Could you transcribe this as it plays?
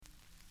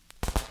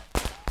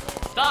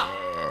Stop!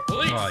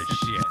 Police! Oh,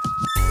 shit.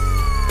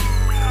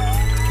 We have a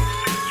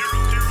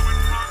 600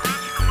 in progress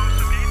for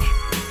Hermosa Beach.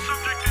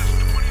 Subject is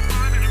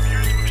 25 and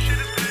appears to have shit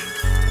his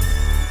pants.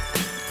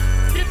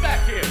 Get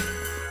back here!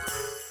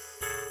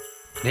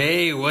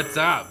 Hey, what's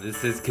up?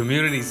 This is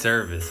Community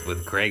Service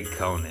with Craig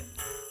Conant.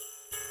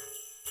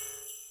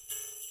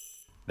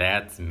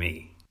 That's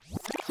me.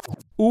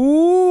 Ooh,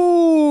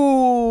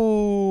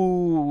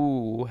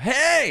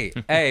 hey,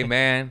 hey,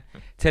 man.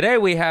 Today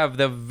we have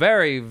the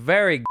very,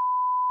 very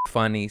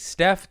funny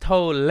Steph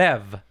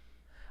Tolev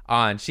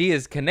on. She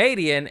is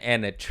Canadian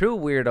and a true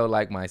weirdo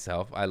like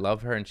myself. I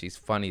love her and she's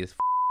funny as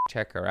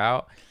check her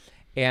out.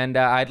 And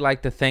I'd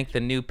like to thank the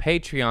new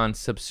Patreon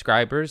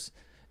subscribers.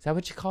 Is that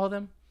what you call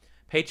them?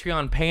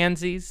 Patreon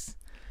pansies?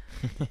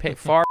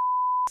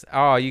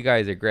 Oh, you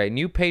guys are great.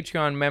 New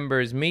Patreon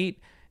members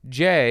meet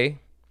Jay.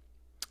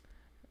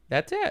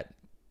 That's it.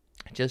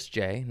 Just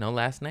Jay. No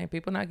last name.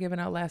 People not giving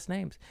out last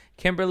names.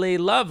 Kimberly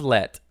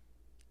Lovelet.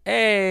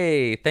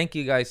 Hey, thank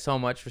you guys so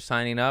much for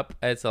signing up.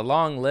 It's a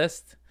long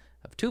list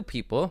of 2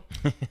 people.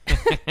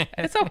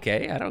 It's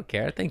okay. I don't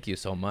care. Thank you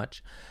so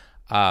much.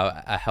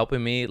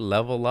 Helping me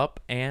level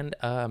up and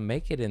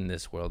make it in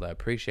this world. I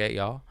appreciate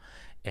y'all.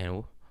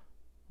 And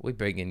we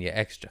bringing you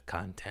extra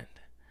content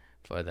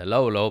for the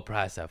low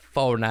price of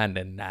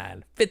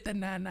 $4.99,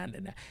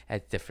 $59.99.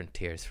 At different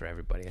tiers for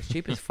everybody. As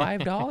cheap as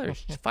 $5.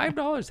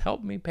 $5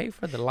 helped me pay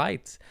for the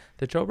lights,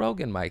 the Joe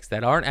Rogan mics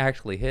that aren't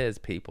actually his,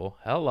 people.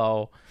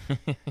 Hello.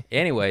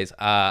 Anyways,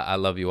 I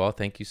love you all.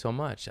 Thank you so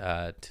much.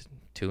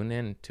 Tune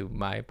in to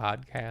my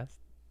podcast.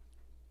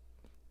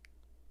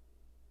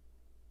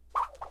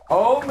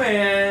 Oh,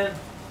 man.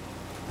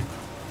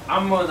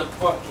 I'm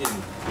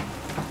motherfucking...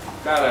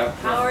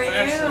 How are you?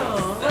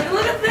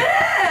 Look at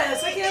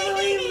this! I can't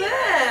believe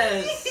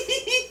this!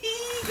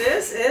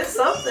 This is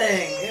something.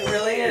 It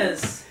really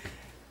is.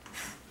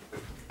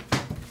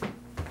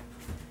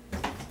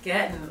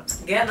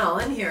 Getting all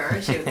in here,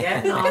 aren't you?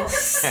 Getting all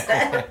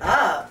set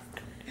up.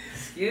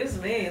 Excuse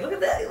me. Look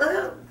at that. Look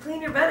how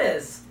clean your bed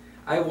is.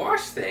 I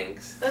wash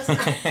things. That's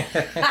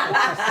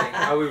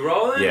Are we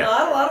rolling? a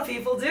lot of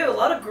people do. A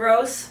lot of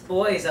gross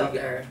boys out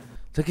there.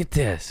 Look at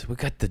this. We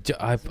got the...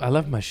 I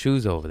left my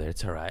shoes over there.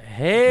 It's all right.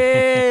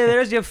 Hey,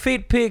 there's your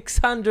Feet Picks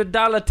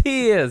 $100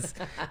 tears.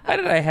 Why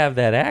did I have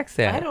that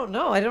accent? I don't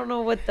know. I don't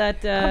know what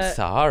that... I'm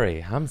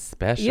sorry. I'm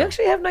special. You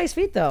actually have nice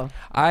feet, though.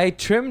 I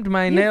trimmed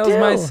my nails do.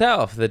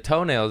 myself. The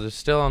toenails are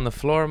still on the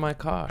floor of my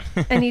car.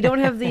 And you don't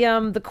have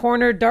the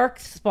corner dark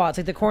spots,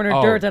 like the corner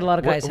dirt that a lot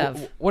of guys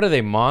have. What are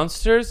they,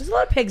 monsters? There's a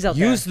lot of pigs out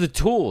there. Use the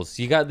tools.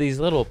 You got these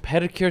little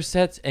pedicure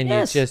sets, and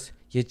Yes.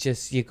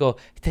 you go...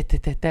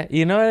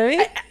 You know what I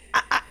mean?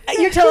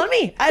 You're telling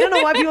me. I don't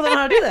know why people don't know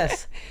how to do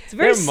this. It's a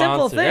very They're simple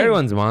monsters. thing.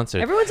 Everyone's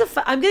monsters.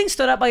 I'm getting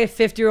stood up by a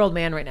 50-year-old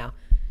man right now.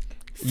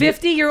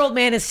 50-year-old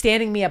man is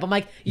standing me up. I'm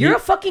like, you're a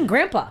fucking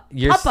grandpa.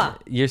 Papa.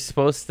 You're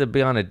supposed to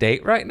be on a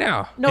date right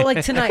now. No,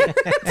 like tonight.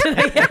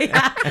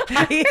 Yeah.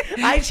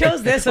 I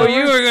chose this Well, over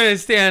you were going to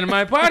stand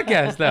my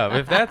podcast up,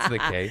 if that's the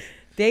case.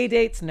 day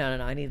dates. No.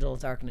 I need a little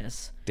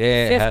darkness.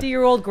 Yeah.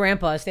 50-year-old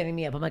grandpa is standing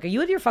me up. I'm like, are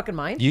you out of your fucking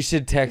mind? You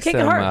should text Kick it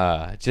them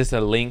hard. just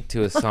a link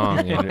to a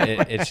song, and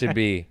it should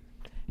be,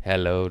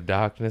 "Hello,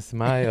 darkness,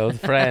 my old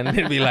friend."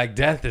 It'd be like,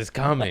 death is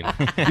coming.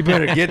 You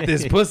better get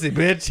this pussy,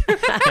 bitch.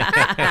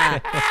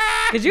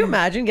 Could you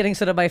imagine getting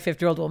stood up by a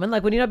 50-year-old woman?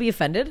 Like, would you not be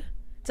offended?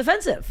 It's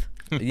offensive.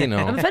 You I'm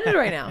know, offended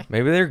right now.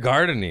 maybe they're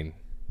gardening.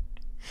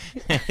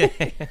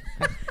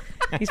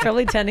 He's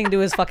probably tending to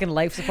his fucking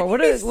life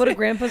support. What are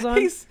grandpas on?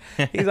 He's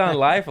on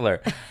Life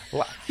Alert.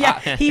 Yeah,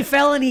 he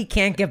fell and he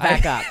can't get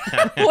back up.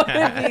 What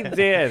if he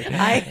did?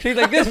 She's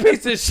like, this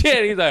piece of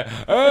shit. He's like,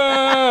 if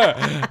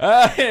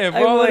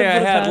only would've I put it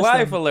had past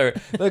Life him. Alert.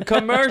 The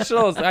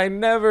commercials, I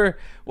never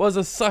was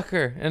a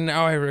sucker, and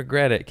now I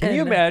regret it. Can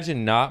you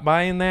imagine not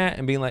buying that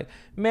and being like,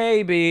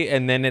 maybe,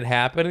 and then it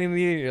happening to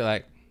you? You're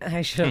like,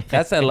 I should.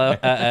 that's a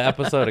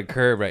episode of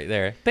Curb right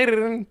there.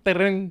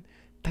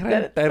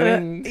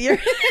 Your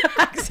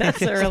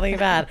accents are really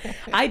bad.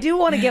 I do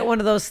want to get one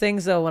of those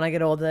things though when I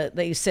get old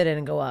that you sit in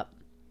and go up,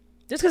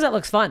 just because that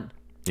looks fun.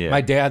 Yeah.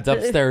 My dad's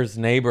upstairs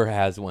neighbor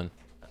has one.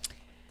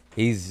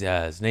 His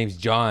name's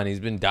John. He's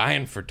been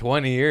dying for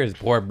 20 years.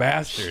 Poor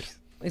bastard.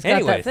 He's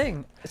got that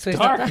thing. So he's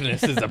not-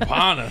 Darkness is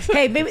upon us.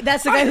 Hey, maybe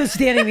that's the guy who's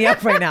standing me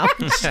up right now.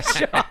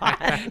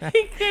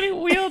 He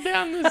couldn't wheel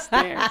down the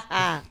stairs.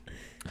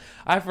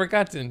 I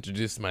forgot to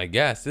introduce my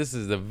guest. This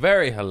is the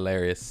very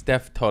hilarious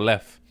Steph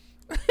Tolev.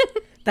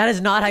 That is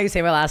not how you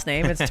say my last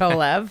name. It's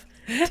Tolev.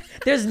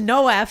 There's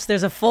no F's.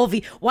 There's a full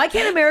V. Why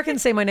can't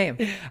Americans say my name?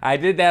 I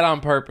did that on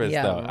purpose,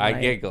 Yeah, though. I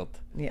right. giggled.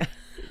 Yeah.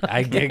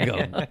 I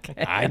giggled.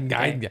 Okay.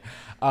 I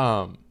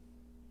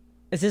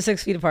Is this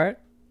 6 feet apart?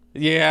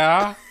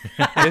 yeah.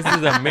 This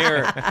is a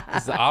mirror.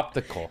 This is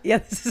optical. Yeah,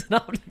 this is an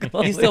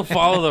optical. You still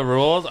follow the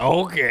rules?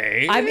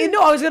 Okay. I mean,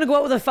 no, I was going to go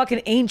out with a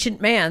fucking ancient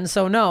man,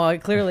 so no, I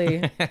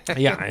clearly...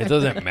 Yeah, it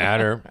doesn't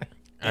matter.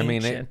 I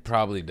mean, it Ancient.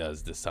 probably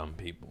does to some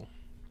people.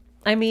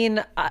 I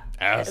mean,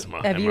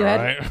 Asthma. have am you I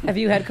had right? have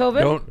you had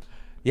COVID?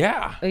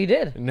 Yeah. Oh, you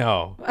did?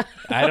 No,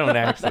 I don't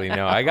actually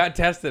know. I got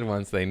tested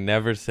once. They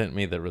never sent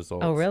me the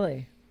results. Oh,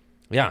 really?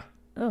 Yeah.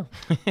 Oh.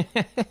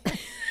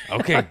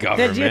 Okay,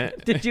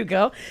 government. Did you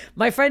go?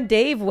 My friend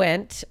Dave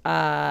went,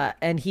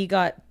 and he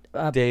got.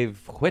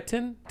 Dave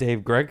Whitten?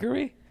 Dave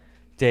Gregory?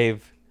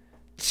 Dave.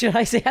 Should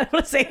I say? I don't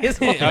want to say his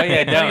whole Oh,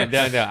 yeah, name.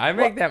 no. I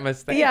make that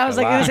mistake. Yeah, I was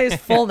a like, going lot. to say his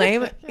full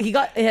name. He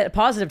had a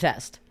positive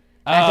test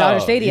at Dodger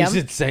Stadium. You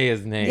should say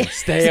his name.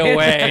 Stay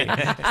away.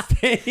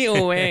 Stay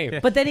away.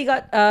 But then he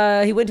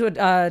went to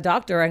a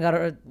doctor and got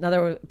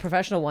another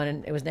professional one,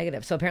 and it was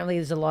negative. So apparently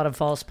there's a lot of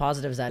false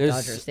positives at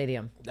There's- Dodger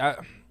Stadium.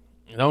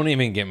 Don't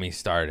even get me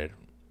started.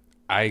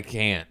 I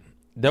can't.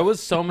 There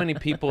was so many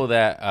people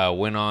that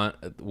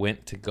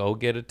went to go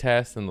get a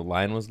test, and the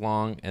line was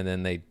long, and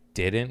then they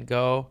didn't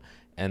go,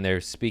 and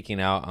they're speaking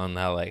out on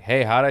that, like,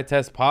 "Hey, how'd I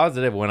test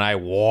positive when I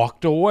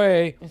walked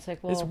away?" It's like,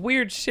 It's well,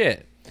 weird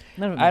shit.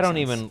 none of it I makes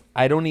don't sense.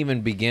 I don't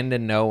even begin to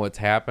know what's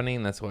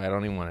happening. That's why I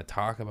don't even want to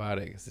talk about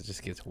it, because it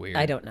just gets weird.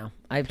 I don't know.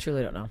 I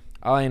truly don't know.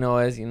 All I know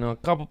is, a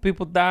couple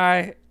people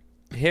die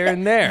here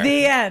and there.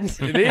 The end.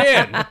 The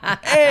end.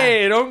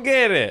 Hey, don't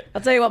get it.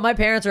 I'll tell you what, my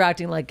parents are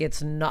acting like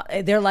it's not,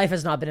 their life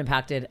has not been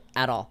impacted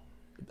at all.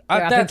 They're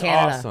up in That's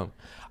Canada. awesome.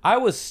 I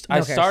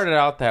cares. started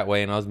out that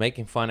way, and I was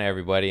making fun of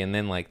everybody, and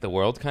then like the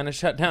world kind of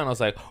shut down. I was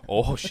like,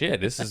 oh shit,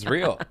 this is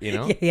real,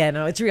 Yeah,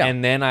 no, it's real.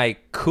 And then I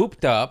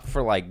cooped up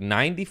for like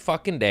 90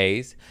 fucking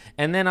days,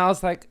 and then I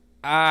was like,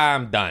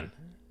 I'm done.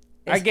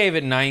 I gave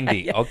it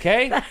 90,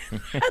 okay? I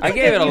gave it a You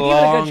gave it a good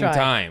long try.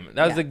 time.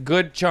 That was Yeah. a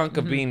good chunk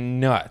of being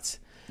nuts.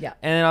 Yeah.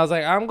 And then I was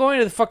like, I'm going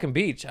to the fucking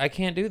beach. I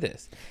can't do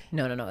this.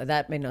 No,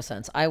 that made no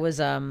sense. I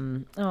was,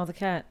 oh, the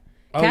cat.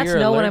 Oh, Cats you're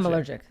know when I'm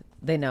allergic. allergic.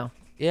 They know.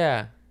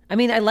 Yeah. I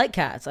mean, I like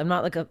cats. I'm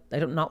not I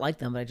don't not like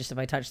them, but if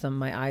I touch them,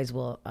 my eyes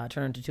will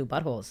turn into two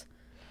buttholes.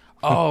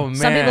 Oh man.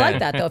 Some people like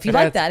that though. If you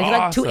like That's that, if you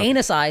like two awesome.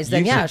 anus eyes,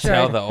 then you yeah, should sure.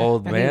 tell the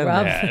old I mean, man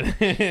rub- that.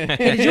 Hey,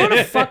 did you want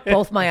to fuck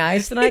both my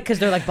eyes tonight? Because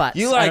they're like butts.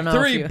 You I like don't know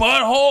if 3 you-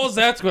 buttholes?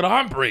 That's what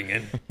I'm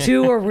bringing.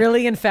 Two are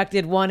really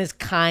infected. One is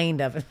kind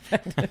of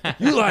infected.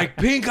 You like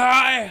pink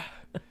eye?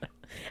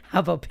 How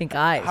about pink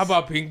eyes? How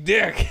about pink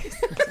dick?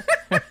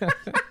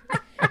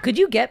 Could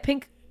you get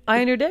pink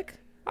eye on your dick?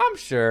 I'm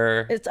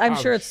sure. I'm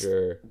sure it's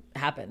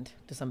happened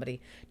to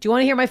somebody. Do you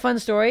want to hear my fun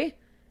story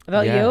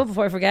about Yeah. you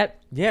before I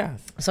forget? Yeah.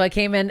 So I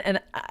came in and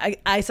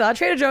I saw a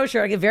Trader Joe's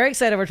shirt. I get very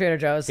excited over Trader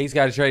Joe's. He's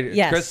got a Trader.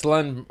 Yes. Chris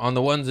Lund on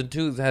the ones and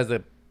twos has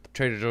a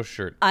Trader Joe's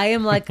shirt. I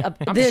am like,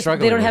 they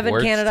struggling don't with have it in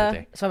words Canada,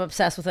 today. so I'm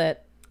obsessed with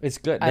it. It's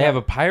good. I They have a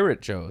don't-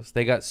 Pirate Joe's.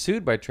 They got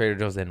sued by Trader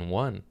Joe's and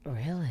won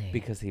Really?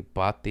 because he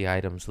bought the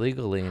items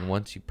legally. And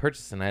once you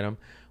purchase an item,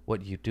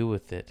 what you do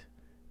with it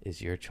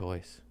is your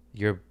choice.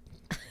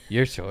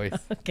 Your choice.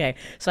 Okay,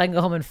 so I can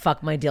go home and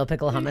fuck my dill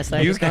pickle hummus. that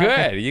I You just got.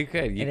 could. You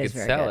could. You It is could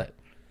very sell good. it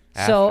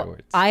So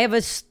afterwards. I have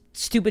a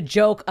stupid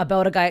joke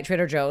about a guy at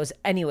Trader Joe's.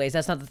 Anyways,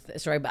 that's not the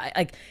story. But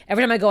like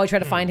every time I go, I try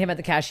to find him at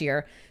the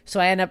cashier. So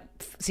I end up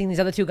seeing these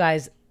other two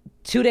guys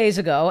 2 days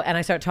ago, and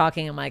I start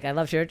talking. I'm like, I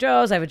love Trader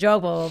Joe's. I have a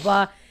joke. Blah blah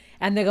blah.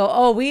 And they go,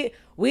 oh, we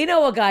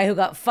know a guy who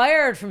got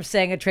fired from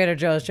saying a Trader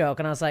Joe's joke.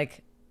 And I was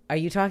like, are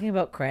you talking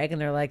about Craig?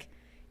 And they're like,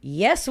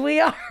 yes,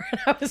 we are. And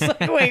I was like,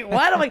 wait,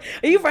 what? I'm like,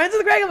 are you friends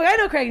with Craig? I'm like, I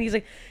know Craig. And he's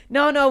like,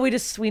 no,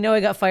 we know he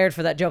got fired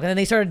for that joke. And then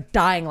they started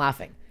dying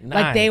laughing.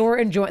 Like they Nice. were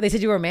enjoying. They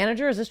said you were a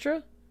manager. Is this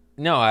true?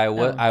 No, I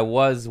was. Oh. I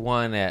was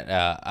one at.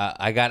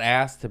 I got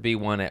asked to be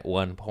one at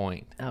one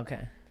point,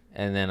 Okay.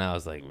 and then I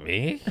was like,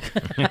 me,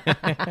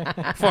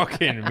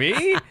 fucking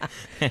me,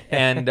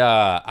 and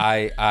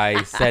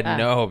I said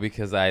no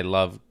because I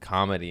love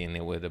comedy, and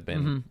it would have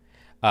been.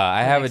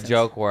 I have a makes sense.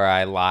 joke where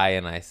I lie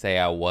and I say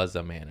I was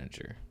a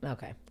manager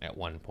Okay. at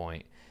one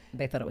point.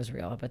 They thought it was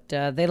real, but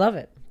they love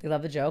it. They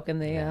love the joke,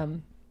 and they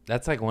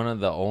That's like one of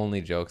the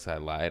only jokes I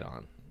lied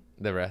on.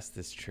 The rest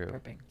is true.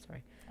 burping.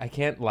 Sorry. I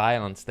can't lie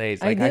on stage.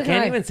 I Like I did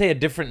can't lie. even say a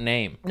different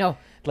name. No.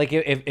 Like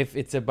if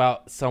it's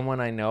about someone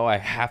I know, I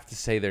have to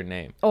say their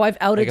name. Oh, I've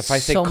outed Like if I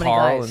say so many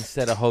Carl guys.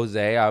 instead of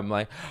Jose, I'm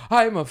like,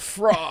 I'm a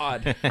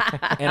fraud.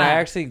 And I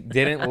actually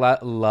didn't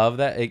love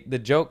that. The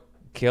joke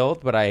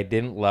killed, but I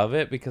didn't love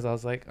it because I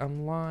was like,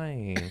 I'm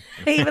lying.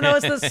 Even though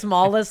it's the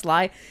smallest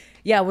lie.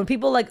 Yeah, when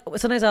people like,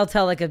 sometimes I'll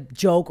tell like a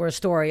joke or a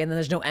story, and then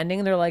there's no ending,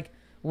 and they're like,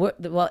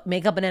 well,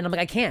 make up an end. I'm like,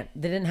 I can't.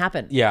 That didn't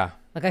happen. Yeah.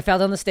 Like I fell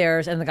down the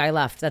stairs and the guy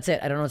left. That's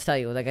it. I don't know what to tell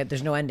you. Like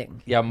there's no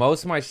ending. Yeah,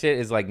 most of my shit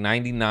is like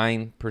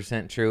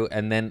 99% true.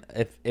 And then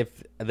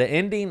if the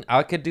ending,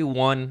 I could do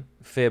one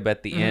fib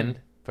at the end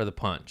for the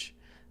punch.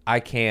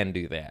 I can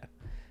do that.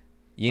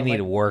 You need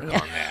to work on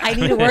that. I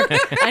need to work.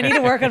 I need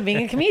to work on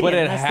being a comedian. But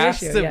it That's the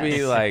has issue, to yes.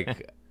 be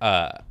like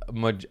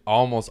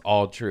almost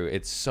all true.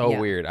 It's so Yeah.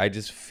 weird. I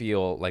just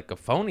feel like a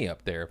phony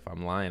up there if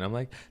I'm lying. I'm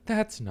like,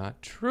 that's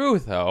not true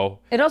though.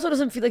 It also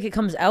doesn't feel like it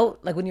comes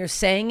out. Like when you're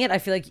saying it, I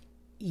feel like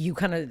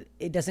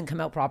it doesn't come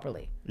out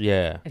properly.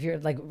 Yeah. If you're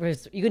like,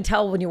 you can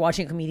tell when you're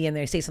watching a comedian,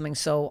 they say something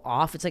so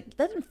off. It's like,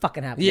 that didn't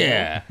fucking happen.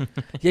 Yeah.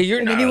 Yeah, you're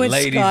then not you a went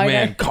ladies' skydiving.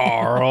 man,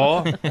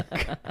 Carl.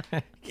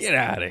 Get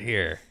out of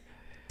here.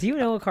 Do you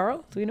know a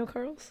Carl? Do we know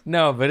Carls?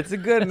 No, but it's a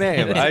good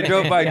name. I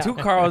drove by Yeah. 2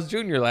 Carls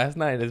Jr. last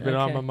night. It's been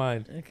on Okay. my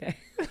mind. Okay.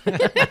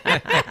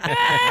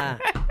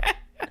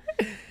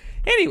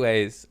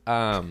 Anyways,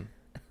 how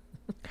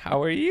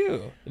are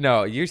you?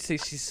 No,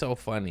 she's so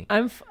funny.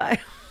 I'm fine.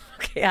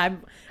 Okay,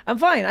 I'm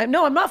fine. I'm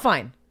not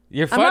fine.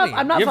 You're I'm not- funny.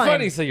 I'm not You're fine.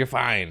 funny, so you're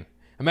fine.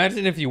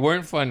 Imagine if you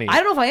weren't funny. I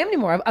don't know if I am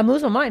anymore. I'm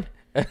losing my mind.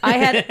 I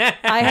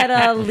had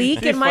a leak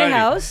She's in my funny.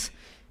 house.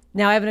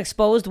 Now I have an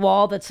exposed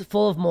wall that's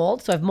full of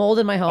mold. So I have mold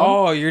in my home.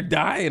 Oh, you're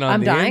dying on I'm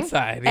the dying.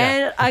 inside. Yeah.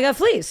 And I got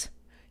fleas.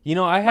 You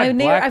know, I My had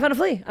neighbor, black... I found a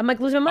flea. I'm like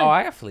losing my Oh,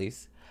 mind. I have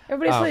fleas.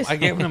 Everybody has fleas. I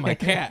gave them to my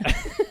cat.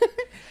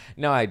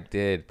 No, I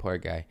did. Poor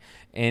guy.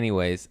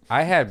 Anyways,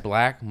 I had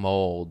black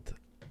mold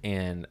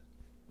and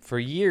for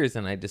years,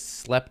 and I just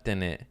slept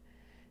in it.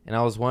 And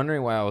I was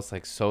wondering why I was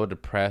like so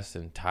depressed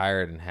and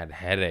tired and had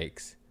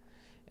headaches.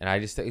 And I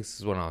just, this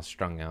is when I was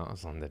strung out. I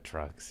was on the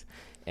drugs.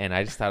 And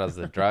I just thought it was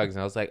the drugs.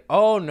 And I was like,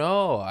 oh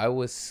no, I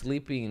was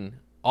sleeping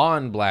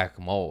on black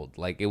mold.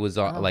 Like it was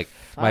like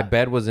my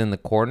bed was in the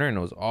corner and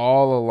it was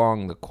all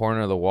along the corner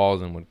of the walls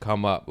and would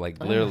come up like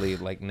literally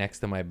like next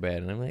to my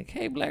bed. And I'm like,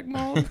 hey, black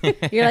mold.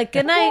 You're like,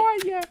 good night. Oh,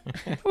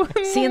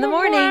 yeah. See you in the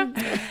morning.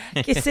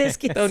 Kisses,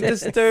 kisses. Don't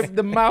disturb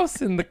the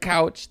mouse in the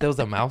couch. There was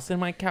a mouse in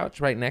my couch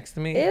right next to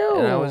me.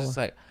 And I was Ew. just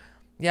like,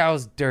 yeah, it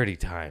was dirty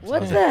times. What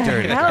It was the a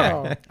dirty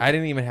hell? time. I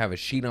didn't even have a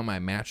sheet on my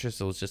mattress.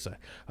 It was just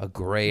a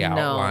gray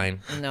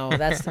outline. No,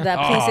 that's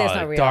that. Please say it's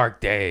not real.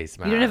 Dark days,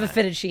 man. You don't have a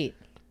fitted sheet.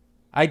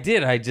 I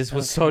did. I just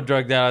was so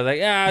drugged out. I was like,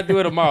 yeah, I'll do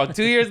it tomorrow.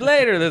 2 years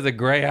later, there's a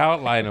gray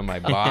outline on my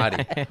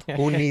body.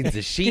 Who needs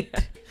a sheet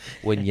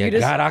when you,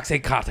 just- got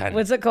Oxycontin?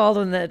 What's it called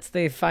when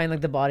they find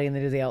like the body and they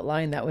do the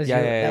outline? That was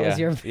was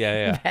your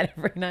Yeah. bed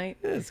every night.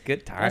 It's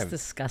good That's time.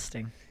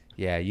 disgusting.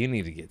 Yeah, you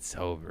need to get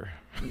sober.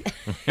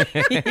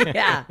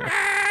 Yeah.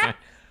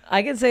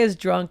 I can say as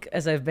drunk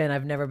as I've been,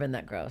 I've never been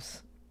that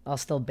gross. I'll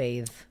still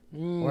bathe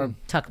or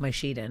tuck my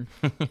sheet in.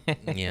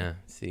 Yeah,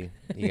 see,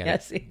 you gotta, Yeah,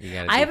 see. you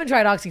gotta I do, haven't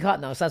tried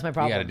OxyContin though, so that's my you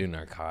problem. gotta do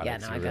narcotics. Yeah,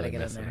 no, You're I gotta really get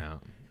in missing there.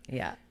 out.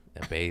 Yeah.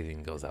 The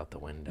bathing goes out the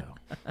window.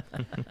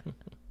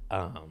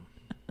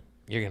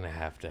 You're gonna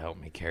have to help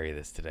me carry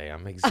this today.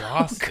 I'm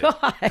exhausted.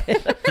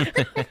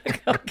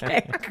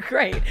 Okay,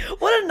 great.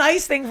 What a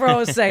nice thing for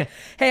us to say.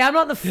 Hey, I'm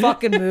not in the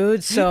fucking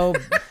mood, so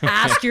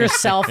ask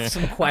yourself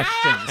some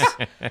questions.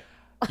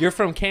 You're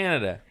from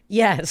Canada.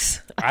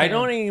 Yes. I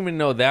don't even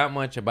know that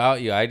much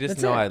about you. I just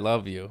That's know it. I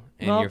love you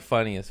and Well, you're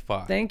funny as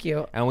fuck. Thank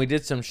you. And we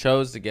did some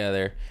shows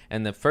together.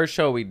 And the first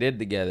show we did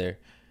together,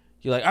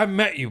 you're like, I've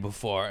met you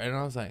before. And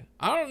I was like,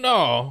 I don't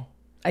know.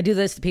 I do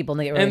this to people and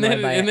they get really And then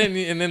annoyed by and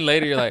it. then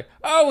later you're like,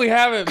 oh, we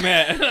haven't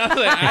met. And I was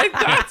like, I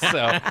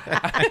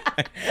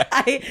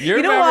thought so. You're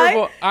you know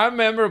memorable. why? I'm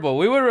memorable.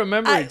 We would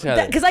remember each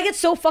other. Because I get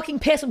so fucking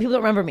pissed when people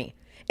don't remember me.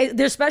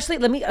 There's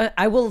especially,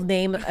 I will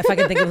name, if I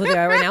can think of who they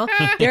are right now.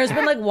 There's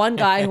been like one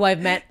guy who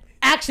I've met,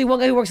 actually one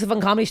guy who works at the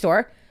fucking Comedy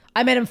Store.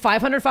 I met him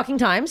 500 fucking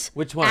times.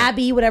 Which one?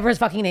 Abby, whatever his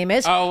fucking name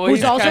is. Oh, well, who's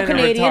he's also kinda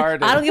Canadian.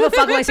 retarded. I don't give a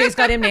fuck if I say his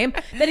goddamn name.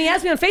 Then he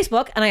asked me on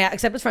Facebook, and I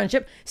accept his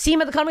friendship. See him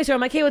at the Comedy Store.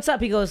 I'm like, hey, what's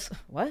up? He goes,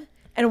 what?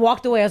 And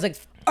walked away. I was like,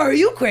 are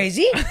you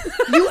crazy?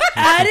 You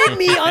added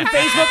me on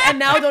Facebook and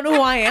now don't know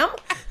who I am?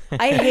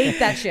 I hate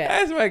that shit.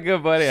 That's my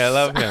good buddy. I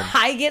love him.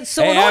 I get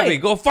so Hey, annoyed. Abby,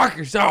 go fuck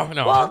yourself.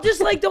 No. Well,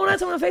 just like don't add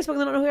someone on Facebook and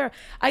they don't know who you are.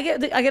 I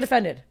get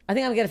offended. I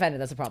think I get offended.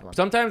 That's the problem.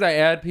 Sometimes I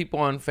add people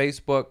on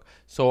Facebook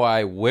so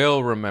I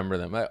will remember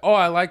them. Like, oh,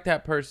 I like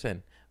that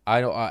person.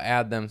 I'll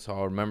add them so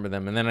I'll remember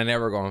them. And then I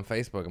never go on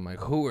Facebook. I'm like,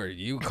 who are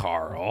you,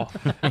 Carl?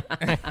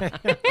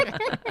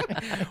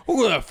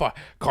 Who the fuck?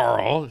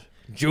 Carl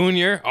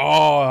Jr.? Oh,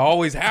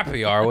 always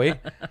happy, are we?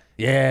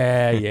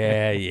 Yeah.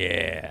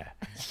 Yeah.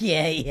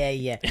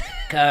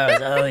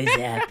 Carl's always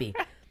happy.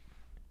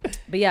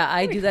 But yeah,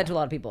 I do that to a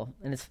lot of people,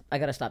 and I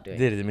gotta stop doing it.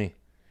 Did it to me.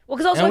 Well,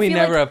 because also And I we feel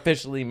never like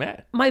officially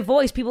met. my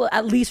voice, people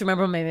at least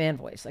remember my man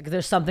voice. Like, if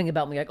there's something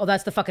about me, like, oh,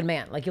 that's the fucking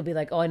man. Like, you'll be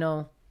like, oh, I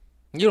know.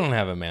 You don't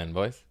have a man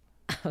voice.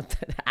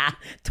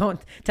 Don't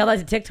tell that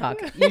to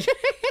TikTok. You should-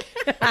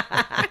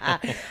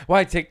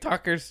 Why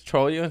TikTokers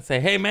troll you and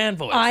say, hey, man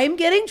voice? I'm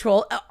getting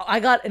trolled.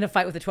 I got in a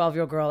fight with a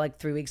 12-year-old girl like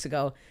 3 weeks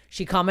ago.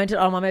 She commented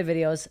on one of my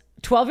videos.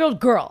 12-year-old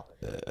girl.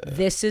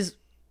 This is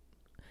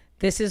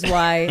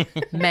why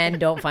men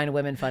don't find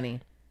women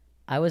funny.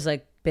 I was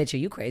like, bitch, are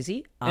you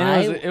crazy?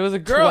 And it was a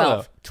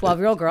girl,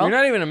 12-year-old girl. You're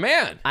not even a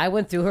man. I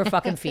went through her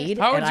fucking feed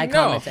How would and I you know?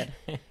 commented.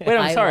 Wait,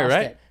 I'm I sorry, lost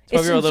right? it.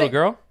 12-year-old little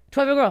girl?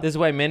 12-year-old girl. This is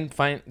why men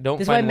don't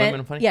This is why find men-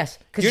 women funny? yes,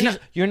 'cause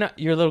You're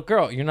a little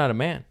girl. You're not a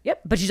man.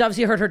 Yep, but she's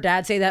obviously heard her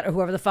dad say that, or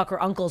whoever the fuck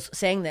her uncle's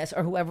saying this,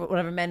 or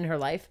whatever men in her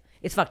life.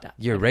 It's fucked up.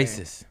 You're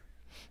racist.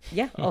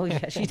 Yeah. Oh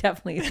yeah, she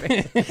definitely is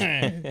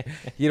racist.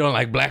 You don't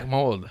like black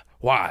mold.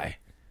 Why?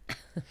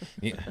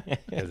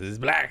 Because it's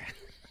black.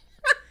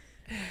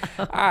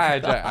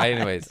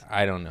 Anyways,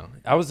 I don't know.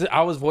 I was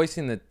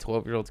voicing the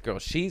 12-year-old girl.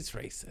 She's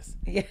racist.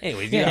 Yeah.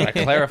 Anyways, you gotta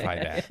clarify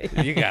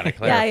that. You gotta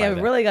clarify Yeah,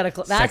 that. really gotta.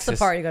 That's the Sexist-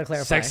 part you gotta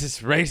clarify.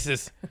 Sexist,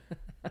 racist.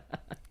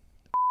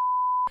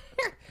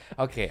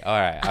 Okay, all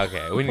right,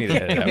 okay. We need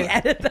to edit that. We part.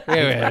 edit that. We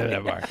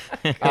edit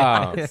that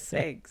part.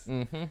 Sakes.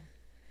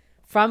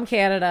 From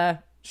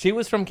Canada, She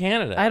was from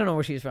Canada. I don't know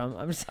where she's from.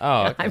 I'm just,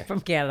 Oh, okay. I'm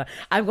from Canada.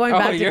 I'm going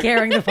back to you're-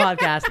 carrying the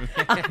podcast.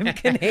 I'm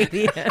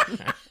Canadian.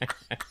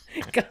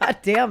 God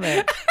damn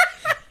it.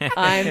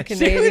 I'm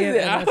Canadian.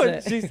 and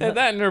that's it. She said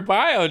that in her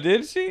bio,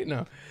 did she?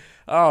 No.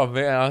 Oh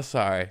man, I'm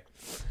sorry.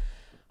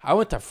 I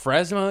went to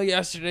Fresno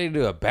yesterday to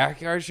do a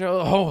backyard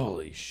show.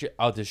 Holy shit!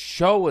 Oh, the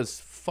show was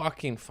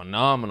fucking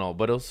phenomenal,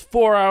 but it was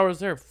 4 hours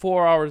there,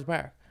 4 hours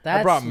back.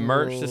 I brought That's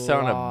merch to sell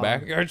in a long.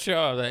 backyard show.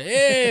 I was like,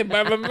 "Hey,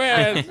 my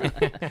man!"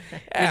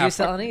 Did you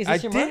sell any? Is this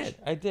I your did. merch?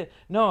 I did.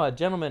 No, a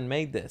gentleman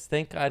made this.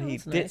 Thank God he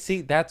that's did. nice.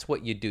 See, that's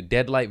what you do.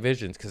 Deadlight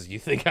visions, because you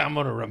think I'm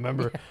gonna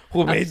remember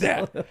who made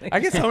that. I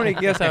get so many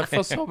gifts. I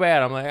feel so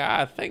bad. I'm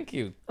like, thank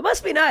you. It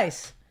must be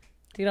nice.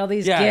 Dude, all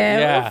these Yeah,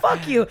 gifts. yeah. Oh,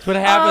 fuck you. That's what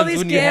All happens these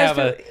when you have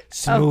a gifts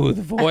smooth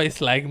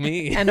voice like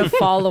me. and a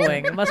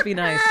following. It must be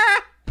nice.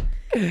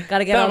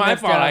 Gotta get It's on not my that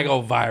fault job. I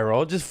go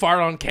viral. Just fart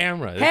on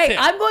camera. That's Hey, it.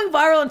 I'm going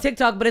viral on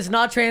TikTok, but it's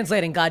not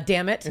translating. God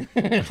damn it,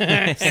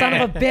 son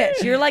of a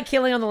bitch! You're like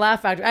killing on the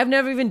Laugh Factory. I've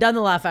never even done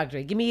the Laugh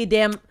Factory. Give me a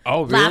damn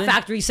Oh, really? Laugh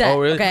Factory set. Oh,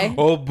 really? Okay.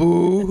 Oh,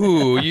 boo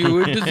hoo. You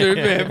would deserve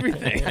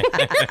everything.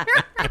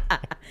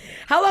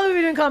 How long have you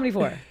been doing comedy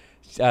for?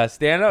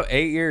 Stand up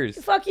 8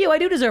 years. Fuck you. I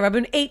do deserve. I've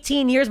been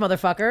 18 years,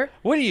 motherfucker.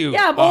 What are you?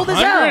 Yeah, I'm old as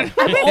hell. 100?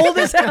 I'm old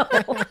as hell.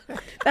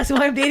 That's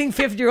why I'm dating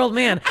 50-year-old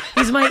man.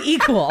 He's my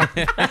equal.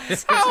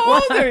 That's How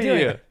what old I'm are doing.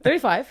 you?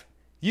 35.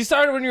 You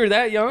started when you were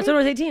that young? I started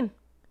when I was 18.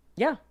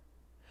 Yeah.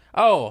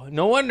 Oh,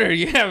 no wonder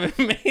you haven't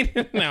made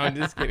it. No, I'm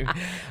just kidding.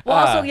 Well,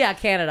 also, yeah,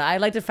 Canada. I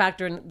like to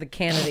factor in the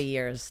Canada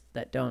years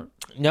that don't.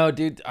 No,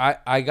 dude,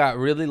 I got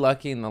really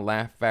lucky in the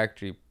Laugh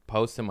Factory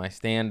posting my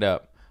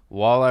stand-up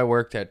while I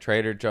worked at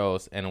Trader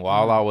Joe's and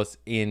while I was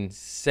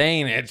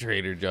insane at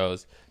Trader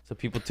Joe's. So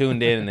people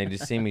tuned in and they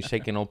just see me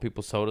shaking old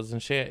people's sodas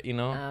and shit, you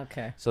know?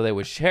 Okay. So they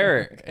would share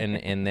it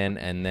and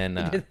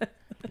then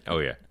Oh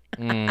yeah.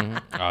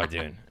 oh,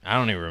 dude, I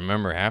don't even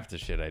remember half the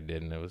shit I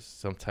did. And it was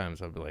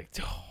sometimes I'd be like,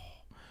 oh,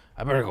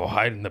 I better go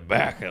hide in the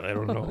back. I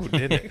don't know who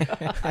did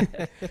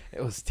it.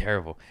 It was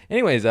terrible.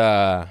 Anyways,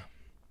 I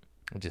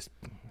just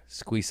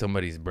squeeze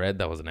somebody's bread.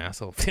 That was an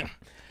asshole.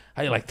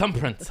 How you like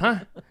thumbprints, huh?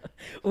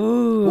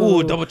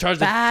 Ooh, double charge.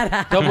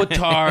 Badass. Double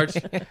charge.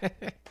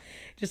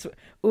 Just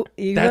ooh,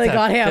 you That's really a-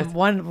 got him that's-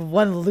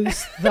 one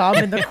loose thumb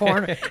in the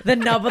corner, the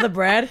nub of the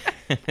bread.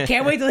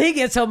 Can't wait till he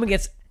gets home and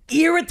gets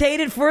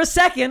irritated for a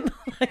second.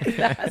 Like,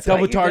 that's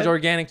Double what you charge did.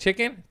 organic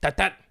chicken.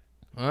 That's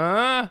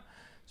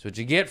what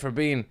you get for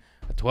being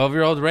a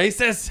 12-year-old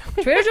racist.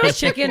 Trader Joe's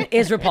chicken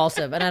is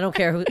repulsive, and I don't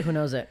care who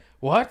knows it.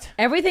 What?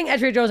 Everything at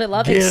Trader Joe's I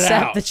love Get except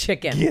out. the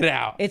chicken. Get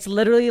out. It's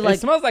literally like it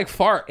smells like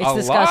fart. it's a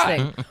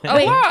disgusting. Lot.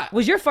 Wait, lot.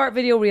 was your fart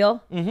video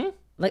real? Mm-hmm.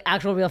 Like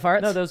actual real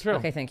farts? No, that was real.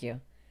 Okay, thank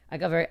you.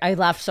 I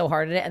laughed so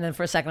hard at it, and then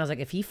for a second I was like,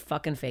 if he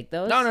fucking faked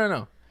those.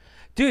 No.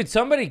 Dude,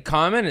 somebody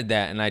commented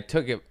that and I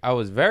took it. I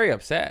was very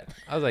upset.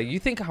 I was like, you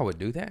think I would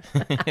do that?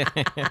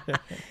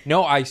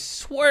 No, I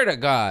swear to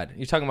God.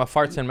 You're talking about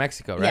farts in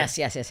Mexico, right?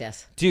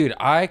 Yes. Dude,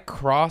 I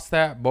crossed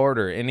that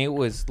border and it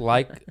was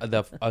like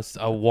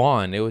a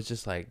wand. It was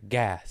just like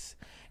gas.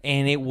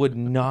 And it would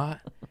not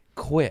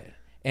quit.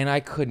 And I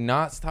could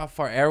not stop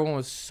farting. Everyone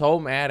was so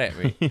mad at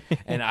me.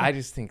 And I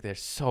just think they're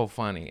so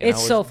funny. And It's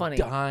I was so funny.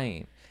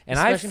 dying. And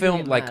Especially I when you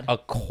filmed get like mad. a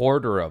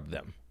quarter of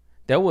them.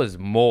 There was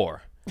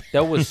more.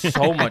 There was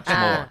so much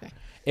more.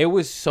 It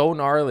was so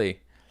gnarly.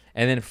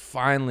 And then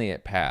finally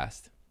it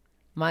passed.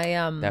 My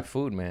That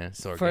food, man.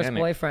 It's first organic.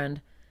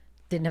 boyfriend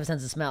didn't have a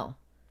sense of smell.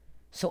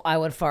 So I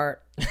would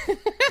fart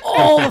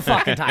all the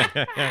fucking time.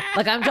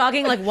 Like I'm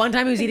talking like one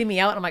time he was eating me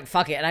out and I'm like,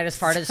 fuck it. And I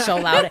just farted so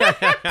loud,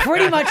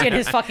 pretty much in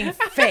his fucking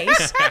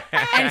face.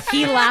 And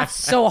he laughed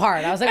so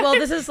hard. I was like, well,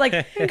 this is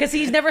like, because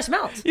he's never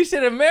smelled. You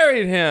should have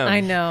married him. I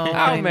know.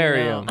 I'll I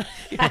marry know.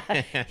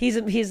 him.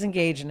 He's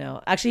engaged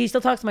now. Actually, he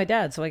still talks to my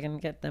dad, so I can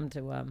get them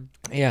to,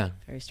 Yeah.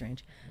 very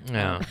strange.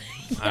 Yeah.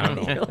 I don't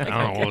know. You're like,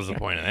 I don't know what was the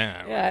point of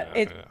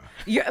that.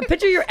 Yeah,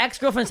 picture your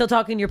ex-girlfriend still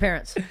talking to your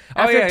parents.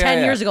 After yeah, 10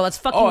 yeah. years ago. That's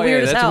fucking Oh, weird yeah,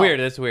 as that's hell. weird.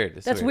 That's weird.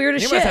 That's weird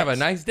as You shit. must have a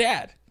nice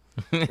dad.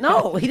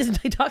 No, he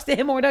doesn't. He talks to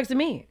him more than he talks to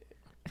me.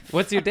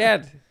 What's your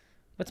dad?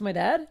 What's my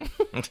dad?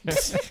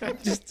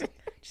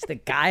 just a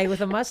guy with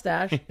a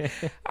mustache.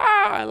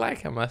 I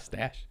like a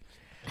mustache.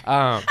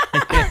 I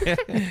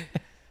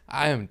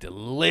am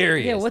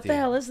delirious. Yeah, what the dude.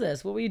 hell is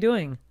this? What were you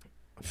doing?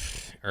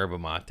 Yerba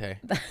mate.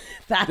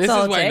 That's This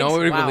all is it why takes?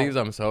 nobody Wow. believes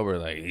I'm sober.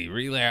 Like, he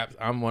relapsed.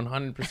 I'm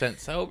 100%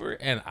 sober,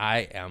 and I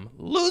am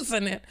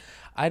losing it.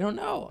 I don't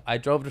know. I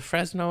drove to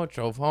Fresno,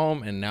 drove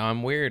home, and now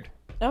I'm weird.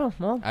 Oh,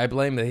 well. I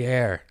blame the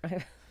air.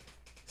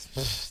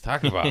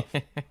 Talk about.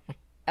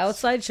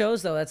 Outside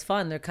shows, though, that's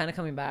fun. They're kind of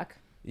coming back.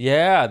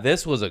 Yeah,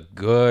 this was a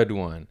good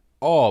one.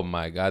 Oh,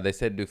 my God. They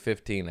said do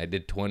 15. I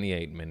did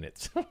 28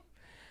 minutes.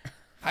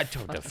 I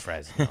drove to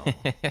Fresno.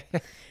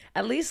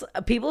 At least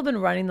people have been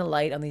running the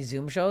light on these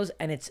Zoom shows,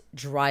 and it's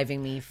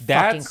driving me fucking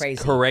That's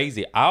crazy.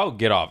 crazy. I'll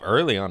get off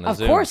early on the Of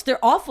Zoom. course,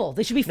 they're awful.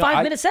 They should be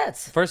 5-minute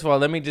sets. First of all,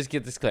 let me just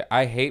get this clear.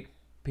 I hate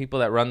people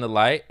that run the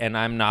light, and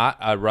I'm not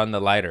a run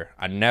the lighter.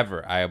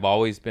 I have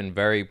always been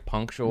very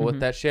punctual with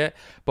that shit.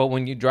 But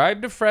when you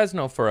drive to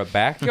Fresno for a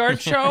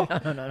backyard show,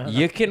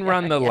 you can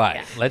run the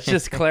light. Let's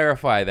just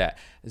clarify that.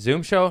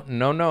 Zoom show,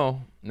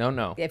 no.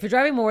 Yeah, if you're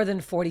driving more than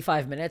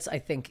 45 minutes, I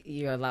think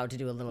you're allowed to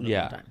do a little bit more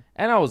Yeah. time.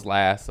 And I was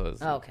last, so it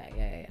was, Okay,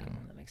 yeah.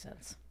 That makes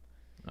sense.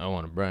 I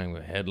want to bring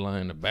the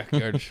headline a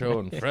backyard show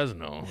in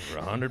Fresno for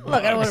 $100.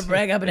 Look, I don't want to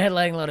brag. I've been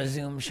headlining a lot of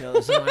Zoom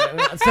shows. So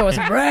let's throw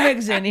some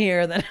brags in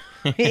here that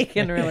we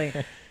can really.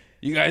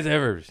 You guys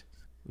ever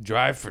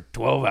drive for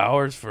 12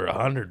 hours for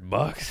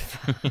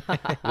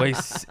 $100?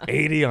 Waste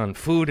 80 on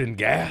food and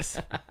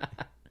gas?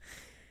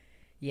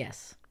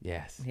 Yes.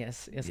 Yes. I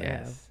have.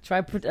 Yes.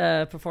 Try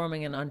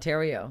performing in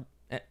Ontario,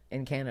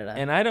 in Canada.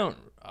 And I don't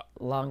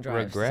Long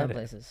drives to regret some it.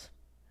 places.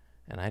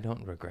 and I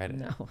don't regret it.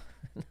 No.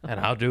 And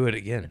I'll do it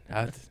again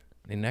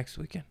next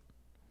weekend.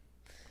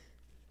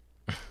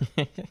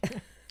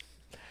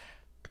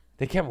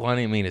 They kept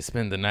wanting me to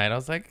spend the night. I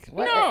was like,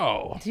 What?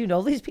 no. Do you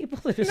know these people?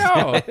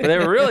 No,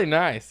 they're really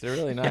nice. They're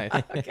really nice.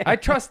 I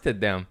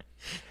trusted them,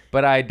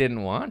 but I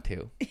didn't want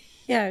to.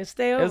 Yeah,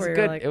 stay over. It was You're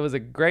good. like, It was a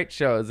great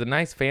show. It was a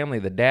nice family.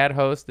 The dad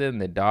hosted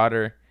and the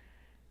daughter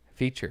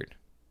featured.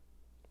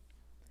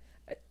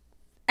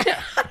 I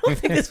don't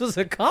think this was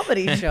a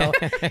comedy show.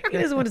 I think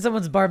this went to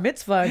someone's bar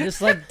mitzvah and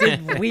just like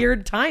did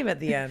weird time at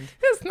the end.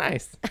 It was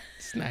nice.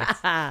 It's nice.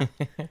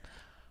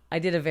 I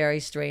did a very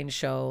strange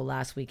show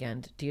last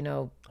weekend. Do you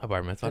know A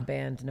bar the mitzvah?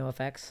 band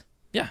NoFX?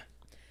 Yeah.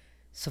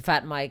 So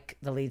Fat Mike,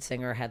 the lead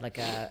singer, had like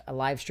a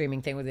live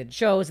streaming thing where they did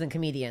shows and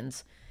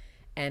comedians.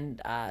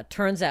 And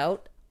turns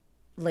out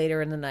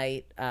later in the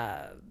night,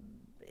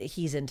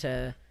 he's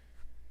into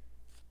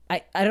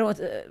I don't know what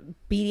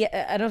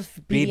I don't know if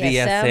BDSM,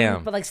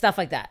 BDSM. but like stuff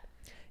like that.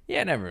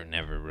 Yeah, never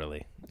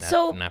really.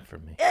 Not for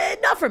me.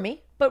 Not for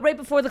me. But right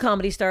before the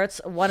comedy starts,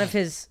 one of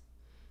his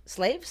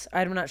slaves,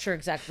 I'm not sure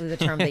exactly the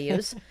term they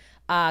use,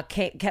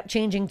 kept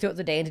changing throughout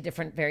the day into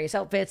different various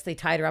outfits. They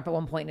tied her up at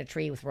one point in a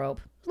tree with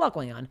rope. There's a lot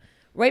going on.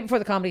 Right before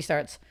the comedy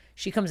starts,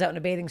 she comes out in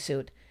a bathing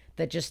suit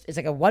that just is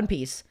like a one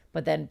piece,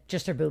 but then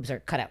just her boobs are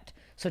cut out.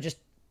 So just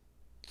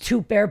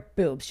two bare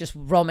boobs just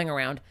roaming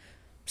around.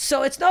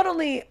 So it's not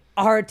only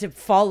hard to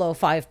follow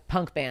 5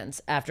 punk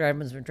bands after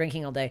everyone's been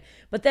drinking all day,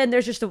 but then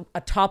there's just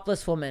a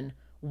topless woman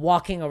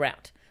walking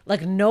around.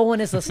 Like no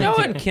one is listening No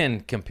to one you.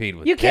 can compete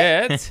with You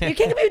can't. tits. You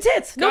can't compete with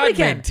tits. Nobody God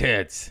can. made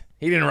tits.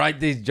 He didn't write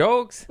these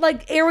jokes.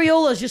 Like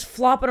areolas just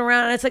flopping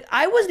around, and it's like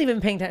I wasn't even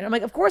paying attention. I'm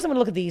like, of course I'm gonna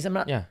look at these. I'm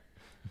not Yeah.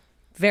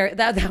 very.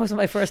 That was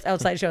my first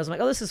outside shows. I'm like,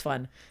 oh, this is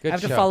fun. Good I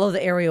have to show. follow the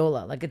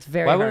areola. Like it's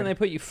very. Why hard. wouldn't they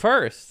put you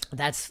first?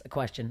 That's a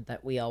question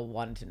that we all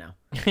wanted to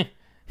know.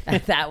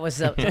 That was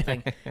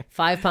something.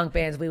 5 punk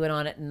bands. We went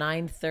on at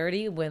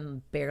 9:30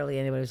 when barely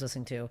anybody was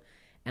listening to,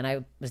 and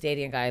I was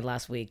dating a guy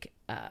last week.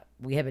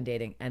 We had been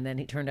dating, and then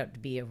he turned out to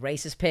be a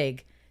racist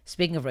pig.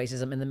 Speaking of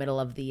racism, in the middle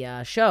of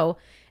the show,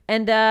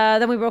 and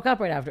then we broke up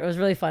right after. It was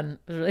really fun.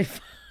 It was really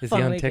fun. Is fun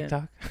he on weekend.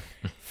 TikTok?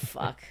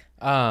 Fuck.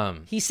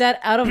 Um, He said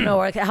out of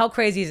nowhere. How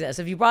crazy is this?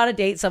 If you brought a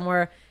date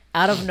somewhere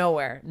out of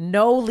nowhere,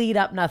 no lead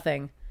up,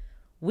 nothing,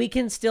 we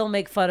can still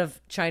make fun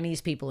of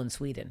Chinese people in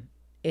Sweden.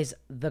 Is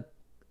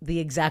the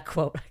exact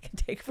quote I can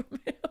take from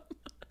him.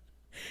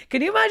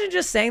 Can you imagine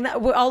just saying that?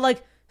 We're all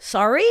like,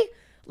 sorry?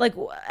 Like,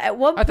 at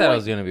one I point, thought it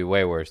was going to be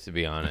way worse, to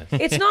be honest.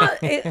 it's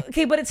not,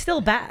 okay, but it's still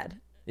bad.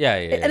 Yeah.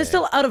 And it's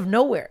still out of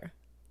nowhere.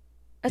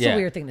 That's Yeah. a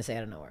weird thing to say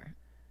out of nowhere.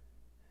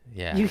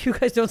 Yeah. You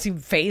guys don't seem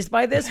phased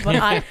by this, but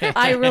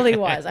I really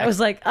was. I was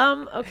like,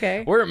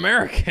 okay. We're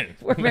American.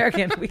 We're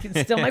American. We can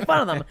still make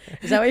fun of them.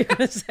 Is that what you're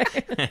going to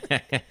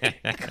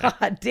say?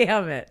 God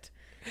damn it.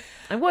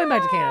 I'm going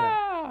back to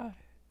Canada.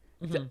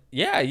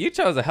 Yeah, you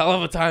chose a hell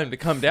of a time to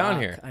come down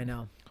Fuck, here. I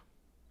know.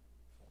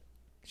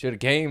 Should have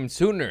came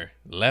sooner.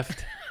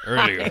 Left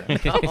earlier.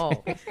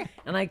 No.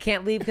 And I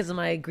can't leave because of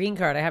my green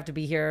card. I have to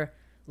be here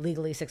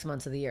legally 6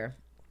 months of the year.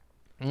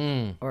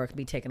 Or it can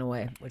be taken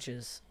away, which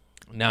is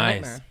a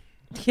Nice. nightmare.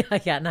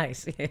 Yeah,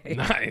 nice.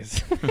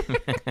 Nice.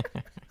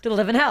 To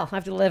live in hell. I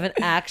have to live in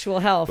actual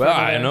hell. For Well,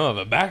 another- I know of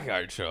a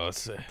backyard show.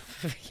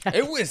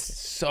 It was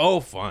so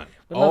fun.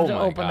 Would love to my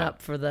open God.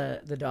 up for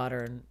the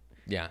daughter and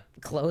Yeah.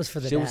 close for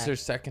the She dad. was her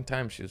second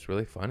time. She was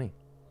really funny.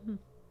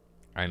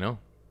 I know.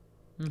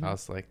 Mm-hmm. I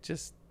was like,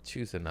 just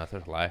choose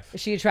another life.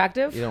 Is she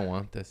attractive? You don't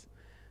want this.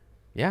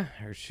 Yeah,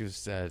 she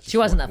was. Just She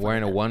wasn't that funny,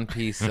 wearing a though.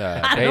 one-piece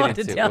know bathing what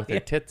to suit tell with you. her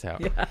tits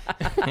out.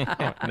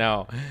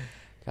 No,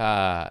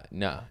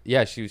 no.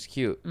 Yeah, she was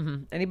cute.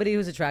 Anybody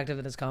who's attractive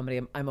in this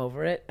comedy, I'm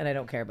over it, and I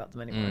don't care about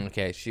them anymore.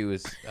 Okay, she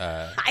was.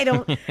 I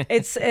don't.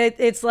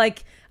 It's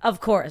like,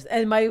 of course.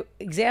 And my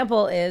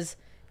example is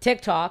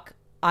TikTok.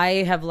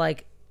 I have I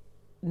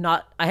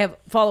have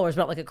followers,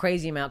 but not like a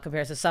crazy amount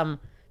compared to some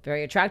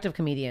very attractive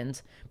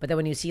comedians. But then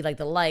when you see like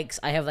the likes,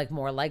 I have like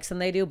more likes than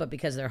they do. But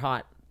because they're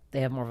hot, they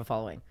have more of a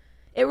following.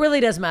 It really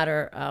does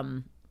matter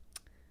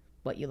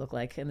what you look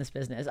like in this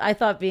business. I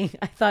thought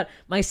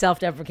my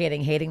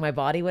self-deprecating, hating my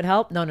body would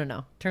help.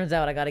 No. Turns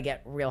out I got to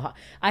get real hot.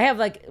 I have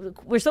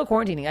we're still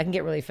quarantining. I can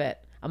get really fit.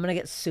 I'm gonna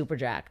get super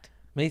jacked.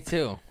 Me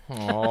too.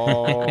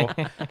 Oh,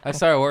 I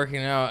started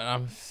working out,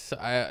 and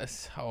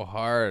it's so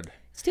hard.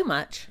 It's too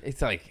much.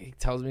 It's like he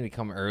tells me to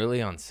come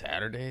early on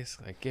Saturdays.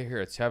 Like get here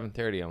at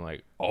 7:30. I'm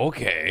like,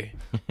 okay.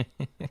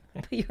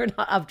 You're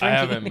not up I drinking.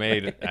 haven't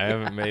made it. I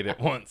haven't made it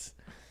once.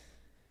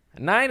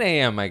 9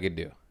 a.m. I could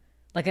do.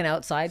 Like an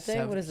outside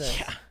thing? What is this?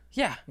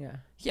 Yeah. Yeah.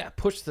 Yeah.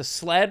 Push the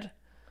sled.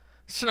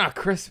 It's not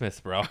Christmas,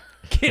 bro.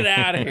 Get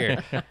out of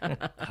here.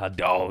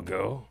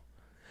 Hidalgo.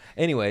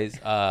 Anyways,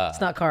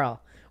 It's not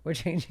Carl. We're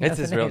changing. That's out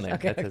his the real names. name.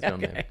 Okay, That's his okay, real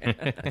name.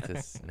 okay. That's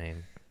his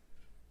name.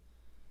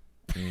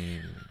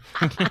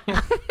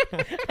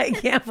 I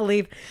can't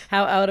believe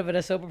how out of it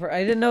a sober person.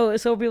 I didn't know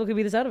sober people could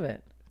be this out of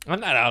it. I'm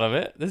not out of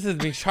it. This is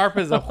me sharp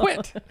as a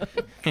whit.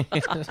 Have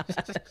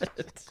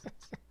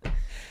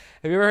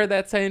you ever heard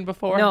that saying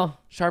before? No.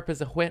 Sharp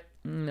as a whit.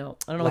 No,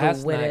 I don't know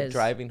Last what a wit night, is.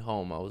 driving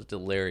home, I was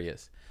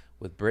delirious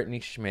with Brittany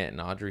Schmidt and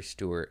Audrey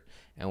Stewart,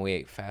 and we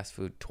ate fast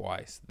food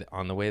twice,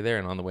 on the way there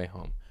and on the way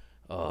home.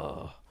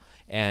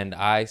 And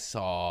I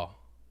saw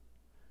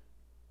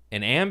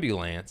an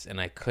ambulance, and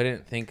I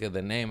couldn't think of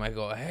the name. I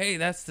go, hey,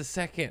 that's the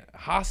second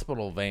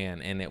hospital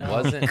van, and it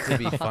wasn't to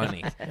be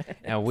funny.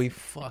 And we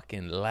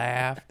fucking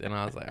laughed, and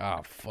I was like,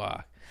 oh,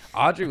 fuck.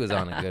 Audrey was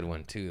on a good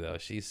one, too, though.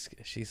 She's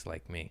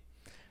like me.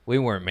 We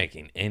weren't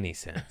making any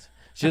sense.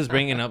 She was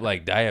bringing up,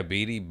 like,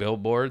 diabetes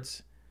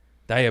billboards,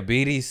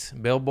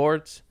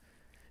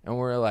 and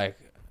we're like,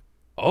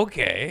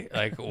 okay,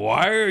 like,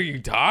 why are you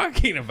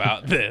talking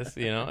about this?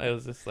 You know, it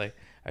was just like,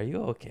 are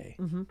you okay?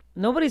 Mm-hmm.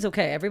 Nobody's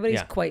okay. Everybody's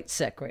Yeah. quite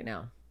sick right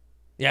now.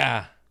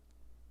 Yeah.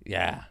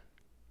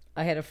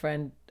 I had a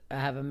friend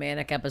have a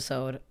manic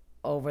episode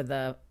over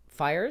the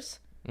fires,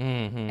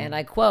 and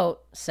I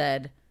quote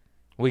said,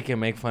 We can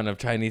make fun of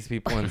Chinese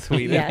people in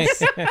Sweden.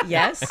 "Yes,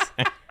 yes,"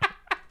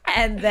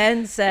 and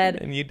then said,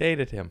 And you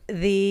dated him.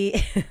 the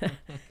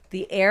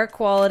air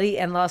quality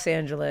in Los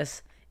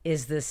Angeles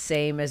is the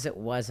same as it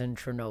was in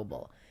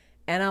Chernobyl.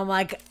 And I'm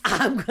like,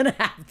 I'm going to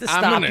have to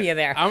stop you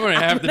there. I'm gonna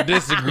have to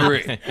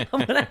disagree.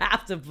 I'm going to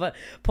have to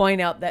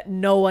point out that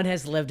no one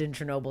has lived in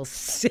Chernobyl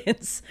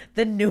since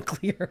the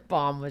nuclear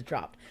bomb was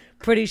dropped.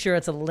 Pretty sure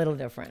it's a little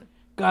different.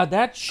 God,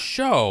 that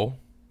show,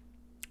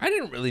 I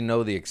didn't really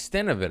know the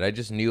extent of it. I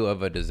just knew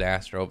of a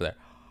disaster over there.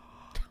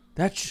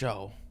 That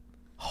show,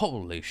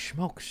 holy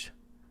smokes.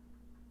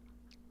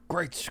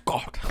 Great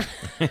Scott.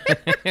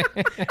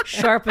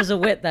 Sharp as a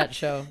wit, that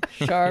show.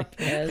 Sharp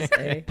as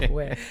a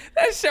wit.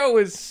 That show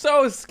was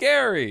so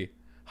scary.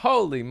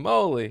 Holy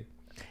moly.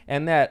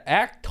 And that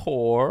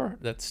actor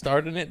that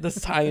starred in it, the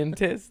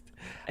scientist,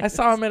 I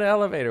saw him in an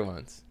elevator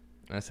once.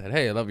 And I said,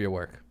 hey, I love your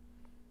work.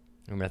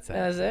 And that's it.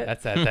 That's it?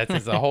 That's it.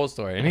 That's the whole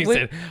story. And he Wait.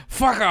 said,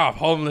 fuck off,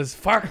 homeless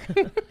fuck.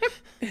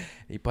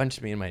 He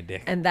punched me in my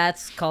dick. And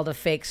that's called a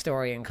fake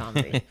story in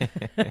comedy.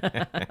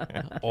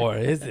 Or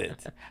is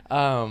it?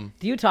 Do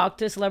you talk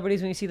to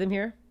celebrities when you see them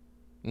here?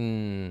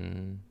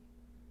 It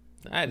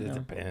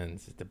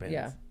depends. It depends.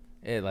 Yeah.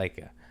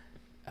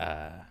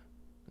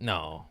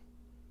 No.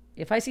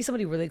 If I see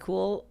somebody really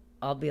cool,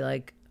 I'll be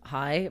like,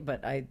 hi,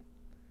 but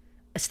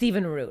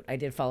Stephen Root, I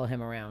did follow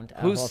him around.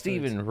 Who's Whole Foods.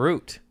 Stephen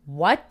Root?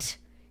 What?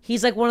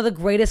 He's like one of the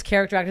greatest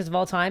character actors of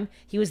all time.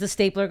 He was the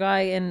stapler guy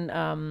in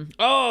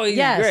Oh, he's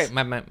Yes. great.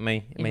 My my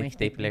stapler.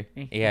 stapler.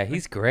 Yeah,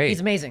 he's great. he's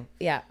amazing.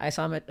 Yeah, I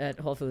saw him at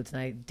Whole Foods and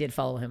I did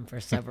follow him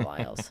for several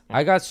aisles.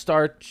 I got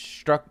struck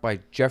by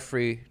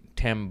Jeffrey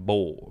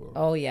Tambor.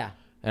 Oh yeah.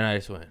 And I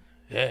just went,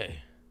 hey.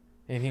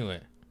 And he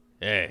went,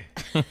 hey.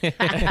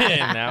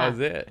 And that was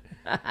it.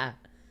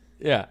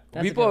 Yeah. That's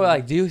a People good are one.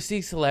 like, do you see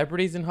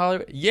celebrities in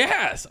Hollywood?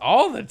 Yes,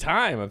 all the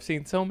time. I've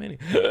seen so many.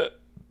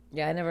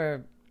 Yeah,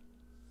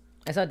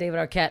 I saw David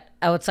Arquette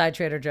outside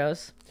Trader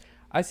Joe's.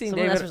 I seen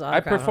Someone asked David. for his I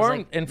autograph. I was performed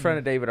like, in front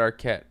of David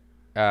Arquette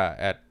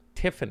at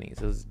Tiffany's.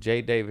 It was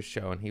Jay Davis'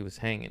 show, and he was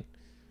hanging.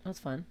 That's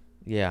fun.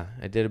 Yeah,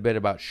 I did a bit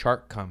about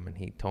Shark Cum, and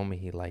he told me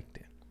he liked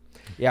it.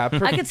 Yeah,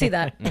 I could see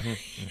that.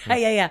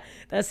 Yeah.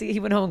 He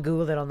went home and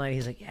Googled it all night.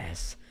 He's like,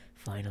 yes,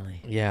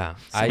 finally. yeah.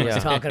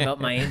 Someone's talking about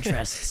my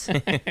interests.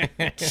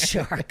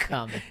 Shark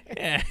cum.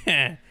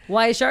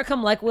 Why is shark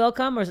cum like whale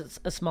cum, or is it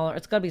a smaller?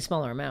 It's got to be a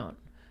smaller amount.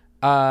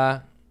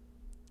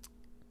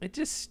 It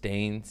just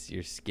stains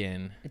your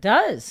skin. It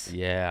does.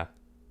 Yeah,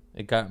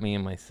 it got me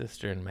and my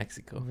sister in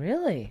Mexico.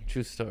 Really?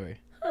 True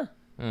story.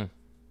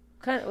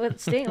 Kind of what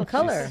stain? What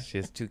color? She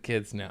has 2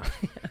 kids now.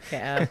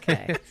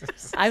 Okay.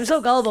 I'm so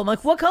gullible. I'm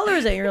like, what color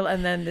is it?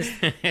 And then this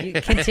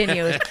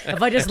continues.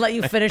 If I just let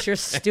you finish your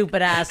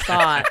stupid ass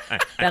thought,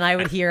 then I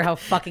would hear how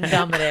fucking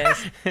dumb it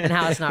is and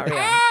how it's not real.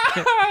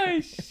 Oh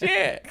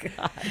shit!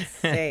 God's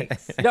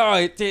sakes.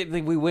 No,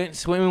 we went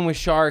swimming with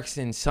sharks,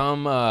 and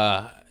some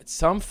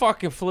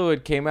fucking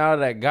fluid came out of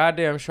that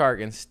goddamn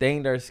shark and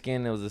stained our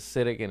skin. It was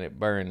acidic and it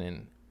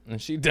burned. And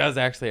she does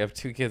actually have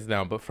 2 kids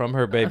now, but from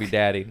her baby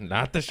daddy,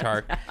 not the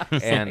shark.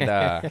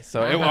 And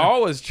so it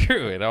always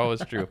true. It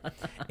always true.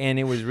 And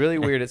it was really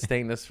weird. It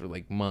stained us for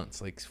like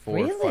months, like 4,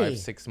 Really? 5,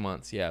 6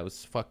 months. Yeah, it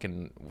was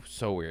fucking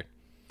so weird.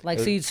 Like,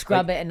 so you'd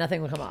scrub it and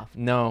nothing would come off.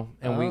 No,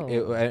 and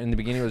Oh. in the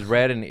beginning it was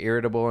red and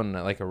irritable and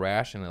like a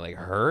rash and it like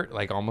hurt,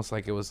 like almost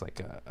like it was like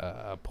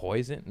a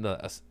poison,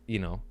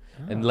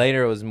 And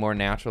later it was more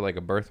natural, like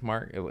a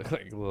birthmark. It looked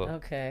like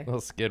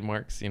little skid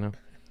marks,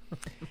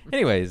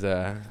 Anyways,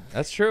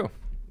 that's true.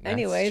 That's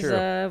Anyways,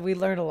 true. we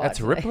learned a lot. That's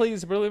today.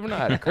 Ripley's, believe it or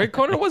not. Craig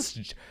Conner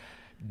was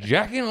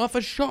jacking off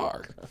a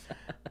shark.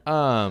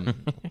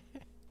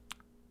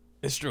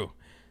 It's true.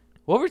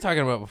 What were we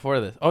talking about before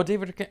this? Oh,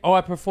 David Arquette. Oh,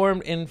 I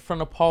performed in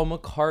front of Paul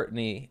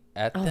McCartney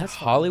at the that's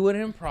fun. Hollywood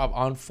Improv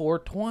on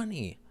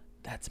 420.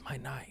 That's my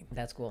night.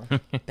 That's cool.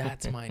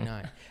 That's my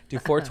night.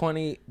 Dude,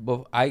 420,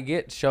 I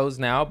get shows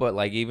now, but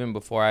like even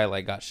before I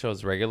like got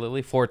shows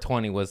regularly,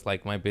 420 was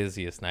like my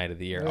busiest night of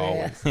the year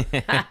always.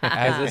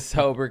 As a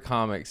sober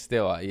comic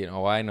still,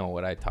 I know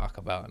what I talk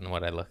about and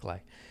what I look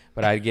like.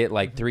 But I'd get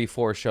like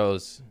 3-4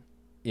 shows,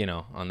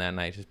 on that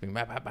night just being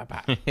bah, bah, bah,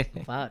 bah.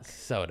 Fuck.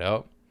 So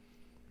dope.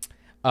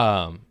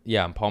 And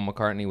Paul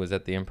McCartney was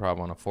at the Improv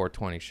on a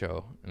 420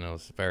 show, and it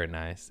was very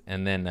nice.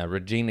 And then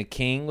Regina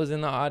King was in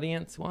the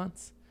audience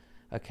once,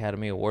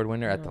 Academy Award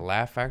winner at the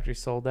Laugh Factory,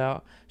 sold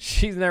out.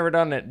 She's never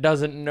done it,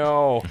 doesn't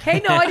know.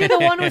 Hey, no, I did the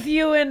one with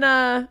you in.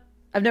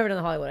 I've never done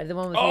the Hollywood. I did the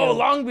one with you. Oh,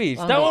 Long Beach.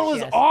 Long That Beach, one was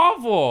yes.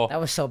 awful. That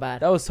was so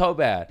bad. That was so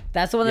bad.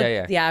 That's the one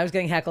that. Yeah. I was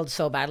getting heckled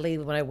so badly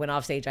when I went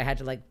off stage. I had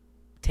to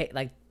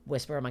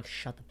whisper. I'm like,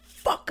 shut the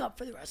fuck up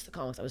for the rest of the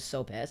comics. I was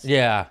so pissed.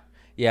 Yeah.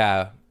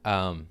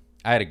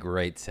 I had a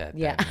great set.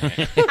 Yeah.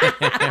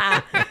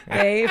 That night.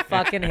 They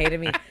fucking hated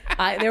me.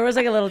 There was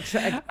like a little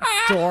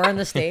door on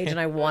the stage, and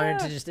I wanted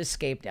to just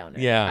escape down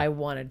there. Yeah. I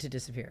wanted to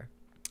disappear.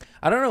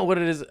 I don't know what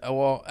it is.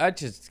 Well, I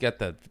just get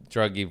the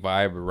druggy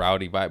vibe or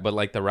rowdy vibe. But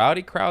like the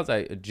rowdy crowds,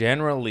 I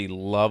generally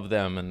love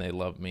them and they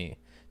love me.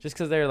 Just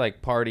because they're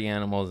like party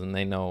animals and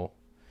they know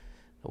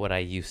what I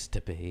used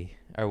to be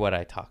or what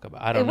I talk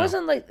about. I don't know. It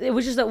wasn't like, it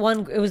was just that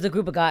one, it was the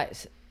group of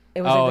guys.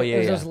 It was, it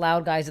was those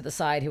loud guys at the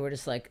side who were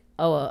just like,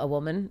 oh, a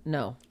woman?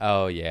 No.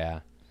 Oh, yeah.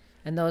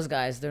 And those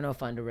guys, they're no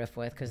fun to riff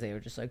with because they were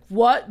just like,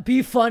 what?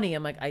 Be funny.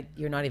 I'm like,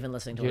 you're not even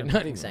listening to You're what I'm not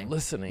fucking even saying.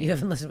 listening. You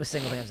haven't listened to a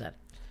single thing I've said.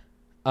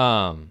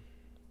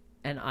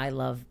 And I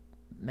love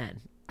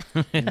men.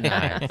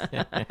 Nice.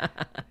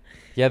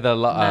 Yeah,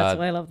 That's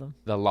why I love them.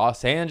 the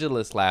Los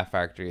Angeles Laugh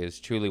Factory is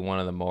truly one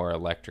of the more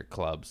electric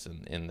clubs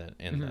in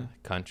the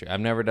country. I've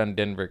never done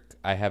Denver.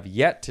 I have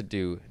yet to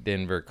do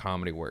Denver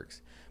Comedy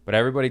Works, but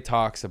everybody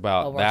talks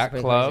about Works that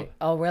pretty club. crazy.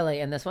 Oh,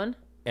 really? And this one?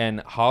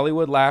 And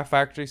Hollywood Laugh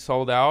Factory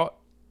sold out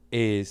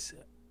is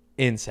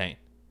insane.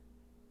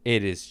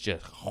 It is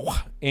just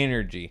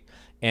energy.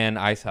 And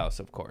Ice House,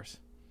 of course.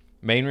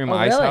 Main Room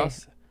Ice really?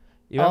 House.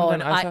 You haven't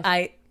and done Ice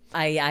House?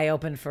 I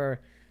opened for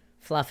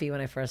Fluffy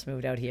when I first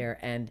moved out here,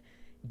 and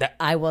That-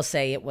 I will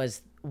say it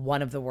was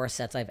one of the worst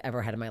sets I've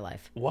ever had in my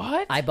life.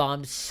 What? I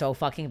bombed so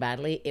fucking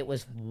badly. It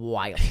was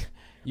wild.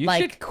 You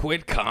like, should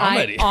quit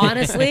comedy.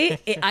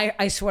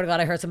 I swear to God,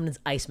 I heard someone's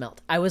ice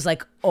melt. I was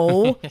like,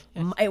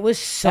 it was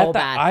so At the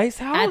bad. Ice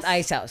House? At the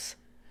Ice House.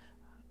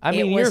 I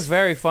mean, it you're was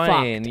very funny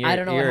fucked. and I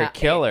don't know you're what a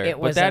killer. it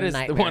but was that a is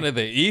nightmare. one of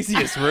the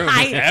easiest rooms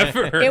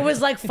ever. It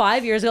was like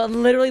 5 years ago.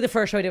 Literally the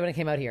first show I did when I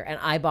came out here. And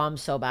I bombed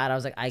so bad. I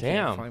was like, I can't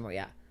Damn. perform anymore.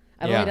 Yeah.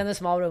 I've Yeah. only done the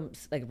small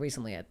rooms like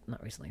recently.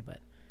 Not recently, but.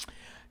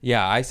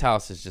 Yeah, Ice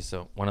House is just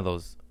one of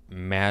those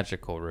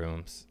magical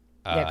rooms.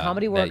 Yeah,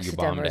 Comedy that Works you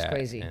Denver bombed is at,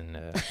 crazy. And,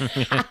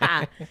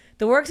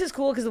 The Works is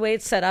cool because the way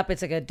it's set up,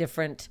 it's like a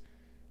different,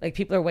 like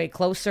people are way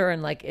closer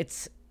and like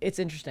it's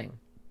interesting.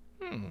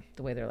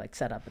 The way they're like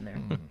set up in there.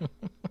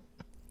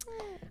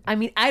 I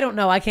mean, I don't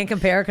know. I can't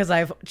compare because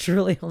I've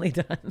truly only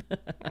done.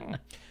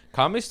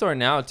 Comedy Store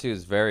now too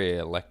is very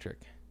electric,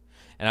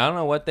 and I don't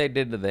know what they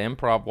did to the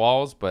improv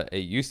walls, but it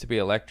used to be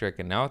electric,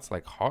 and now it's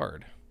like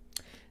hard.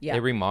 Yeah. They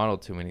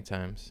remodeled too many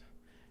times.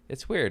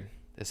 It's weird.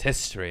 There's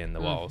history in the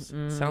walls.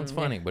 Sounds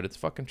funny, but it's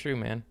fucking true,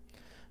 man.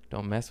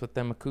 Don't mess with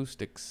them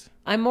acoustics.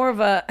 I'm more of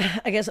a,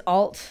 I guess,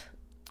 alt.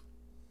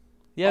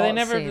 Yeah,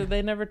 Alt scene.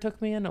 they never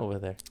took me in over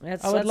there.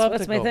 That's I would love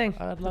that's to my go. thing.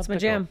 I would love That's my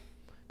to jam.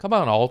 go. Come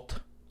on, alt.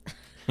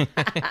 You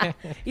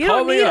Call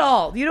don't me need up.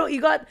 alt.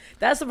 You got.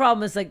 That's the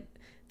problem. Is like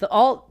the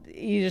alt.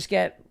 You just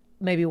get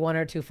maybe 1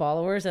 or 2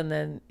 followers, and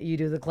then you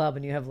do the club,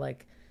 and you have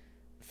like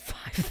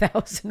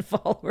 5,000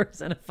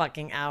 followers in a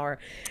fucking hour.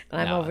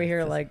 And I'm No, over it here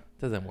doesn't- like,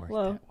 doesn't work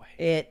well, that way.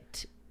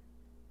 it.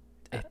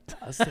 It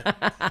doesn't.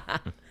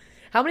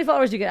 How many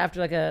followers do you get after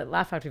like a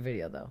Laugh Factory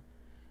video though?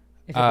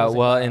 If it goes, like,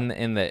 Well, viral?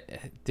 in the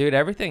dude,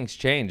 everything's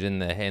changed. In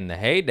the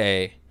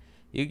heyday,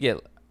 you get.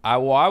 I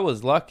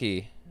was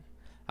lucky.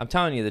 I'm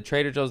telling you, the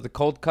Trader Joe's, the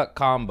cold cut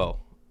combo.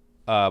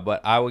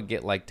 But I would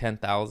get like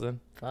 10,000.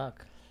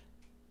 Fuck.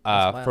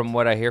 That's wild. From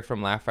what I hear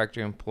from Laugh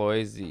Factory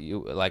employees,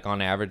 you like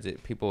on average,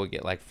 people would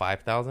get like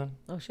 5,000.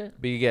 Oh shit.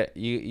 But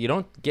you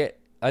don't get.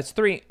 That's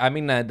 3. I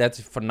mean, that's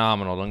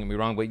phenomenal. Don't get me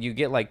wrong, but you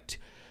get like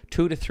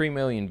 2 to 3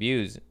 million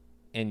views,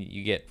 and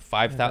you get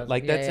 5,000.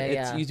 Like Yeah, that's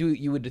yeah, it's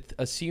you would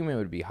assume it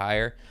would be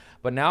higher,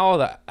 but now all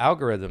the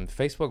algorithm,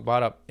 Facebook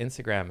bought up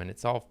Instagram, and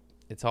it's all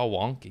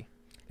wonky.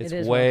 It's It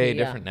is way wonky,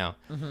 yeah. different now,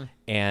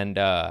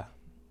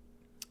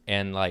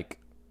 and like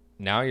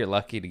now you're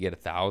lucky to get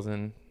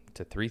 1,000,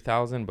 to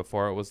 3,000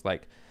 before it was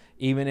like,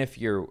 even if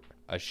you're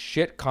a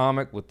shit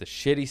comic with the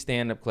shitty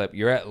stand-up clip,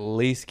 you're at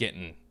least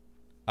getting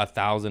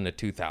 1,000 to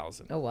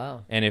 2,000. Oh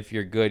wow. And if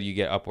you're good, you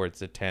get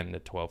upwards of 10 to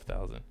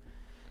 12,000.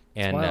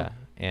 And wild.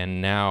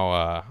 and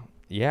now,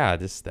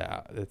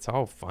 it's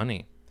all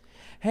funny.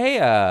 Hey,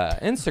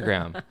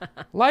 Instagram,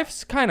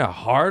 life's kind of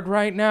hard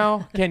right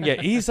now. Can you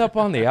ease up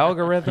on the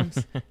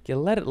algorithms? Can you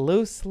let it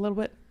loose a little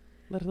bit?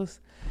 Let it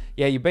loose.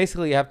 Yeah, you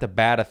basically have to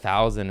bat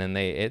 1,000, and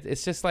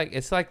it's just like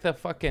the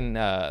fucking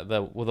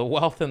the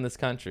wealth in this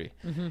country.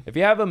 If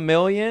you have 1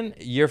 million,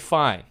 you're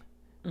fine.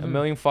 1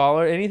 million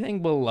followers,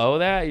 anything below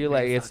that, you're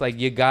like, it's like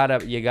you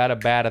gotta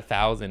bat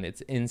 1,000.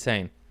 It's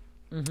insane.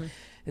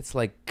 It's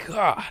like,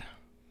 God.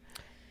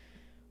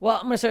 Well,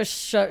 I'm gonna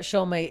start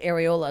show my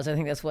areolas. I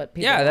think that's what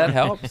people. Yeah, that want.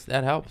 helps.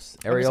 That helps.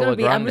 I'm just Areola I'm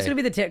Grande. just gonna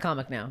be the tit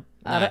comic now.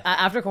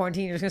 After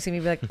quarantine, you're just gonna see me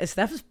be like,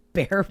 Steph's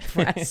bare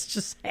breasts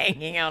just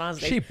hanging out on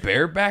stage. She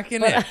barebacking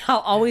But it. I'll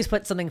always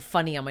put something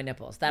funny on my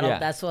nipples.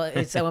 That's what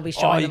it's. I won't be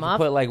showing You them can off.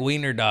 put like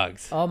wiener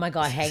dogs. Oh my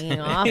god, hanging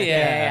off.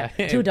 Yeah.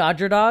 Yeah. 2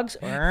 Dodger dogs,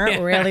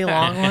 really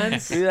long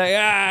ones. Be like,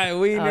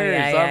 wieners Oh,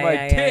 yeah, on my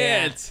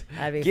yeah. tits.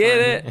 That'd be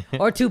Get fun.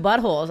 it? Or 2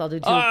 buttholes. I'll do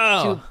two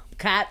Oh.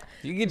 cat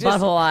You could just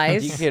butthole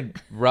eyes. You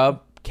could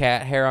rub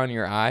cat hair on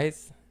your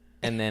eyes,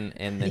 and then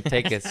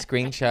take a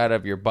screenshot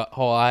of your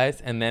butthole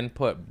eyes, and then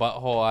put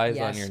butthole eyes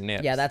on your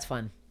nips. Yeah, that's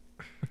fun.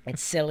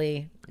 It's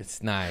silly.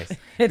 It's nice.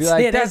 It Be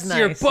like, is that's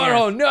your nice,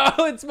 butthole.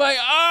 No, it's my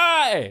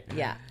eye.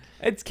 Yeah.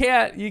 It's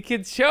cat. You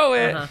could show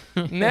it.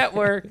 Uh-huh.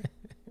 Network.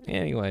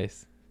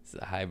 Anyways, it's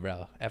a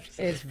highbrow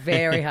episode. It's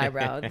very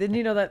highbrow. Didn't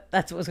you know that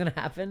that's what was going to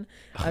happen?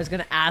 I was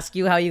going to ask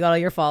you how you got all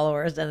your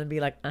followers and then be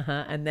like,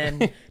 and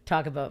then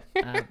talk about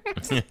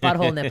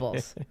butthole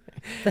nipples.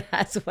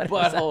 That's what it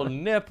was. Butthole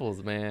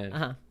nipples, man.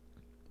 Uh-huh.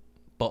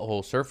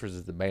 Butthole Surfers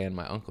is the band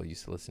my uncle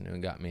used to listen to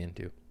and got me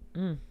into.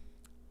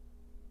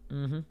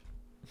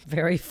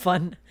 Very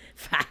fun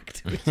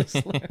fact. We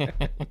just learned.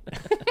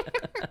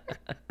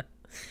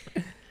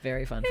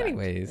 Very fun fact.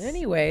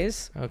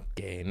 Anyways.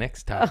 Okay,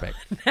 next topic.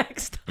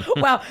 Next.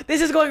 Wow,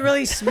 this is going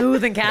really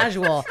smooth and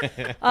casual.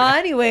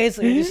 Anyways,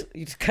 you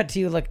just cut to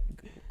you like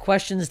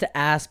questions to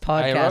ask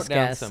I podcast wrote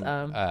down guests.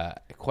 some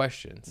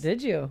questions.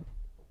 Did you?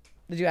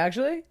 Did you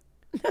actually?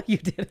 No, you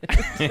didn't.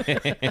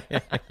 I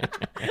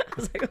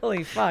was like,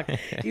 holy fuck.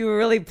 You were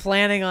really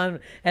planning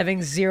on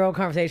having zero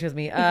conversation with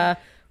me.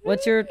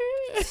 What's your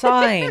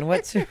sign?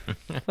 What's your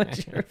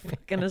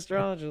fucking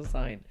astrological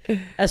sign?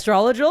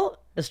 Astrological?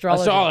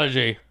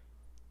 Astrology.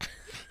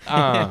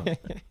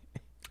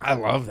 I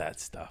love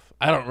that stuff.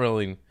 I don't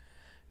really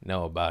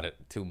know about it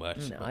too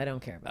much. No, I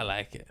don't care about I it.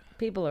 like it.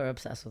 People are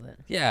obsessed with it.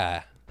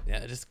 Yeah,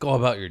 just go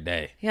about your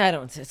day. Yeah, I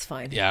don't. It's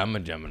fine. Yeah, I'm a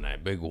Gemini.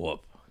 Big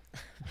whoop.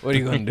 What are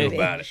you gonna do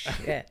about it?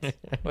 Shit.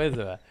 What is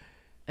it?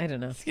 I don't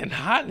know. It's getting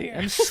hot in here.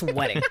 I'm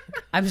sweating.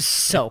 I'm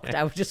soaked.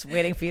 I was just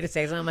waiting for you to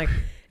say something. I'm like,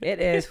 it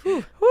is.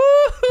 Whew.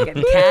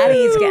 Getting catty.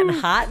 It's getting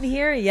hot in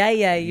here. Yeah.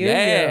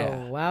 Yeah.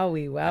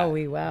 Wowie.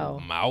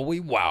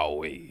 Maui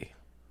wowie.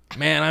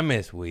 Man, I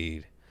miss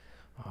weed.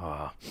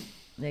 Yeah,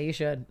 you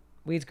should.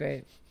 Weed's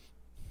great.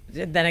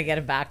 Then I get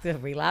it back to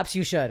relapse.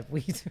 You should.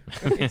 Weed's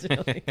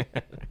really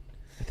good.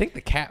 I think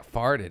the cat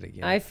farted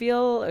again. I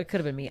feel it could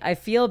have been me. I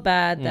feel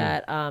bad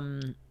that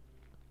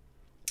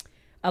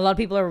a lot of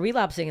people are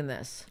relapsing in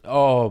this.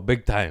 Oh,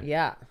 big time.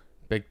 Yeah.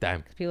 Big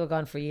time. People have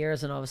gone for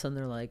years and all of a sudden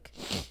they're like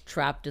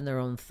trapped in their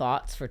own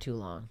thoughts for too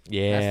long.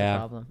 Yeah. That's the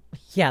problem.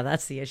 Yeah,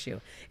 that's the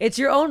issue. It's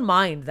your own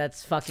mind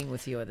that's fucking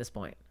with you at this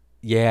point.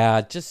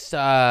 Yeah, just do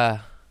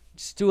a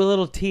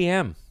little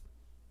TM.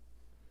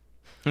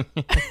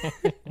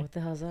 What the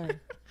hell's that?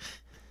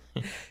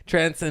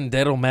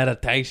 Transcendental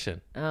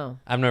meditation. Oh.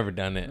 I've never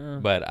done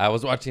it, but I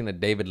was watching a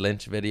David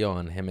Lynch video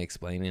on him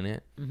explaining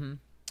it. Mm-hmm.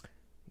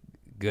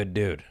 Good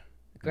dude.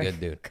 Good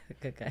dude.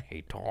 Good guy.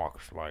 He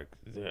talks like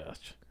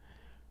this.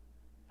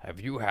 Have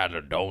you had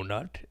a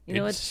donut? You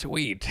know it's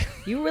sweet.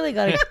 You really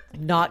got to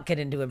not get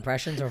into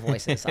impressions or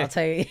voices. I'll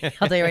tell you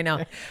right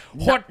now.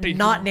 What do you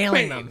Not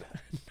nailing mean?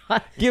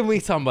 them. Give me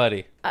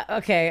somebody.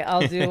 Okay,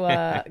 I'll do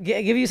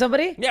give you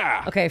somebody?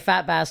 Yeah. Okay,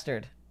 fat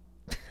bastard.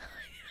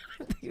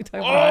 You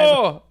talking about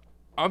Oh,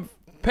 I'm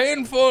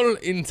painful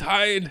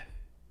inside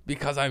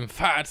because I'm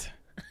fat,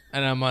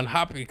 and I'm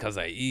unhappy because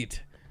I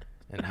eat,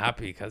 and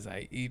happy because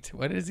I eat.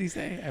 What does he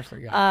say? I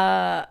forgot.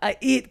 I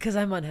eat because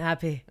I'm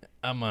unhappy.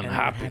 I'm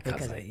unhappy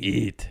because I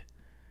eat.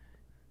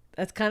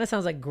 That kind of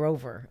sounds like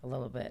Grover a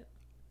little bit.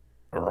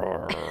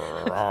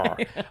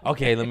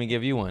 Okay, let me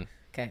give you one.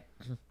 Okay.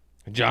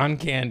 John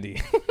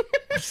Candy.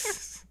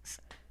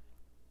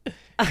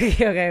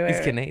 Okay, wait.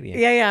 He's Canadian.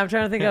 Yeah. I'm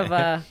trying to think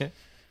of.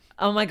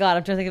 Oh my god,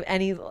 I'm trying to think of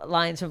any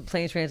lines from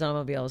Planes, Trains,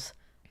 Automobiles.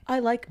 I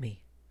like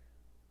me.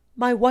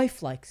 My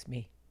wife likes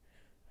me.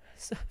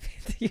 So,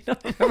 you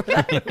don't remember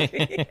that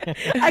movie?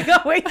 I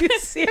got way too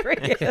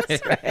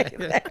serious right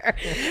there.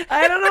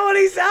 I don't know what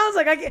he sounds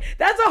like.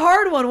 That's a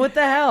hard one. What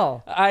the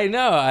hell? I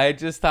know. I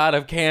just thought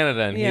of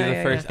Canada, and Yeah, he's the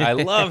yeah, first. yeah. I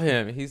love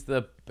him. He's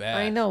the best.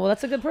 I know. Well,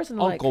 that's a good person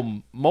to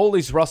Uncle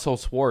Molly's Russell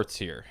Swartz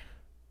here.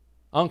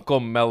 Uncle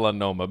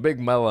Melanoma, big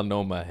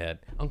melanoma head.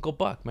 Uncle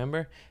Buck,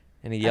 remember?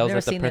 And he I've yells never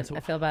at the seen principal.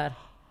 it. I feel bad.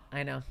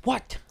 I know.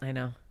 What? I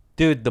know.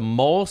 Dude, the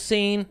mole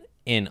scene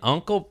in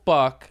Uncle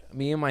Buck,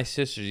 me and my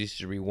sisters used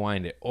to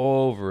rewind it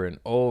over and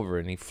over,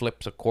 and he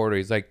flips a quarter.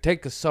 He's like,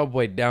 take a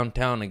subway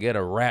downtown and get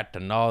a rat to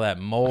gnaw that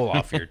mole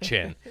off your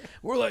chin.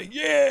 We're like,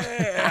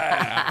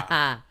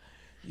 yeah.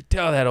 You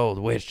tell that old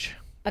witch.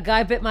 A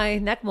guy bit my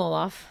neck mole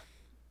off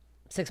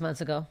 6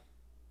 months ago.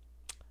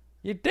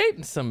 You're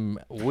dating some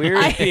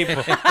weird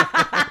people.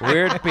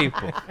 Weird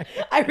people.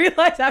 I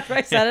realized after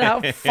I said it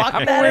how fucked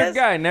I'm a that weird is.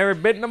 guy. Never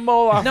bitten a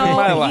mole off in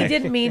my No, life. he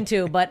didn't mean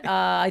to, but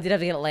I did have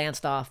to get it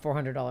lanced off,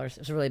 $400. It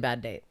was a really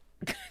bad date.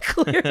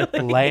 Clearly.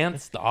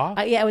 Lanced off?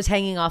 Yeah, it was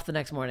hanging off the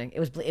next morning.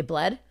 It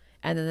bled,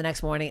 and then the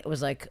next morning it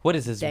was like What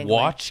is his dangling.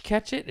 watch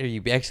catch it, or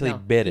you actually No,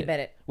 bit he it? bit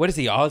it. What is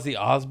he, Ozzy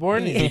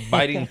Osbourne? Is he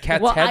biting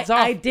cats' Well, heads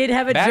off? I did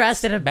have it Bats?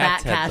 dressed in a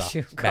bat Bats' heads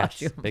costume. off. Bats.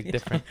 costume. Big Yeah.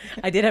 difference.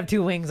 I did have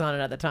 2 wings on it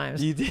at the time.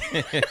 You did.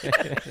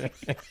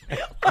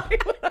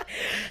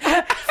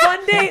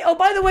 Fun day. Oh,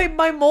 by the way,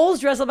 my mole's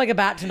dressed up like a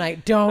bat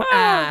tonight. Don't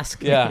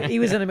ask. Yeah. He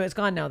was in the mood. It's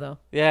gone now though.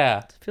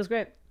 Yeah. Feels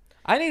great.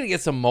 I need to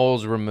get some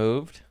moles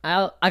removed.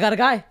 I got a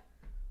guy.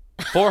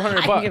 $400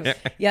 I can bucks.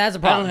 give- yeah, that's a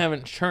I problem. don't have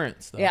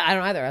insurance though. Yeah, I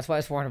don't either. That's why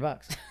it's $400.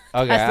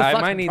 Okay, That's the I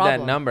fucking might need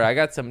problem. that number. I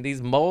got some.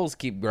 These moles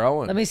keep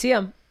growing. Let me see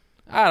him.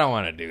 I don't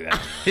want to do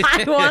that.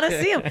 I want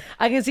to see him.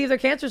 I can see if they're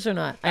cancerous or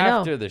not. I know.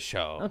 After the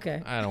show.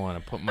 Okay. I don't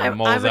want to put my I'm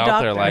moles a out there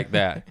doctor. like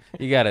that.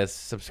 You got to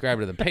subscribe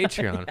to the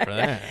Patreon for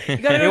that. You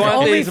gotta go to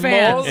want these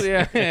OnlyFans. moles?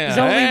 Yeah. There's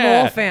only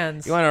mole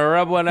fans. You want to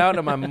rub one out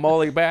in my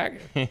moley back?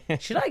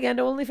 Should I get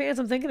into OnlyFans?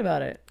 I'm thinking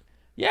about it.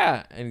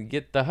 Yeah, and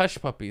get the hush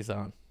puppies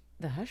on.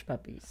 The hush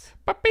puppies.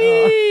 Puppy!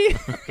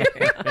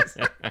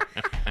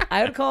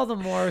 I would call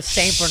them more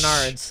Saint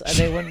Bernards.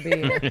 They wouldn't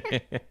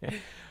be.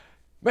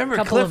 Remember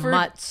Couple of Clifford?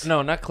 mutts.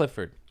 No, not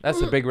Clifford. That's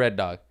the big red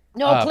dog.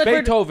 No,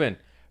 Clifford-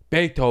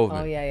 Beethoven.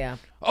 Oh yeah, yeah.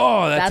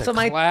 Oh, that's what a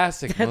my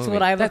classic That's movie.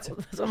 what I look. That's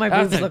That's what my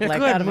that's boobs a look like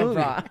good out of a movie.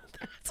 bra.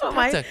 That's what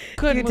That's my. a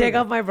good You take movie.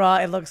 off my bra,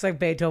 it looks like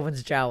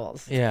Beethoven's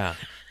jowls. Yeah.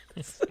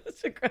 Such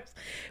a gross-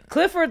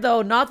 Clifford,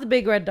 though, not the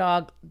big red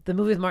dog. The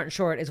movie with Martin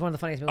Short is one of the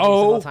funniest movies of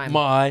all Oh time.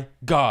 my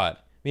God.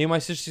 Me and my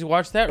sisters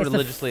watched that It's the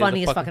religiously as a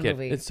funniest fucking fucking kid.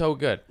 movie. It's so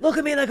good. Look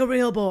at me like a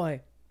real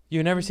boy.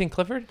 You never seen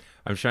Clifford?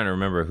 I'm trying to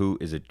remember who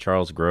is it.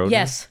 Charles Grodin?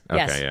 Yes, Okay,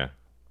 yes. yeah.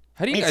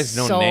 How do you It's guys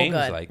know so names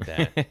good. like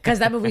that? Because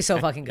that movie's so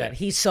fucking good.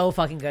 He's so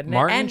fucking good. in it.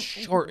 Martin and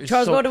Short is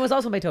Charles so- Grodin was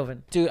also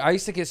Beethoven. Dude, I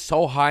used to get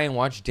so high and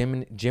watch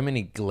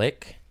Jiminy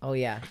Glick. Oh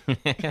yeah.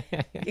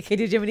 You can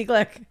do Jiminy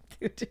Glick.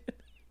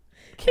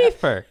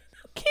 Kiefer.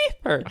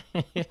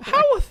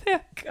 How was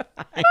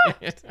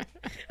that?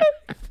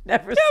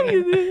 Never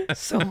seen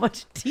so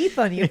much teeth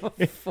on you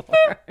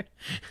before.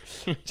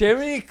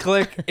 Jiminy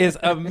Glick is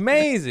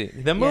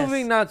amazing. The movie,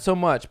 Yes. not so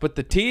much, but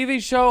the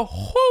TV show,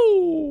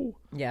 whoo!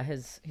 Yeah,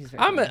 he's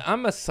very good.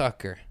 I'm a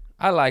sucker.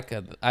 I like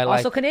it. I like.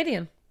 Also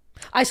Canadian.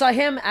 I saw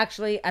him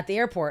actually at the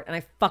airport and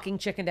I fucking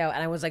chickened out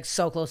and I was like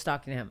so close to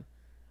talking to him.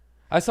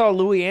 I saw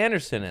Louis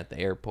Anderson at the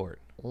airport.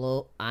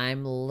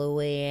 I'm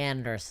Louis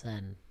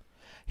Anderson.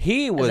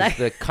 He was that-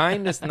 the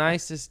kindest,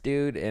 nicest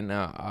dude, and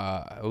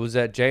it was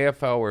at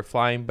JFL. We're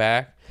flying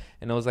back,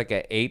 and it was like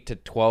an 8 to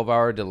 12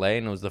 hour delay,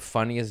 and it was the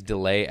funniest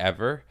delay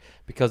ever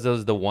because it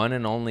was the one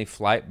and only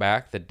flight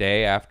back the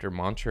day after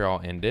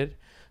Montreal ended.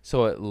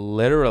 So it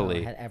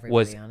literally had everybody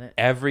was on it.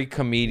 every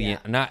comedian,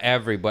 not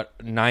every, but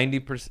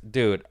 90%.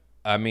 Dude,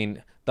 I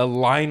mean, the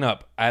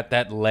lineup at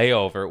that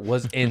layover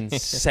was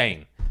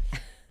insane.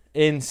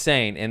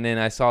 Insane. And then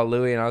I saw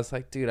Louis, and I was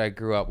like, dude, I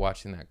grew up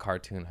watching that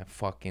cartoon. I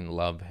fucking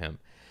love him.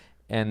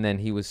 And then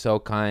he was so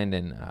kind,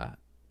 and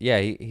yeah,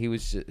 he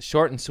was just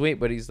short and sweet,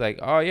 but he's like,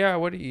 oh yeah,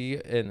 what are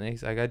you? And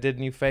he's like, I did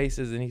New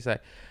Faces, and he's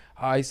like,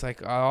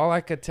 all I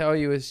could tell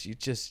you is you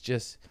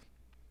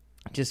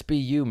just be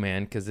you,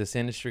 man, because this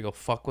industry will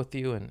fuck with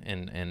you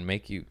and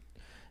make you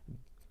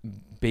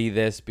be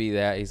this, be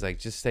that. He's like,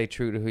 just stay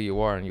true to who you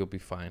are, and you'll be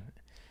fine.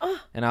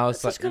 And I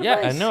was that's such like, good yeah,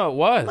 advice. I know it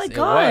was. Oh my It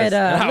God, was.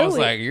 And I was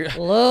Louis. like,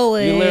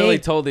 Louis. you literally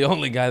told the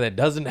only guy that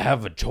doesn't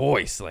have a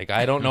choice. Like,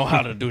 I don't know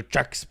how to do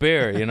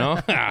Shakespeare, you know?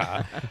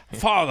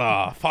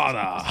 Father.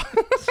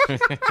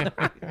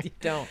 You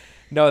don't.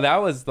 No, that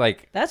was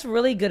like, That's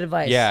really good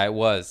advice. yeah, it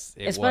was.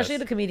 Especially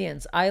was. to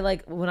comedians. I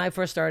like when I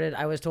first started,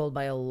 I was told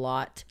by a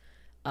lot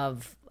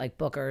of like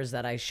bookers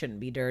that I shouldn't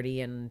be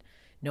dirty and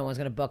no one's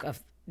gonna book.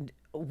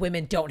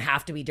 Women don't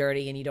have to be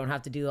dirty and you don't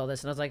have to do all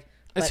this. And I was like,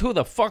 It's but who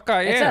the fuck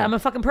I it's am. I'm a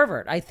fucking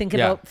pervert. I think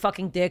Yeah. about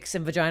fucking dicks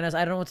and vaginas. I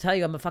don't know what to tell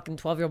you. I'm a fucking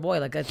 12-year-old boy.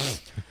 Like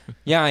it's,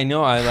 Yeah, I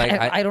know.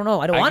 I don't know.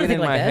 I don't want to get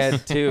think in my like this.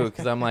 head too,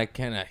 because I'm like,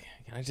 can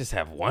I just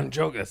have one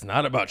joke that's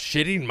not about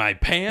shitting my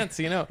pants?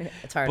 You know,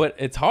 It's hard. But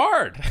it's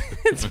hard.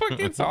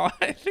 It's all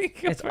I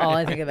think. It's all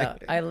I think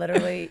about. I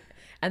literally,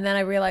 and then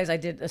I realized I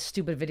did a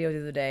stupid video the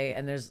other day,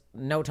 and there's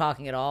no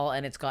talking at all,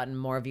 and it's gotten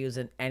more views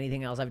than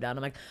anything else I've done.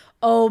 I'm like,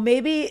 oh,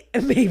 maybe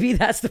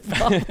that's the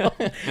problem.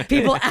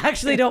 People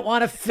actually don't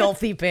want a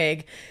filthy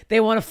pig; they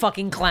want a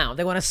fucking clown.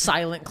 They want a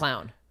silent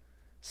clown.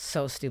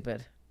 So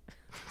stupid.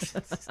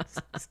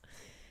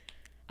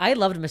 I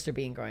loved Mr.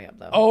 Bean growing up,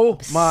 though. Oh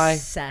my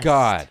Obsessed.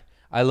 God.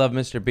 I love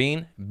Mr.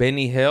 Bean.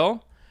 Benny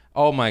Hill.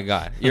 Oh my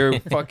God. You're a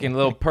fucking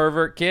little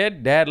pervert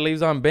kid. Dad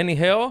leaves on Benny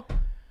Hill.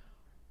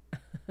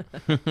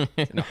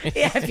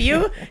 Yeah, if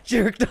you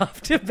jerked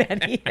off to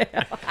Benny Hill.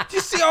 Did you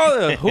see all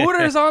the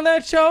Hooters on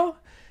that show?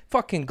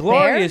 Fucking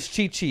glorious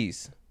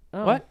Chi-Chis.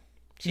 What?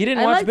 You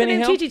didn't I watch like the Benny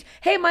name Hill? Chi-Chis.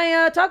 Hey,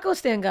 my taco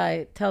stand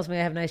guy tells me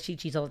I have nice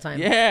Chi-Chis all the time.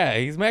 Yeah,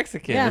 he's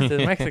Mexican. Yeah. It's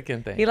a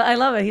Mexican thing. I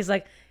love it. He's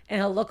like, and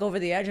he'll look over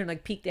the edge and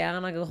like peek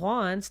down. I go,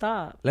 Juan,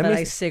 stop. Let But me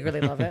I s-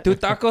 secretly love it. Two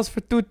tacos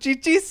for two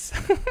chichis?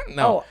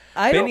 No. Oh,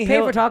 I Benny don't pay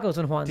Hill- for tacos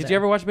when Juan's Did there. you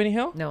ever watch Benny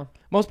Hill? No.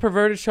 Most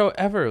perverted show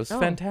ever. It was Oh.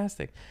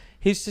 fantastic.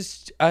 He's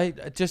just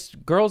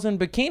girls in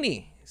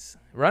bikinis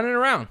running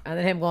around. And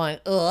then him going,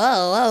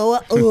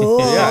 oh,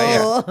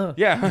 oh, oh.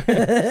 Yeah.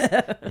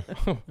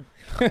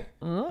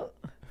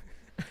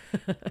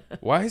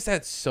 Why is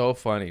that so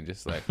funny?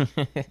 Just like,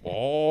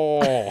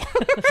 oh,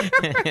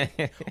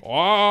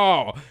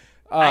 oh.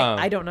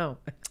 I don't know.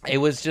 It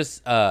was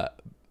just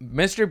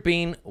Mr.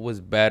 Bean was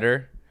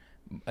better,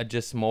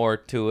 just more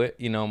to it,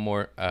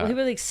 more. Well, he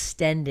really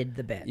extended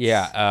the bits.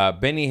 Yeah,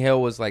 Benny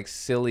Hill was like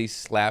silly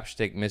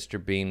slapstick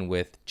Mr. Bean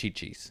with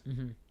chichis,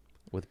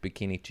 with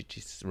bikini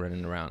chichis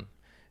running around.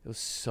 It was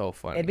so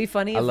funny. It'd be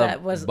funny I if love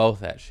that was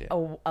both that shit.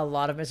 a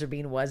lot of Mr.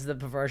 Bean was the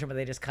perversion, but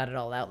they just cut it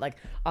all out. Like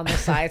on the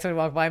side, someone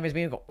walk by Mr.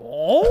 Bean and go,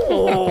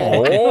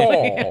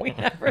 oh. We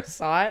never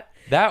saw it.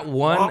 That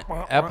one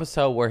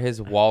episode where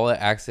his wallet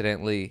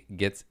accidentally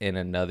gets in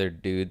another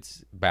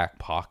dude's back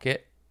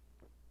pocket,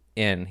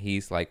 and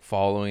he's like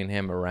following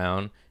him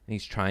around, and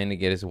he's trying to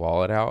get his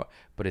wallet out,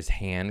 but his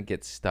hand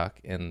gets stuck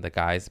in the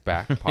guy's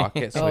back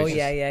pocket. So Oh, he's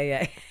yeah, just-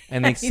 yeah.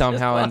 And he He's just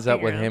somehow ends up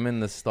walking with around. him in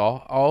the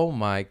stall. Oh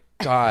my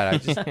God, I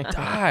just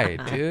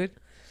died, dude.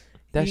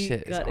 That He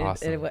shit is got-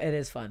 awesome. It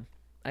is fun.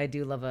 I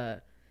do love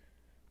a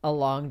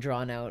long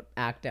drawn out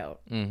act out.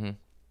 Mm-hmm.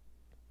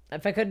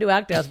 If I couldn't do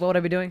act outs, what would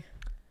I be doing?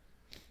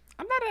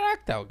 I'm not an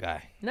act out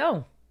guy.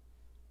 No,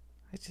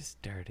 It's just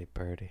dirty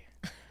birdie.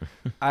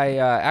 I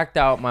act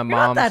out my not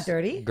mom's that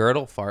dirty.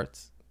 girdle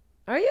farts.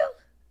 are you?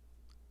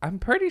 I'm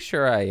pretty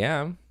sure I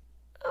am.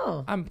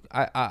 Oh,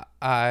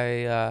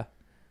 I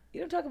you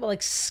don't talk about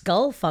like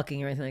skull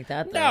fucking or anything like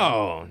that.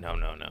 Though. no.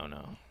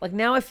 Like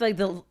now, I feel like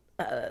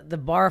the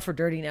bar for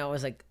dirty now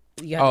is like.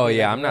 You have to Oh, be,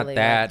 yeah, like, I'm not really,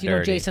 that like, do you know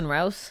dirty. Jason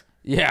Rouse?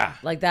 Yeah.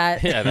 Like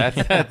that. Yeah,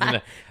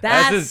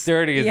 that's as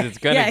dirty as yeah, it's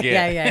gonna yeah,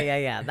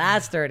 get. Yeah.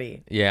 That's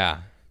dirty.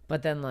 Yeah.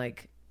 But then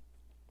like,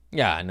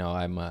 Yeah, no,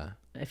 I'm I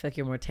feel like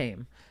you're more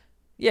tame.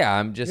 yeah,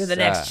 I'm just You're the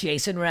next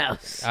Jason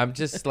Rouse. I'm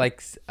just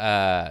like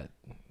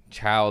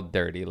child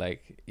dirty,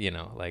 like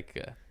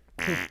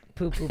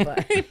Poo poo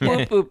butt.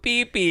 poo poo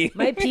pee pee.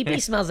 My pee pee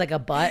smells like a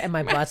butt, and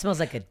my butt smells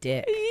like a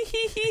dick.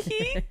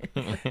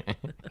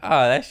 Oh,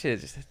 that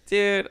shit just,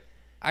 dude,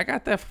 I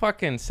got that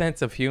fucking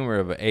sense of humor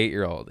of an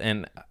 8-year-old,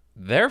 and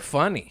they're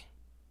funny.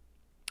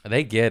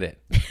 They get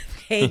it.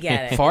 They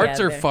get it. Farts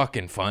Yeah, are they're-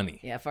 fucking funny.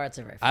 Yeah, farts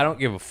are very. Funny. I don't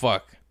give a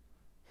fuck.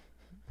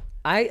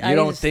 I You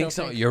don't just think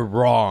still so? You're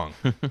wrong.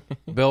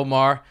 Bill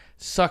Maher,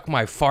 suck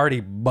my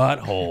farty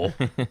butthole.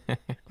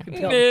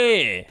 Nah.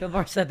 Bill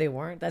Maher said they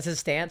weren't. That's his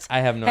stance.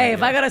 I have no Hey, idea.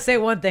 if I gotta say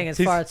one thing, it's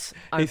He's- farts.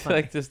 I'm He's funny.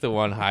 like just the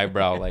one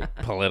highbrow, like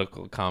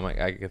political comic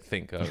I could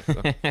think of.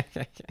 So.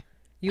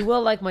 You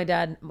will like my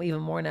dad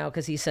even more now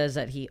because he says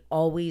that he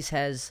always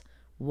has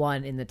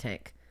one in the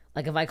tank.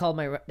 Like if I called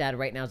my dad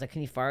right now, I was like,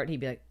 "Can you fart?" He'd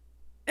be like,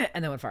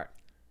 and then would fart.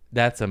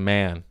 That's a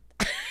man.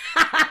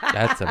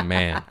 That's a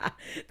man.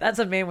 That's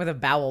a man with a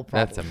bowel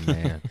problem. That's a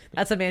man.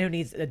 That's a man who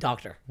needs a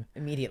doctor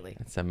immediately.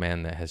 That's a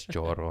man that has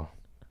choro.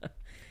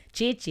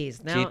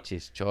 Chichis. Now,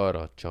 Chichis,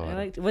 choro, I choro.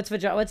 like,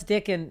 what's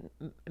dick in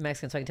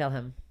Mexican so I can tell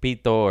him.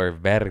 Pito or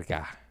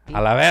verga. A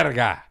la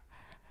verga.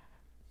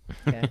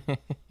 Okay.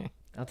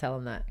 I'll tell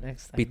him that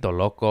next time. Pito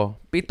loco.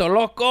 Pito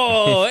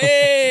loco.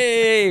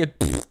 Hey.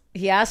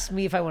 He asks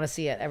me if I want to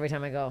see it every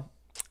time I go.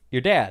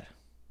 Your dad.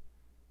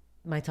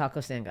 My taco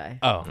stand guy.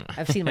 Oh.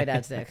 I've seen my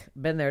dad's dick.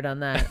 Been there,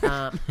 done that.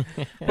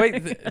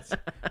 Wait,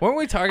 weren't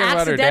we talking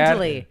about her dad?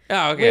 Accidentally.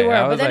 Oh, okay. We were,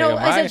 I but was then like, no,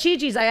 am I said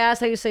Chi-Chi's. I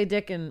asked how you say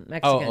dick in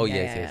Mexican. Oh, Yeah,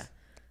 yes, yeah, yes.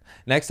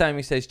 Next time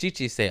he says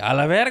chichi, say a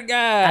la verga.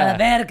 yeah. A la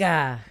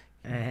verga.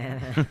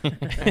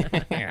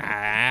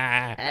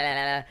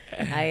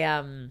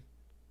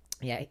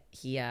 Yeah,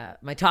 he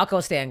my taco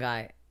stand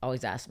guy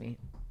always asks me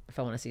if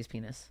I want to see his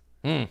penis.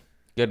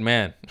 Good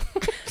man.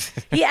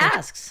 He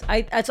asks.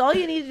 That's all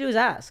you need to do is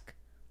ask.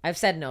 I've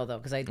said no though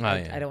because I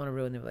yeah. don't want to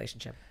ruin the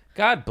relationship.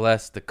 God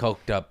bless the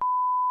coked up,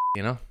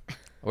 you know?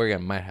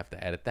 Might have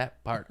to edit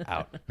that part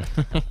out.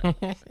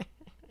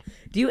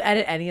 Do you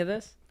edit any of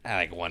this? I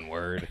like one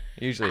word.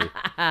 Usually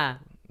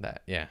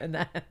that, yeah. And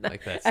that,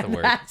 Like that's and the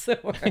word. That's the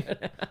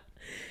word.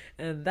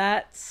 And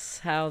that's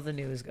how the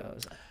news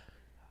goes.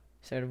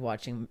 Started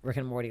watching Rick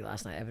and Morty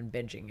last night. I've been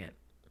binging it.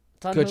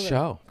 It's on Good Hulu.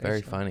 show. Great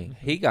Very show. funny.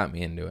 He got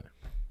me into it.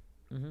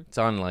 It's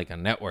on like a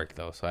network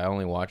though, so I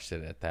only watched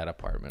it at that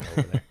apartment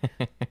over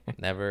there.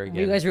 Never Were again.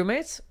 you guys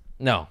roommates?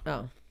 No.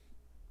 Oh.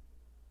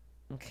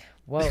 Okay.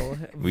 Whoa.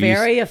 We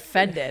Very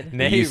offended.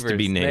 We used to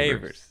be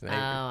neighbors. Oh,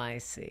 I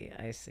see.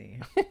 I see.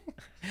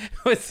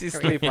 Was he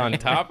sleep on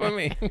top of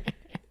me?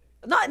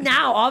 Not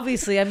now,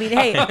 obviously. I mean,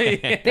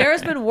 hey, there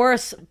has been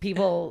worse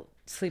people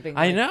sleeping.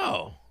 I Like,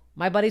 know.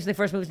 My buddies, when they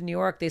first moved to New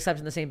York, they slept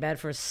in the same bed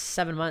for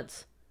 7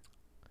 months.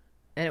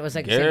 And it was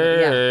like,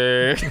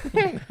 yeah.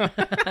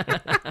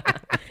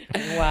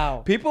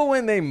 Wow. People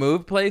when they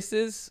move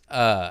places,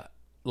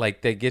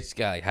 like they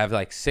have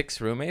like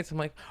 6 roommates. I'm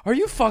like, are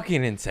you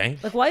fucking insane?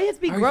 Like, why do you have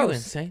to be Are you gross?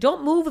 insane?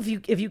 Don't move if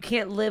you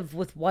can't live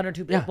with 1 or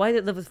 2 people. Yeah. Like, why do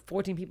you live with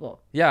 14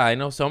 people? Yeah, I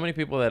know so many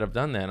people that have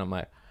done that. And I'm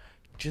like,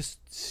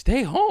 just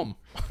stay home.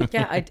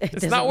 Yeah,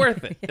 It's not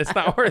worth it. It's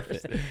not worth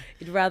it.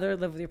 You'd rather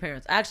live with your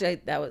parents. Actually,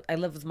 I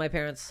lived with my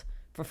parents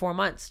for 4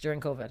 months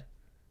during COVID.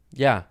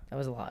 Yeah. That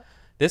was a lot.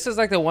 This is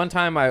like the one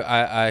time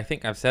I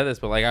think I've said this,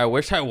 but like I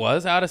wish I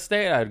was out of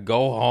state. I'd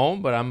go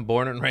home, but I'm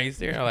born and raised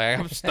here. Like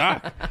I'm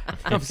stuck.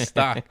 I'm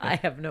stuck. I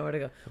have nowhere to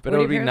go. But Where it do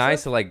would your be parents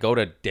nice to like go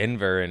to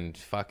Denver and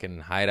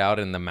fucking hide out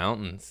in the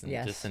mountains and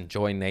Yes. just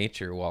enjoy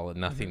nature while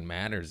nothing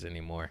matters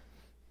anymore.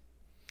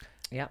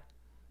 live? Yep.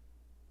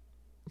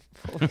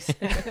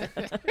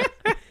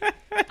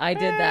 I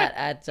did that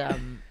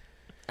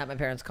at my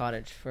parents'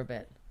 cottage for a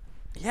bit.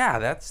 Yeah,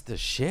 that's the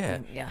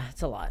shit. Yeah,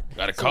 it's a lot.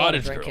 Got a It's lot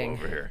of cottage girl drinking.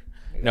 over here.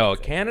 No,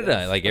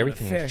 Canada, like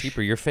everything is fish.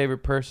 cheaper. Your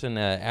favorite person,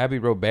 Abby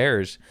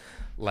Roberts,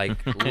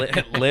 like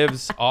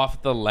lives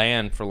off the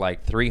land for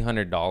like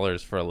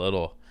 $300 for a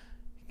little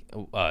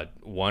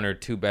 1 or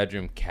 2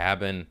 bedroom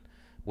cabin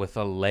with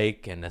a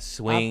lake and a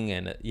swing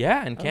in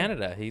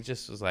Canada. He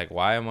just was like,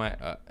 why am I,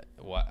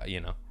 So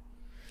Yeah,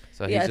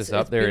 he's it's- just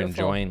up it's there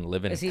beautiful. enjoying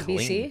living Is he clean.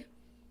 BC?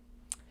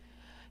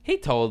 He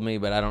told me,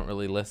 but I don't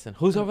really listen.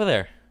 Who's over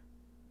there?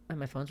 Oh,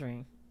 my phone's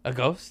ringing. A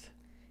ghost?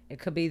 It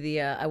could be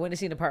the. I went to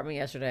see an apartment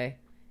yesterday,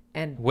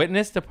 and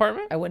Witness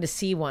department? I went to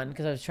see one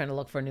because I was trying to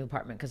look for a new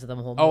apartment because of the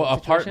whole. Oh, move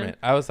situation. apartment.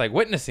 I was like,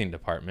 witnessing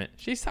department.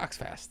 She talks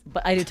fast.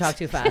 But I do talk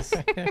too fast.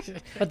 But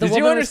the Did woman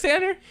you was-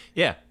 understand her?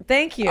 Yeah.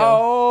 Thank you.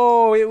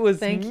 Oh, it was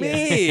Thank you.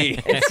 me.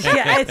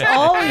 It's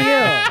all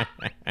you.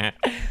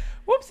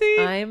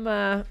 Whoopsie.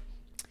 I'm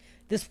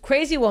this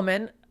crazy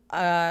woman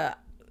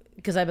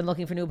because I've been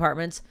looking for new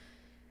apartments.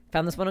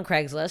 Found this one on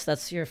Craigslist.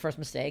 That's your first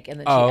mistake. And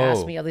then she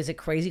asked me all these like,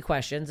 crazy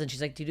questions. And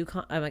she's like, "Do you do?"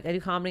 I'm like, "I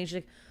do comedy." And she's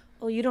like,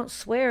 "Oh, you don't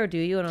swear, do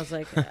you?" And I was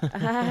like, What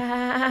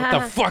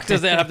the fuck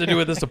does that have to do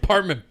with this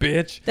apartment,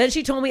 bitch? Then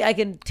she told me I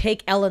can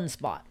take Ellen's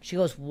spot. She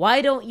goes,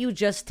 "Why don't you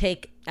just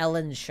take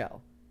Ellen's show?"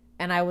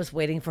 And I was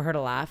waiting for her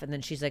to laugh. And then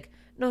she's like,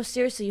 "No,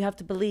 seriously, you have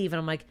to believe." And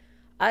I'm like,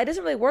 "It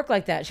doesn't really work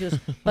like that." She goes,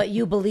 "But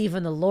you believe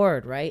in the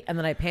Lord, right?" And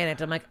then I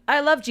panicked. I'm like,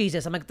 "I love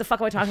Jesus." I'm like, "The fuck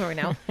am I talking about right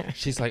now?"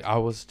 She's like, I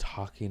was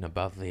talking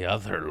about the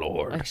other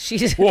Lord.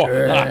 She's Whoa,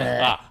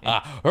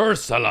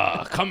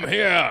 Ursula, come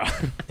here.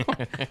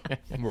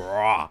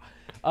 Rah.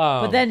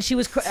 But then she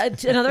was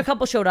another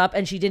couple showed up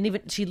and she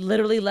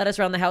literally led us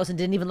around the house and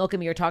didn't even look at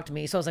me or talk to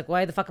me. So I was like,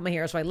 why the fuck am I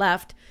here? So I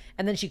left.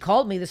 And then she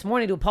called me this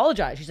morning to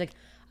apologize. She's like,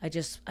 I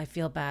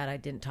feel bad. I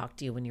didn't talk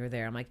to you when you were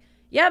there. I'm like,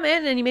 yeah,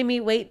 man. And you made me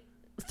wait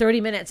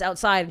 30 minutes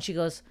outside. And she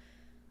goes,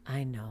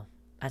 I know.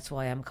 That's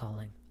why I'm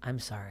calling. I'm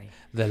sorry.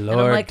 The And I'm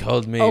Lord like,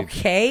 told me.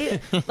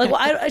 okay. Like,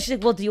 well, she's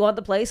like, well, do you want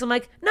the place? I'm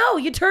like, no,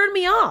 you turned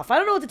me off. I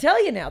don't know what to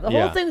tell you now. The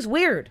Yeah. whole thing's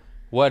weird.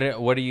 What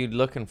are you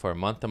looking for?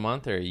 Month to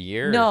month or a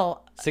year? No.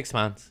 6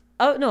 months.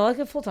 Oh, no, like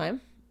a full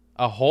time.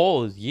 A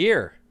whole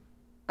year.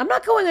 I'm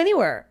not going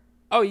anywhere.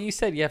 Oh, you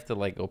said you have to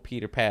like go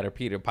Peter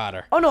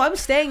Potter. Oh, no, I'm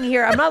staying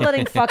here. I'm not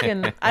letting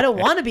fucking... I don't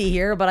want to be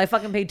here, but I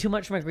fucking paid too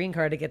much for my green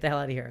card to get the hell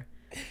out of here.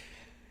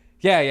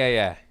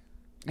 Yeah.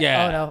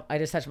 Oh, no, I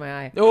just touched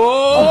my eye.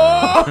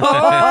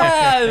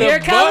 Oh, Here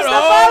comes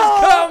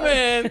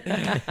the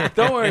coming.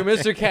 Don't worry,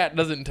 Mr. Cat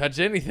doesn't touch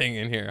anything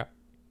in here.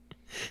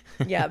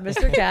 Yeah,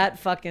 Mr. Cat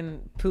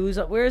fucking poos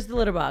up. Where's the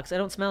litter box? I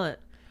don't smell it.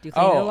 Do you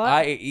clean it a Oh, lot?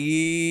 I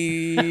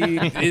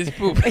eat his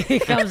poop. He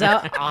comes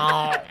out.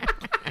 Oh.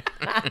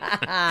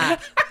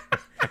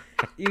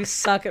 You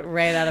suck it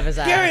right out of his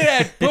ass. Give me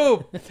that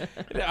poop.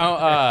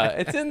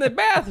 It's in the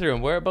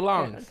bathroom where it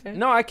belongs. Okay.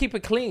 No, I keep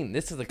it clean.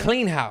 This is a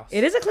clean house.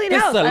 It is a clean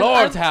This house. is the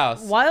Lord's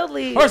house.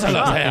 Wildly.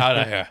 Ursula, stay out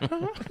of here.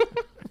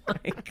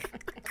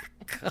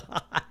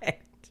 God.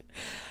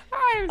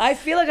 I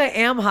feel like I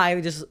am high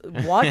just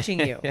watching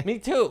you. Me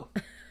too.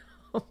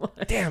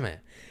 Damn it.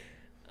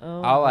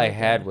 All I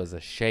had was a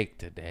shake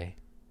today.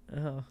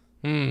 Oh.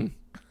 Hmm.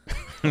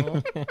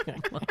 Oh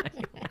my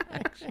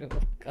actual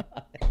God.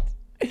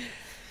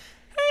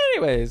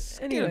 Anyways,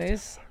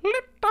 Anyways,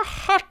 little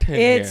hot in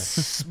here.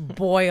 it's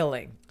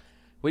boiling.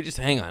 We just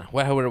hang on.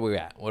 What are we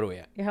at? What are we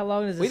at? Yeah, how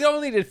long is this? We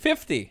only did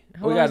 50.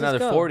 How We long got does this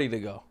another go? 40 to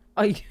go.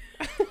 Are you...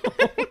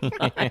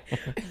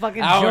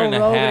 Fucking Hour Joe and a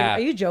Rogan. half.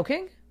 Are you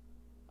joking?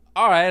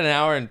 All right, an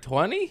hour and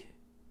 20?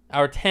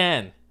 Hour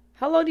 10.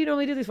 How long do you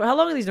normally do these for? How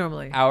long are these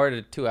normally? Hour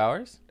to 2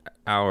 hours?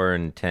 Hour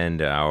and 10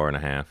 to hour and a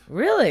half.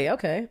 Really?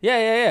 Okay.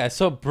 Yeah.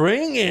 So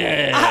bring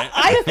it.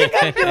 I think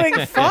I'm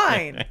doing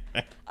fine.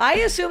 I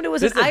assumed it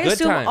was. This is a I good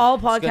assume time. all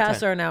It's a good podcasts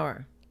time. are an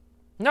hour.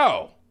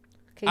 No.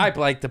 Okay. I'd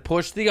like to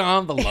push the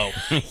envelope.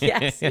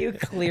 Yes, you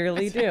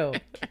clearly do.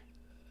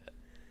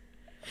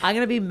 I'm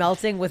gonna be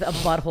melting with a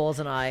buttholes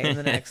and eye in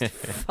the next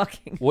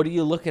fucking. What are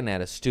you looking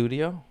at? A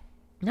studio?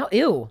 No,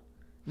 ew.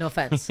 No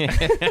offense. You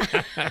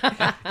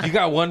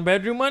got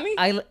 1-bedroom money?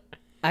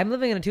 I'm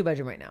living in a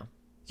 2-bedroom right now.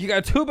 You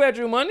got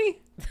 2-bedroom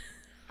money?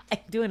 I'm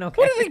doing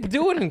okay. What are they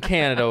doing in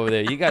Canada over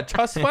there? You got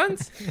trust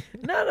funds?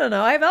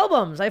 No. I have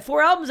albums. I have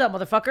 4 albums out,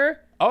 motherfucker.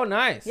 Oh,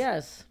 nice.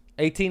 Yes.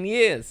 18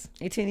 years.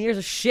 18 years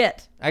of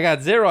shit. I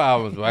got 0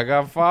 albums, but I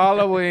got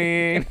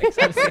following.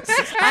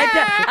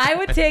 I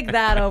would take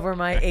that over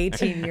my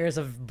 18 years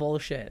of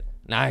bullshit.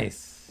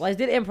 Nice. Well, I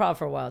did improv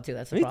for a while too.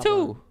 That's the Me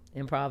problem. too.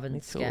 Improv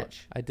and So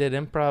sketch. I did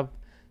improv,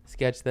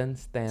 sketch, then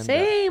stand up.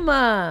 Same.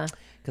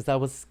 Because I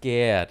was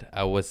scared.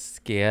 I was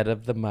scared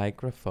of the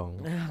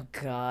microphone. Oh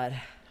God.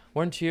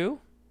 Weren't you?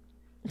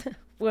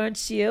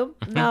 Weren't you?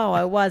 No,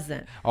 I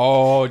wasn't.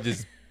 Oh,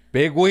 just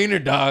big wiener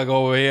dog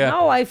over here.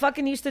 No, I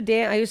fucking used to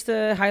dance. I used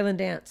to Highland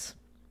dance.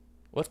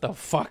 What the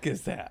fuck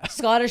is that?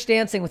 Scottish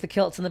dancing with the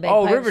kilts and the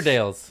Oh, bagpipes.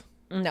 Riverdale's.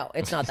 No,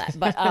 it's not that.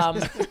 But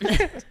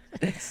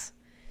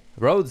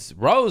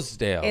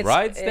Rosedale, It's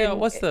Rydesdale. in-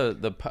 What's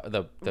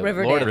the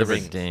River Lord of the Dance.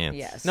 Rings? Dance.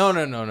 yes. No.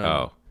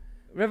 Oh.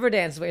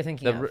 Riverdance is what you're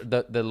thinking of.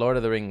 The Lord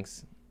of the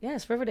Rings.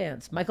 Yes,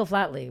 Riverdance. Michael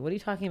Flatley. What are you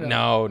talking about?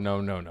 No.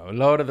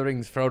 Lord of the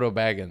Rings, Frodo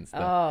Baggins.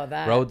 The Oh,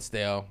 that.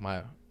 Rosedale.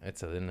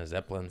 It's in the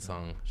Zeppelin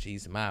song.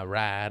 She's my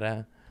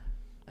rider.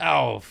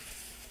 Oh,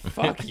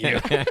 fuck you.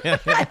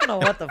 I don't know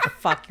what the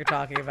fuck you're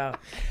talking about.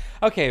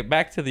 Okay,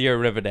 back to your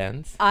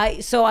Riverdance. I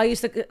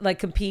used to like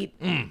compete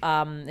in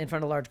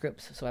front of large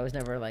groups, so I was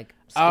never like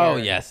scared. Oh,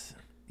 yes.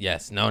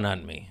 No,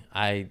 not me.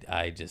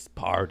 I just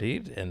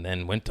partied and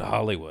then went to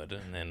Hollywood,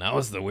 and then I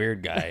was the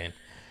weird guy, and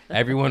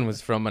everyone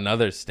was from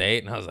another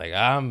state, and I was like,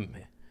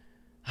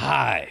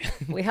 hi.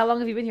 Wait, how long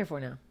have you been here for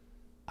now?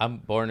 I'm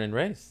born and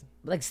raised.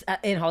 Like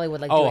in Hollywood,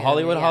 like Oh, doing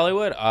Hollywood, anime,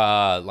 yeah.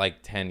 Hollywood. Like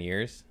 10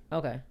 years.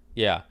 Okay.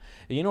 Yeah.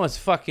 You know what's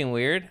fucking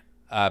weird?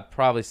 I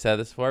probably said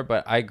this before,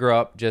 but I grew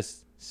up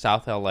just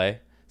South LA,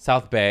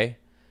 South Bay.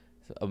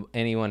 So,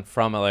 anyone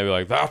from LA would be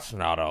like, that's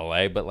not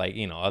LA. But like,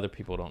 other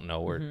people don't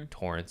know where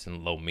Torrance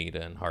and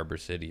Lomita and Harbor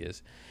City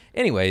is.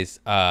 Anyways,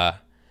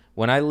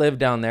 when I lived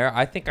down there,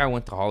 I think I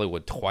went to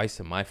Hollywood twice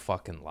in my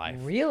fucking life.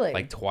 Really?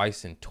 Like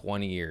twice in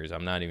 20 years.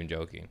 I'm not even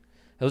joking.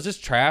 It was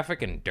just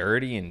traffic and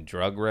dirty and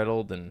drug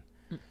riddled, and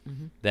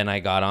then I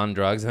got on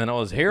drugs, and then I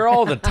was here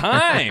all the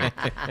time.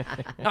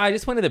 No, I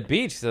just went to the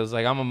beach. So I was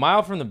like, I'm a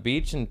mile from the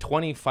beach and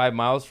 25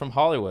 miles from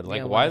Hollywood. Like,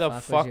 Yeah, why where the the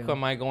fuck fuck was you?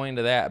 am I going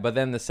to that? But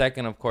then the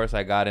second, of course,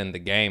 I got in the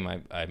game,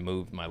 I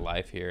moved my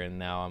life here, and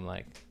now I'm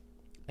like,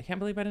 I can't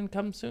believe I didn't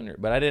come sooner.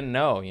 But I didn't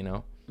know,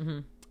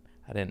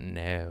 I didn't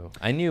know.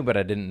 I knew, but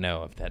I didn't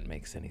know, if that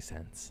makes any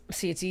sense.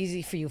 See, it's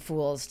easy for you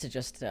fools to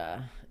just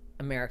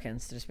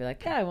Americans to just be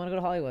like, yeah, I want to go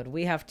to Hollywood.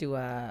 We have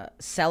to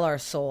sell our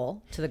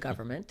soul to the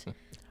government.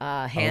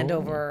 Hand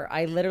over.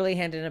 I literally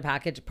handed in a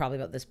package probably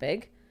about this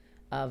big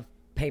of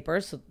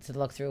papers to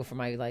look through for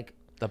my like.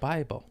 The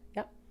Bible.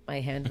 Yep. I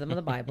handed them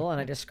the Bible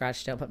and I just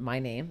scratched out, put my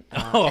name.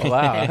 Oh,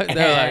 wow. They're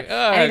like,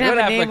 oh, Anytime good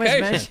a name was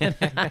application.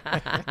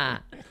 mentioned.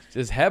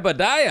 Just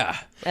Hebediah.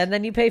 And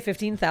then you pay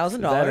 $15,000. Is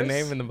that a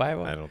name in the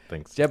Bible? I don't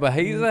think so.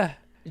 Jebahiza?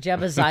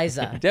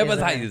 Jebaziza.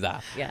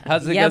 Jebaziza. Yeah.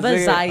 How's it go?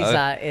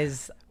 Jebaziza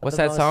is. What's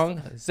the that most-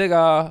 song?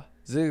 Zigga,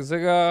 zig,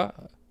 zigga.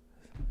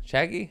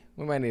 Shaggy?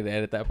 We might need to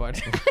edit that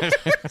part.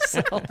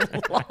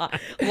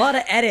 a lot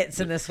of edits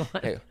in this one.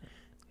 Hey,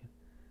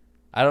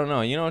 I don't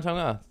know. You know what I'm talking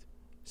about?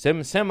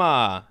 Sim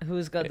Sima.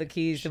 Who's got the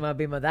keys to my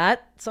bima?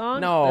 That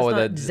song? No,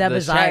 That's the not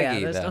Zebaziah.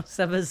 Shaggy, There's the- no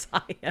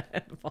Zebaziah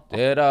involved.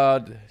 Did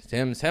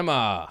Sim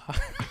Sima.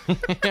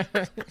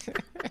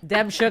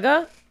 Dem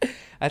Sugar?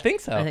 I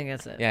think so. I think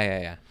that's it.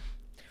 Yeah.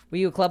 Were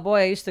you a club boy?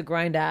 I used to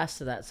grind ass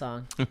to that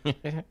song.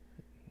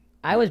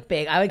 I was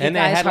big. I would get And they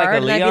guys had like hard a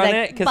and Lee I'd be on like,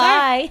 it. 'Cause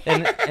bye.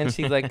 And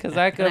she's like, because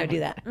I could. And I would do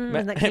that.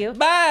 Isn't that cute?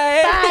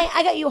 Bye. Bye.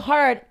 I got you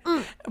hard.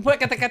 I'd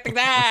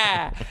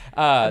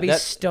be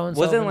stone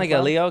wasn't sober like in the a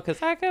club. Leo,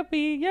 because I could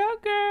be your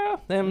girl.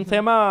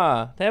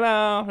 Tema.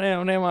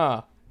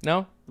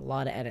 No? A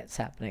lot of edits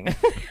happening.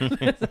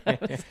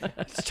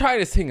 Let's try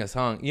to sing a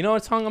song. You know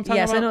what song I'm talking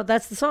Yes, about? I know.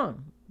 That's the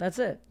song. That's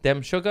it.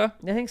 Dem Sugar?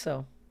 I think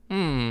so.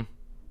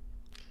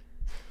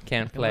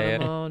 Can't play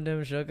it. Come on,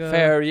 Dem Sugar.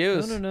 Fair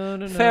use.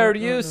 No, Fair no,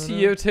 use, no.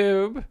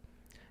 YouTube.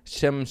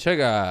 Shim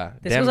Sugar.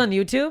 This was on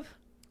YouTube?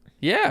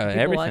 Yeah, People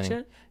everything. watch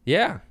it?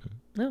 Yeah.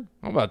 No.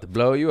 I'm about to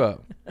blow you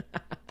up.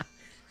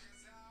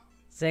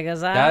 Zigazao?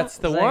 That's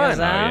the one.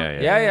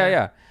 Zigazao?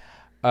 Yeah.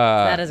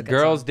 That is a good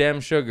Girls song. Dem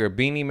Sugar,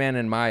 Beanie Man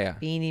and Maya.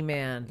 Beanie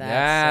Man.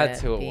 That's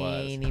it. who it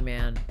was. Beanie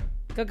Man.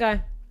 Good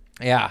guy.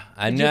 Yeah,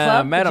 I Did you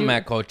club? met Did him you-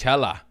 at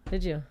Coachella.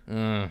 Did you?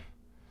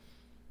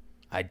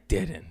 I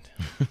didn't.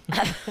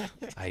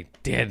 I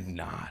did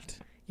not.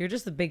 You're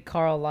just a big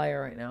Carl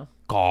liar right now.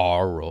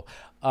 Carl.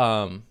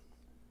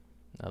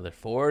 Another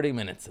 40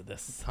 minutes of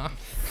this song.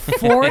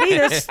 40?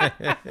 There's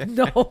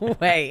no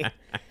way.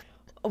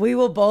 We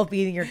will both be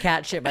eating your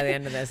cat shit by the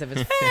end of this if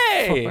it's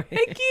Hey, 40.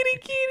 hey,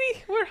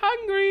 kitty, we're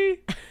hungry.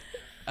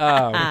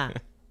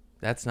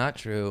 That's not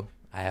true.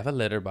 I have a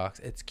litter box.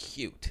 It's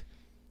cute.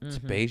 It's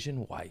beige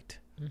and white.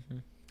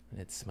 And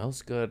it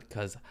smells good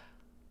because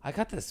I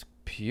got this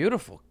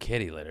beautiful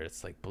kitty litter.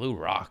 It's like blue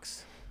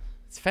rocks.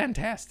 It's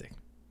fantastic.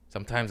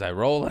 Sometimes I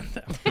roll in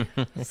them.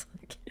 It's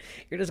like,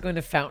 you're just going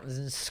to fountains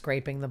and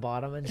scraping the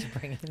bottom and just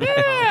bringing that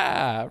home.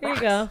 Yeah, Here you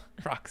go.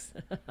 Rocks.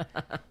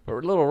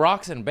 Or little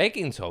rocks and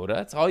baking soda.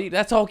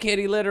 That's all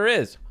kitty litter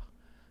is.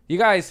 You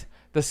guys,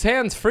 the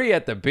sand's free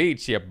at the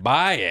beach. You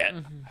buy it.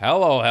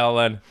 Hello,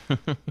 Helen.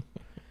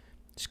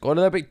 Just go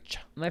to the beach.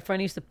 My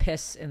friend used to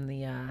piss in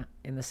the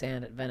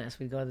sand at Venice.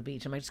 We'd go to the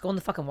beach. I'm like, just go in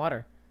the fucking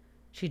water.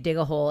 She'd dig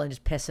a hole and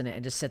just piss in it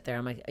and just sit there.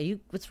 I'm like,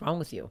 what's wrong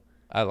with you?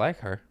 I like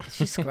her.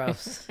 She's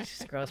gross.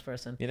 She's a gross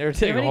person. You never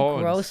take have a any hole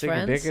and gross stick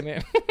a dick in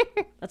it.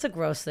 That's a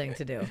gross thing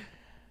to do. Have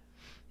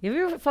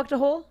you ever fucked a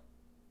hole?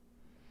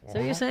 Is that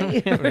what you're saying?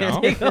 You ever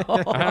No. dig a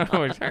hole? I don't know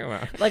what you're talking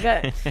about. Like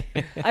I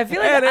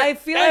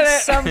feel like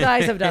some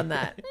guys have done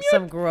that.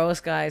 Some gross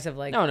guys have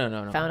like No.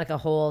 found like a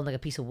hole in like a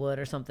piece of wood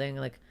or something,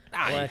 like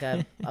or like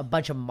a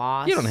bunch of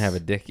moss. You don't have a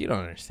dick. You don't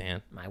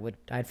understand.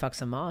 I'd fuck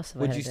some moss. If I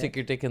Would had you a stick dick.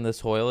 your dick in the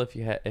soil if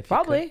you had? If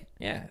Probably. You could?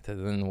 Yeah. So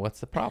then what's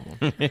the problem?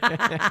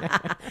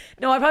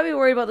 No, I'd probably be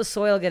worried about the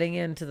soil getting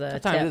into the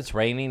Sometimes tip. it's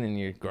raining and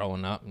you're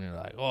growing up and you're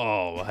like,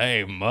 oh,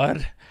 hey,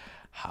 mud,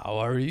 how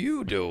are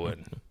you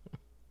doing?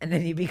 And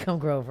then you become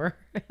Grover.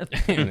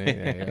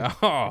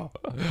 oh,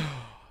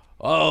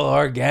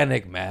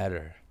 organic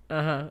matter.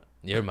 Uh-huh.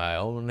 You're my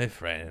only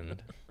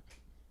friend.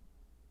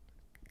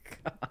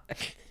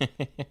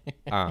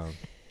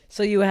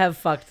 So you have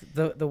fucked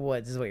the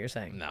woods, is what you're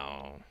saying.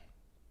 No.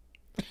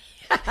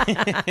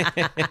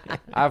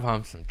 I've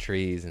humped some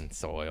trees and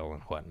soil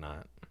and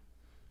whatnot.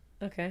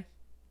 Okay.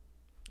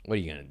 What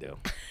are you going to do?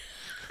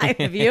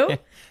 Have you?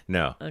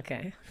 No.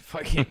 Okay.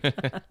 Fucking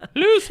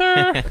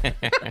loser.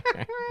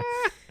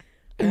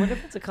 I wonder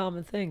if it's a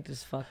common thing.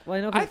 Just fuck. Well,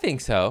 I know I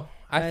think so.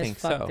 I guys think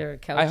fuck so. their I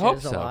couches hope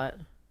a so. lot.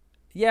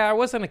 Yeah, I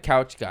wasn't a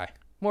couch guy.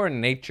 More a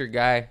nature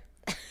guy.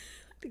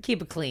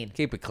 Keep it clean.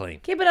 Keep it clean.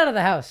 Keep it out of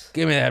the house.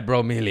 Give me that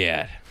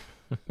bromeliad.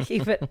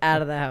 Keep it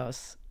out of the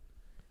house.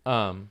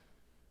 Back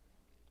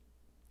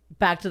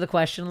to the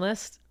question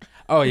list.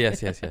 Oh, yes.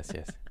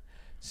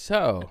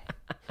 So,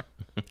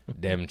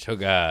 dem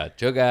chuga,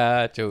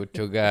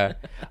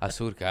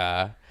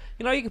 azúcar.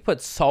 You know, you can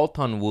put salt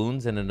on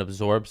wounds and it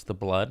absorbs the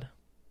blood.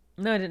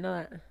 No, I didn't know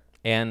that.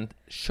 And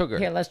sugar.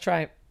 Here, let's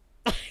try.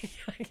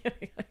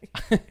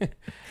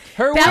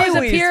 Her That was a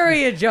wee-wee's-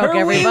 period joke, her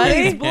everybody.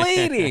 wee-wee's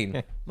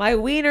bleeding. My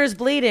wiener's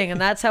bleeding, and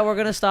that's how we're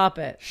gonna stop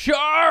it.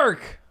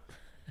 Shark.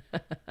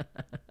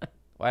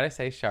 Why'd I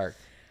say shark?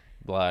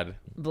 Blood.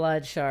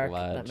 Blood shark.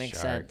 Blood that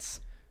makes shark.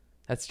 sense.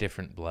 That's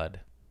different blood.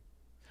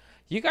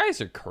 You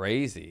guys are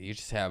crazy. You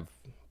just have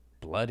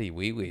bloody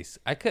wee-wees.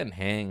 I couldn't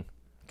hang.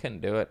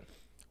 Couldn't do it.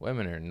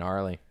 Women are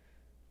gnarly.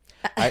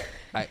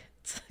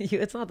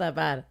 It's not that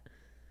bad.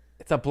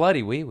 It's a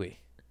bloody wee-wee.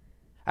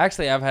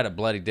 Actually, I've had a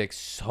bloody dick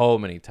so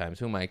many times.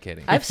 Who am I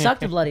kidding? I've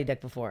sucked a bloody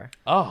dick before.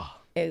 Oh.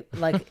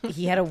 Like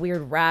he had a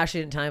weird rash. He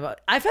didn't tell me about.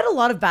 I've had a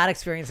lot of bad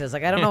experiences.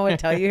 Like I don't know what to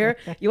tell you here.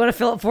 You want to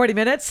fill up 40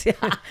 minutes?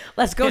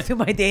 Let's go through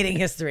my dating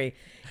history.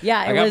 Yeah,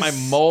 I got my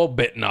mole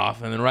bitten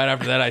off, and then right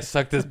after that, I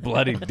sucked this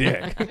bloody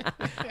dick.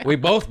 We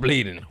both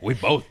bleeding.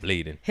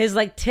 His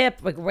like tip,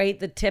 like right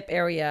the tip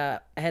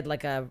area had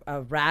like a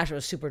rash. It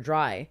was super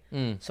dry.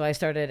 So I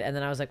started, and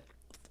then I was like,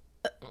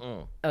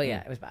 oh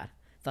yeah, it was bad.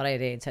 Thought I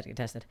had AIDS, had to get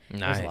tested.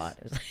 Nice. It was a lot.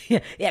 It was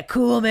like, yeah,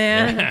 cool,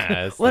 man. Yeah,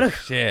 that's what the a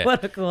shit.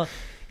 What a cool.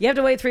 You have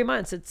to wait 3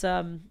 months. It's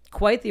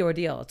quite the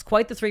ordeal. It's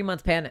quite the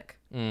 3-month panic.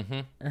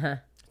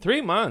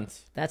 3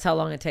 months. That's how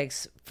long it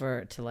takes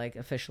to like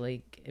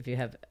officially, if you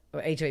have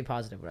or HIV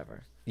positive,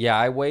 whatever. Yeah,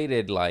 I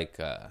waited like,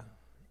 I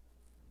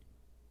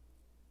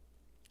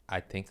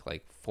think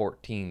like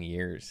 14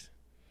 years.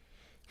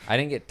 I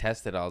didn't get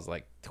tested. I was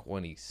like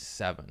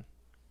 27.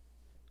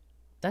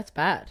 That's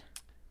bad.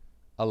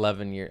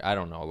 11 years. I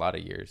don't know. A lot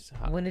of years.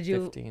 When did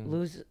you 15,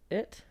 lose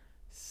it?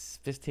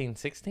 15,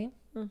 16?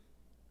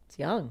 It's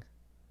young.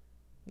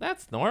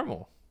 That's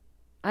normal.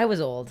 I was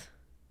old.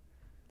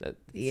 That's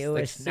You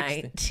like was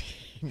 16.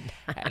 19.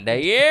 And the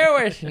year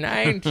was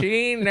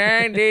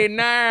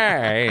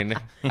 1999.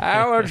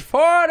 I was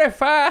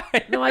 45.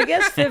 No, I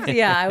guess 50.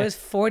 Yeah, I was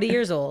 40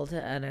 years old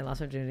and I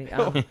lost my virginity.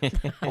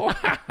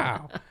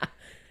 Wow.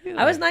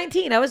 I was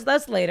 19.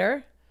 That's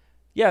later.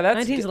 Yeah,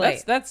 that's 19's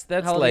late. That's How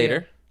old are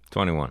later.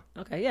 21.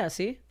 Okay, yeah,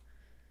 see?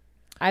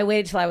 I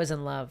waited till I was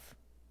in love.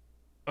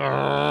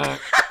 No,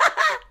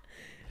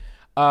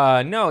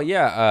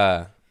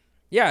 yeah,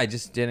 I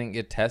just didn't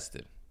get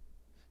tested.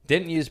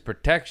 Didn't use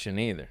protection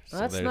either. So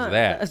Well,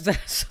 there's that.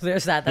 So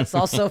there's that. That's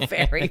also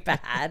very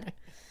bad.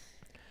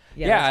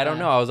 Yeah, that's I don't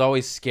bad. know. I was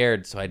always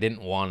scared, so I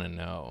didn't want to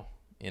know,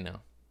 you know.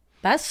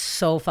 That's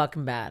so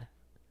fucking bad.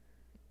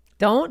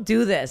 Don't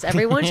do this.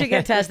 Everyone should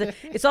get tested.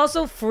 It's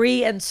also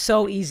free and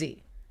so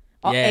easy.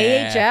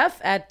 Yeah. AHF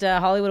at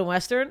Hollywood and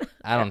Western.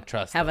 I don't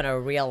trust Having them. a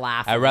real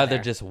laugh. I'd over rather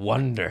there. just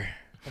wonder.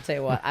 I'll tell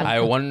you what. I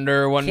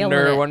wonder.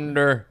 Killing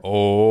it.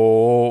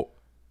 Oh,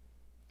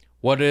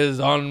 what is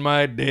on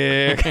my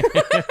dick?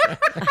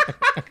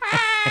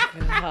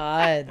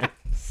 God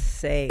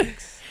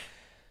sakes.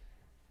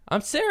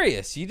 I'm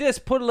serious. You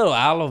just put a little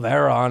aloe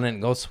vera on it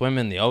and go swim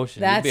in the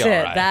ocean. That's You'll be it.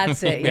 all right.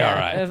 That's it. You'll be Yeah. all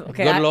right.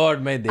 Okay, Good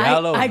Lord made the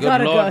aloe. I Good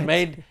gotta Lord go.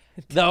 made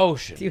the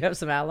ocean. Do you have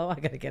some aloe? I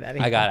gotta get out of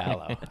here. I got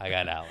aloe. I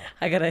got aloe.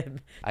 I gotta.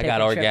 I take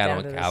got a trip down to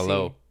organic the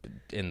aloe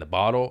sea. in the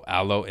bottle,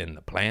 aloe in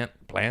the plant.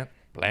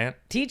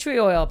 Tea tree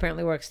oil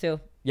apparently works too.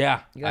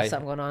 Yeah. You got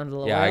something going on? A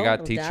little Yeah, oil, I got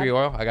little tea dab? tree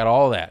oil. I got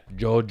all that.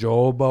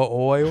 Jojoba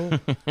oil.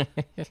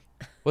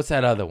 What's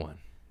that other one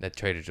that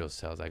Trader Joe's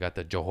sells? I got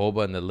the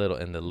jojoba in the little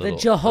The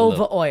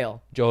Jehovah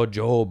oil.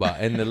 jojoba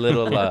in the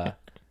little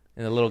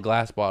in the little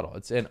glass bottle.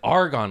 It's an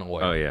argan oil.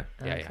 Oh yeah.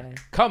 Yeah, Okay. yeah.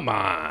 Come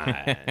on.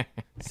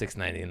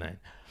 $6.99.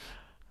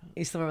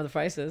 You still remember the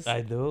prices?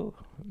 I do.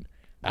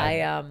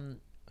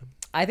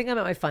 I think I'm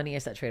at my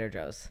funniest at Trader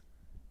Joe's.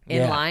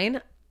 In Yeah.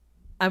 line,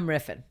 I'm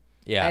riffing.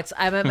 Yeah.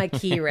 I'm at my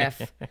key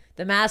riff.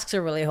 The masks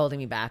are really holding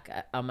me back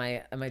on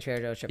my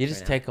Trader Joe's trip. You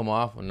just take them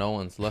off when no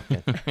one's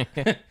looking.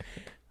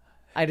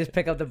 I just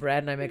pick up the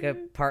bread and I make a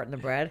part in the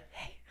bread.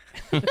 Hey.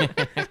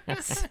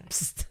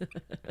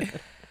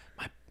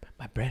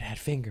 My bread had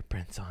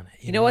fingerprints on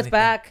it. You know what's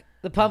back?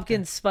 The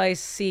pumpkin spice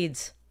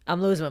seeds.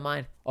 I'm losing my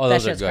mind. Oh, that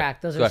those shit's are good.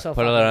 cracked. Those Good. are so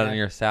Put fucking it on good.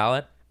 your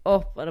salad.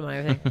 Oh, what am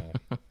I?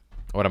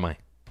 What am I?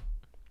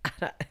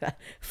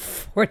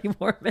 40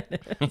 more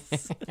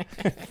minutes.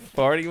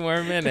 40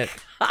 more minutes.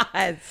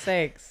 God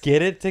sakes.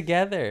 Get it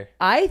together.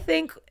 I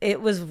think it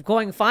was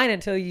going fine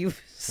until you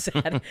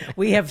said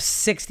we have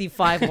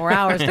 65 more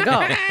hours to go.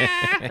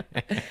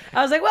 I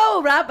was like, well,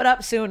 we'll wrap it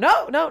up soon.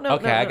 No. Okay, no,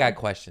 I no. got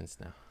questions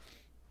now.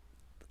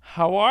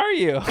 How are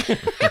you?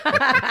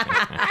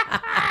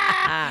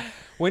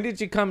 When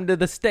did you come to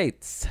the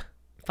States?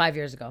 5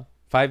 years ago.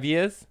 5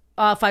 years?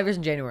 5 years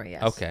in January,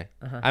 yes. Okay.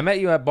 I met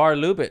you at Bar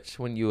Lubitsch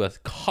when you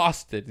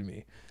accosted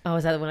me. Oh,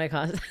 is that when I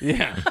caused?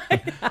 Yeah.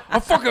 I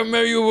fucking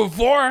met you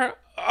before.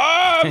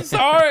 Oh, I'm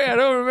sorry. I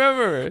don't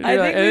remember. I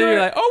think and we then were- you're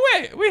like, oh,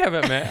 wait, we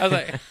haven't met. I was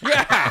like,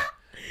 yeah.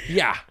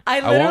 Yeah.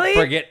 I won't literally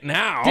forget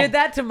now. Did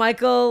that to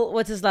Michael,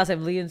 what's his last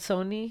name?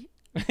 Leoncini?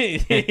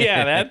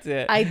 Yeah, that's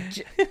it.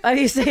 How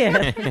do you say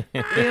it?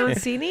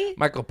 Leoncini?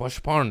 Michael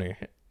Poshparny.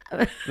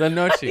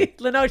 Lenoci.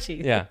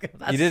 Lenoci. Yeah.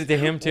 You did it to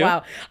him too?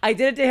 Wow. I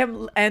did it to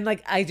him, and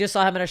like I just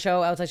saw him at a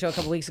show, outside show a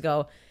couple weeks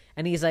ago,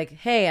 and he's like,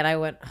 "Hey," and I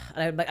went,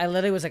 I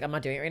literally was like, "I'm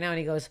not doing it right now," and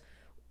he goes,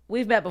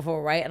 "We've met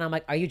before, right?" And I'm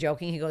like, "Are you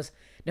joking?" He goes,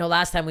 "No,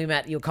 last time we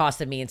met, you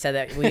accosted me and said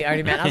that we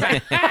already met." I was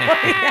like,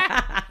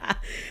 yeah.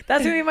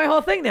 That's gonna be my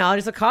whole thing now. I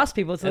just accost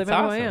people until That's they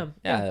remember awesome.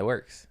 who I am. Yeah, it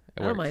works.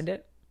 It I don't works. mind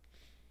it.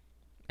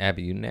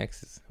 Abby, you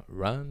next.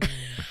 Run.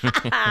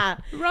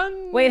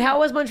 Run. Wait, how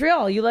was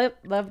Montreal? You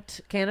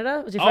loved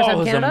Canada? Was your first Oh, time it in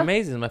was Canada?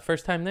 amazing. My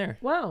first time there.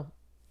 Wow.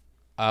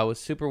 I was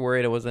super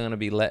worried I wasn't going to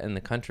be let in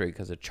the country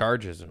because of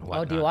charges and Oh,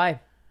 whatnot. DUI.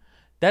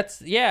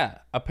 That's, yeah.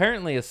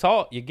 Apparently,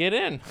 assault, you get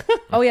in.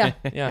 Oh yeah.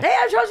 Yeah. Hey,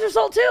 I charged your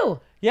assault too.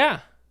 Yeah.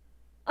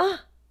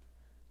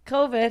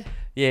 COVID.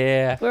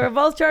 Yeah. We were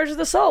both charged with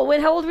assault. Wait,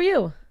 how old were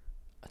you?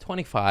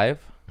 25.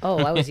 Oh,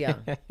 I was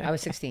young. I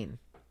was 16.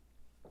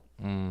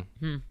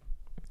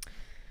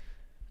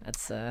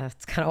 That's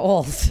it's kind of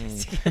old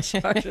to get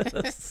charged with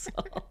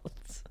assault.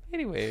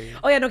 Anyway.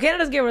 Oh yeah, no, Canada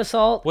doesn't get rid of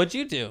assault. What'd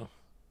you do?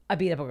 I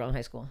beat up a girl in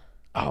high school.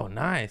 Oh,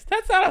 nice.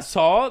 That's not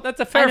assault. That's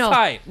a I fair know.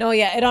 fight. No,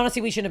 yeah, it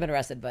honestly we shouldn't have been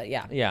arrested, but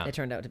yeah, Yeah. it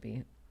turned out to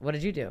be. What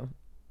did you do?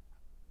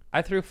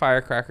 I threw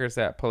firecrackers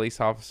at police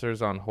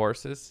officers on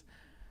horses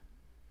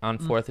on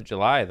 4th of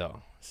July,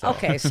 though. So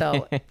Okay,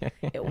 so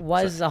it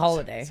was a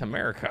holiday. it's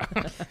America.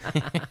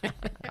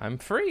 I'm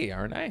free,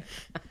 aren't I?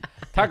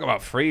 Talk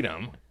about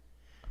freedom.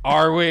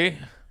 Are we?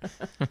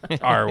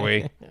 Are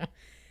we?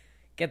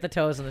 Get the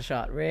toes in the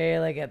shot.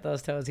 Really get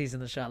those toesies in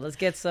the shot. Let's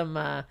get some.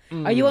 Are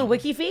you on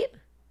WikiFeet?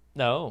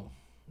 No.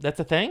 That's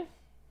a thing?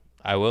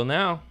 I will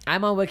now.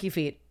 I'm on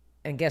WikiFeet,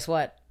 and guess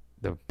what?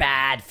 The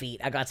Bad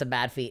feet. I got some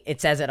bad feet.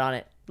 It says it on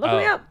it. Look me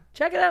Oh. up.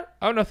 Check it out.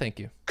 Oh, no, thank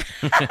you.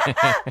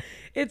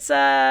 It's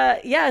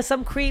yeah,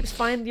 some creeps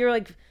find your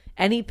like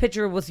any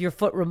picture with your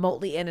foot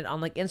remotely in it on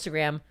like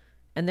Instagram,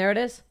 and there it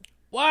is.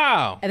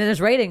 Wow. And then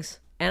there's ratings,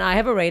 and I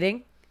have a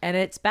rating, and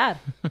it's bad.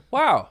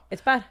 Wow.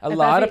 It's bad. A It's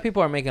lot bad of feet.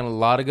 people are making a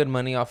lot of good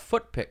money off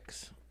foot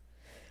pics.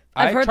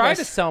 I've I heard tried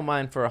this. to sell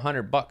mine for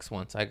 $100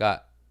 once. I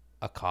got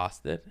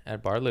accosted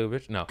at Bar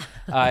Lubitsch. No,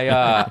 I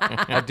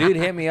a dude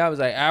hit me up. Was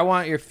like, "I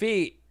want your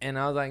feet," and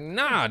I was like,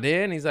 "Nah, dude."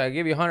 And he's like, "I'll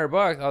give you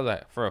 $100." I was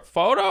like, "For a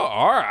photo?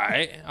 All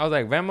right." I was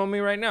like, "Venmo me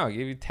right now. I'll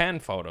give you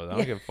 10 photos. I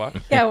don't give a fuck."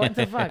 Yeah, what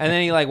the fuck? And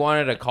then he like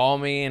wanted to call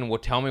me and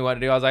would tell me what to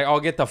do. I was like, "Oh,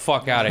 get the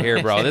fuck out of here,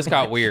 bro. This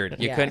got weird.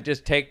 You Yeah. couldn't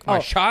just take my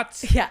Oh.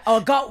 shots." Yeah. Oh,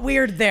 it got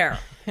weird there.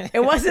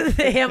 It wasn't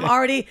him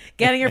already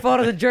getting your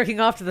photos and jerking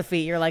off to the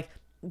feet. You're like,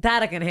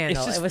 that I can handle.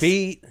 It's just it was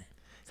feet.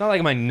 It's not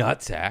like my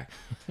nutsack.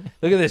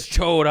 Look at this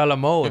chode a la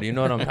mode. You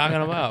know what I'm talking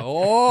about?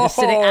 Oh,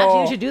 sitting.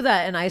 Actually, you should do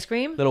that in ice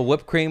cream. little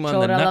whipped cream on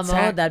Chode the a la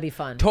nutsack. mode. That'd be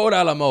fun. Toad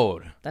a la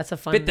mode. That's a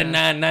fun.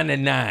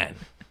 $59.99.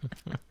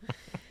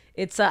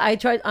 It's I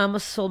tried. I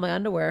almost sold my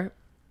underwear.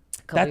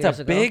 couple That's years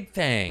a ago. big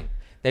thing.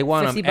 They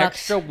want them $50.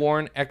 extra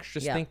worn,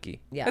 extra Yeah.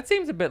 stinky. Yeah. That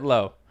seems a bit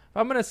low. If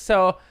I'm gonna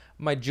sell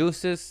my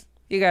juices,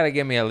 you gotta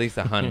give me at least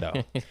a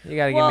hundo. You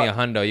gotta give me a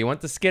hundo. You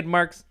want the skid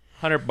marks?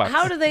 $100.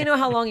 How do they know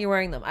how long you're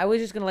wearing them? I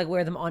was just gonna like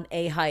wear them on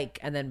a hike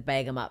and then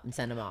bag them up and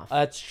send them off.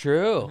 That's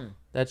true. Mm-hmm.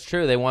 That's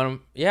true. They want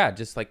them, yeah,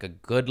 just like a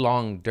good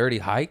long dirty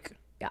hike.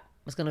 Yeah, I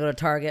was gonna go to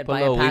Target, Put buy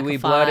a little a pack wee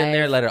of blood in 5.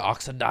 there, let it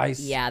oxidize.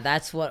 Yeah,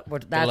 that's what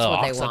little they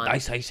want.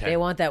 oxidization. They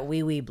want that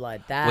wee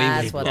blood.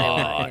 That's what they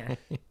want.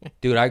 Yeah.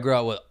 Dude, I grew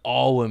up with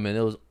all women.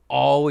 It was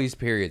always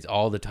periods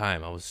all the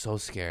time. I was so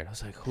scared. I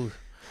was like,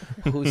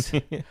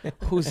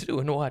 who's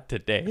doing what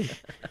today?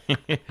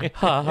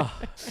 My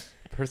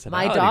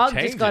Personality dog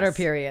just got her changes.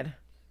 period.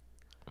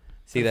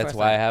 See, that's first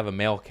why I time. have a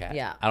male cat.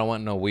 Yeah. I don't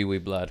want no wee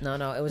blood. No,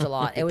 it was a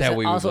lot. It was That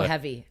wee also blood.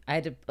 heavy. I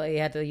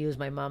had to use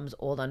my mom's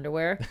old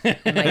underwear.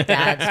 And my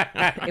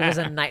dad's. It was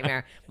a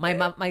nightmare.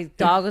 My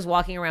dog was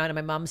walking around in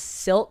my mom's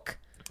silk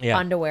Yeah.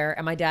 underwear,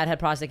 and my dad had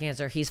prostate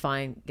cancer. He's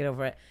fine. Get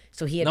over it.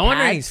 So he had No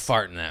wonder pads. he's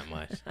farting that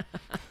much.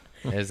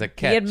 There's a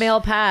catch. He had male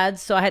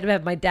pads, so I had to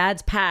have my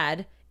dad's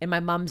pad in my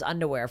mom's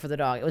underwear for the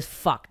dog. It was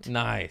fucked.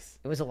 Nice.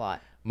 It was a lot.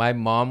 My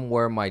mom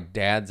wore my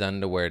dad's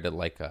underwear to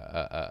like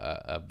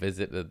a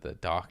visit to the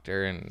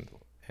doctor,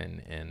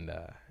 and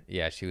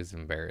yeah, she was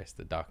embarrassed.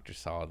 The doctor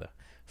saw the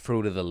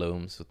Fruit of the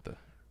Looms with the,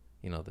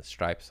 the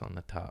stripes on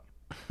the top.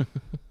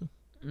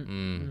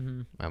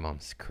 My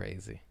mom's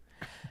crazy.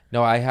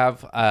 No, I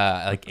have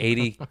like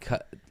 80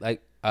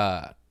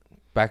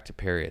 back to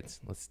periods.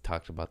 Let's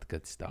talk about the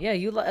good stuff.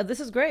 Yeah, this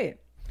is great.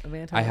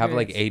 I have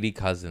like 80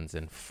 cousins,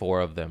 and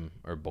 4 of them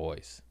are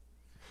boys.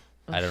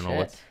 I don't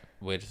know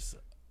which.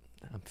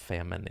 I'm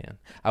feminine.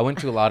 I went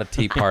to a lot of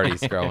tea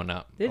parties growing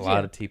up. Did a lot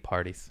you? of tea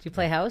parties. Did you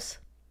play house?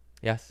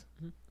 Yes,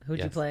 Who'd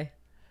you Yes. play?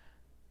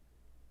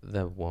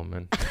 the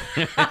woman.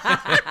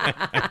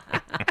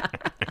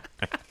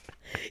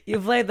 You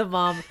played the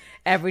mom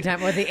every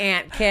time, or the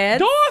aunt kid.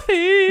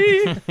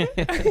 Dorothy,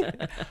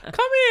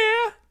 come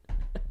here.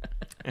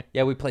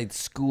 Yeah, we played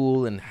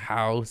school and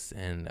house,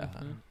 and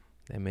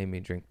they made me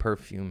drink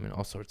perfume and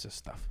all sorts of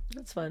stuff.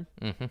 That's fun.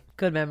 Mm-hmm.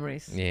 Good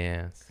memories.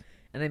 Yes.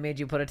 And they made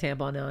you put a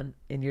tampon on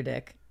in your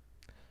dick.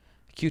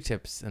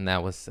 Q-tips, and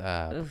that was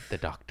the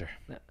doctor.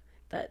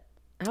 That.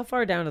 How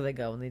far down do they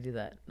go when they do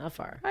that? Not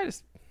far. I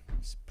just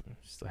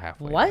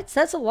halfway. What?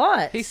 That's a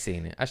lot. He's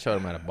seen it. I showed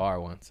him at a bar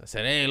once. I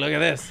said, "Hey, look at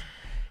this.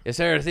 You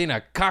ever seen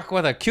a cock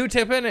with a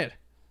Q-tip in it?"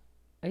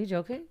 Are you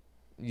joking?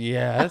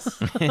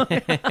 Yes.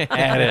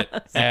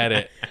 Add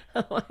it.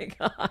 Oh my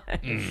god.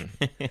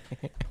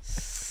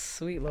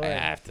 Sweet Lord. I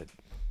have to.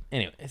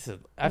 Anyway,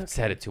 I've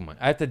said it too much.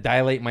 I have to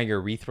dilate my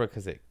urethra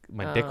because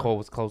my dick hole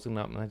was closing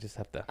up, and I just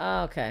have to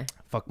Oh, okay.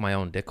 fuck my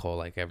own dick hole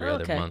like every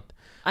other Okay. month.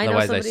 I know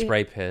Otherwise, somebody- I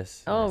spray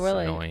piss. and Oh, it's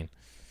really? Annoying.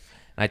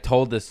 And I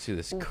told this to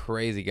this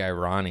crazy guy,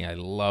 Ronnie. I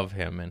love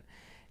him,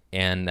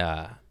 and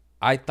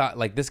I thought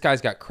like this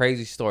guy's got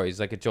crazy stories,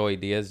 like a Joey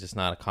Diaz, just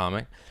not a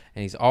comic.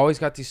 And he's always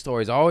got these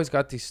stories,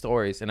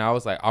 And I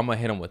was like, I'm gonna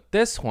hit him with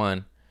this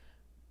one.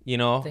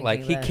 Thinking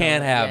Like he that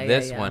can't he'll- have yeah,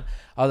 this yeah. one.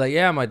 I was like,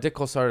 yeah, my dick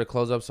hole started to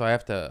close up, so I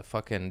have to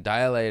fucking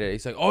dilate it.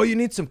 He's like, oh, you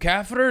need some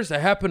catheters?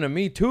 That happened to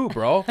me too,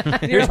 bro.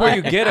 Here's where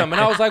you get them. And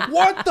I was like,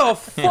 what the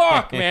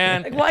fuck,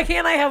 man? Like, why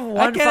can't I have I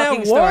one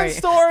can't fucking have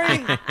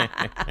story? one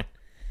story.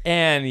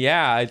 And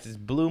yeah, it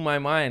just blew my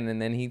mind.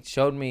 And then he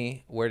showed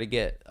me where to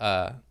get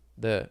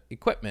the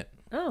equipment.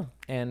 Oh,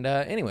 And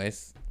anyways,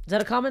 is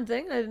that a common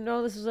thing? I didn't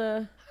know this was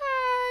a.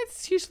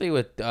 it's usually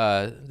with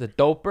the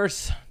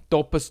dopest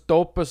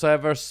I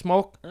ever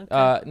smoked.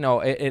 No,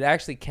 it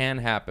actually can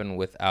happen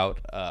without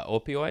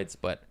opioids,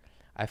 but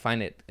I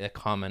find it a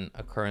common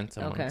occurrence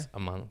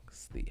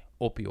amongst the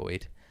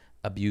opioid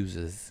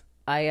abusers.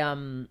 I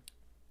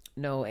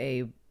know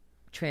a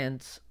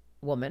trans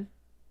woman,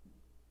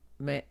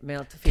 male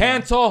to female.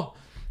 Cancel.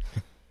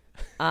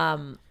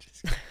 I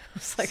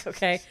was like,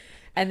 okay,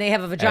 and they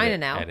have a vagina Edit,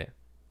 now. edit.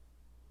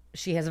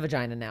 She has a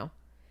vagina now,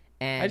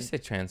 and I just say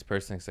trans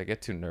person because I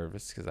get too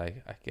nervous because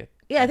I get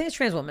yeah, I think it's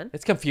trans woman.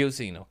 it's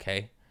confusing.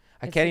 Okay,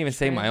 I It's can't a even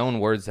say my trans- own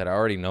words that I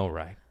already know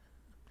right.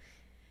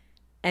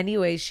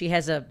 Anyways, she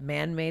has a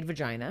man-made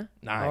vagina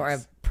or a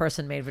Nice.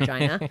 person-made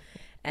vagina,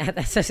 and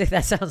that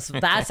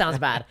sounds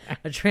bad.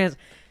 A trans,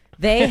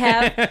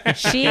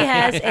 she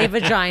has a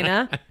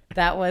vagina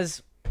that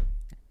was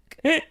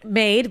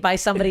made by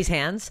somebody's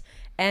hands,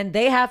 and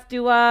they have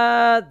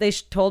to. They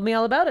told me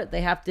all about it. They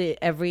have to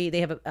they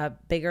have a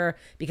bigger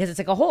because it's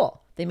like a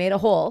hole. They made a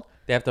hole.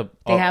 They have to.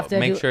 They have to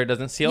make do- sure it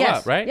doesn't seal Yes,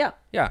 up, right? yeah.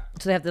 Yeah.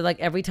 So they have to like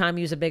every time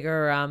use a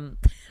bigger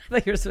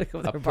like you're speaking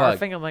with A her plug.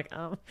 barfing. I'm like,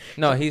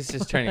 No, he's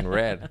just turning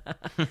red.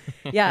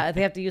 yeah,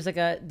 they have to use like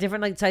a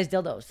different like size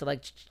dildos to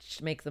like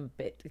make them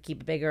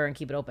keep it bigger and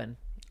keep it open.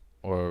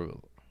 Or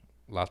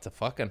lots of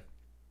fucking.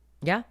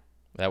 Yeah,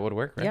 That would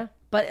work, right? yeah.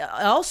 But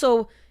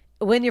also,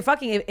 when you're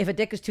fucking, if a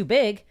dick is too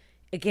big,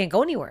 it can't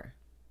go anywhere.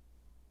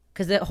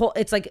 Because the whole,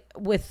 it's like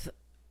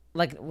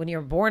like when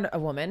you're born a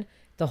woman,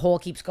 the hole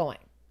keeps going.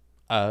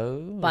 Oh.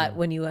 But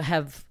when you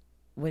have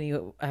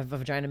a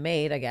vagina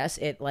made, I guess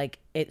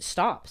it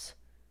stops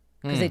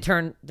because they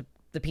turn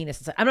the penis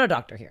inside. I'm not a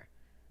doctor here.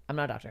 I'm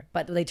not a doctor,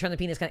 but they turn the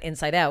penis kind of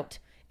inside out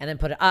and then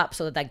put it up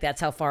so that like that's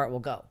how far it will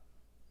go.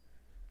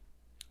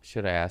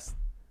 Should I ask?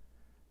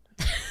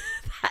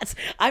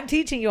 I'm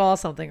teaching you all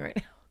something right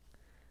now.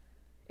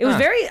 It was Huh.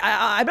 very.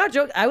 I'm not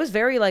joking. I was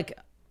very like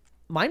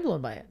mind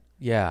blown by it.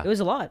 Yeah. It was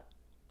a lot.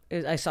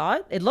 I saw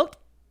it. It looked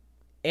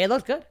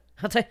good.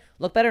 I'll tell you,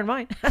 look better than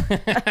mine.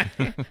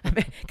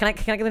 Can I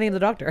get the name of the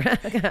doctor?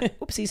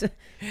 Oopsies.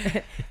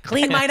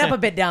 Clean mine up a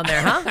bit down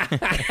there, huh?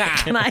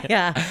 Can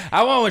I?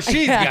 I want what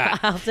she's got.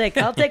 I'll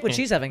take what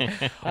she's having.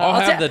 I'll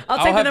have the I'll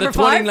take the number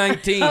 5.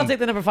 2019 I'll take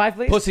the number 5,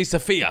 please. Pussy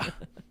Sophia.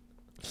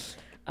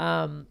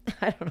 I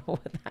don't know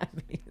what that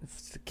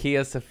means.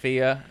 Kia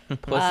Sophia.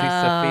 Pussy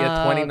Sophia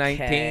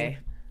 2019. Okay.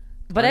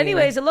 But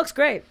anyways, it looks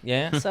great.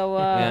 Yeah. So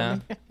Yeah.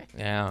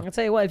 Yeah. I'll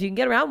tell you what, if you can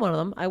get around one of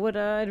them,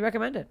 I'd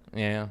recommend it.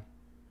 Yeah.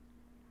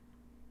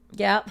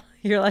 Yeah.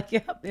 You're like,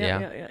 yep.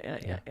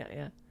 Yeah.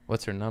 Yeah.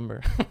 What's her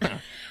number?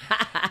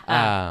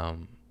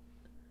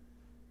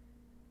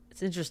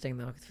 It's interesting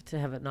though to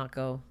have it not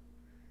go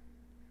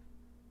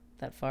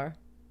that far.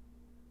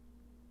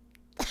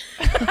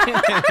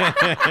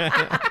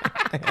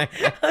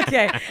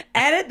 Okay,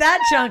 edit that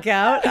chunk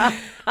out.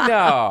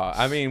 No,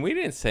 I mean we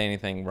didn't say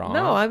anything wrong.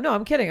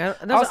 I'm kidding.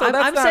 Also, that's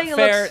I'm not saying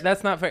fair. It looks,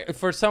 That's not fair.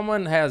 For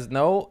someone has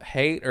no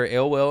hate or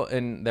ill will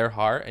in their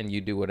heart, and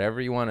you do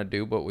whatever you want to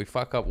do, but we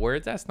fuck up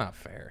words. That's not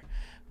fair.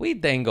 We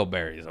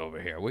dangleberries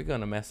over here. We're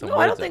gonna mess some no,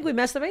 words I don't up. think we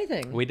messed up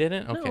anything. We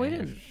didn't. No, Okay. we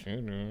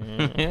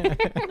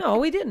didn't. No,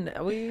 we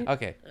didn't. We.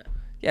 Okay.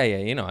 Yeah.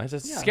 You know, it's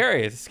just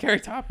scary. It's a scary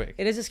topic.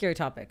 It is a scary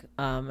topic,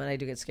 and I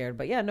do get scared.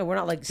 But yeah, no, we're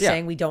not like Yeah.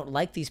 saying we don't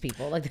like these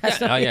people. Like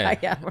that's Yeah, not. oh, yeah.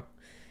 Yeah.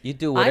 You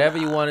do whatever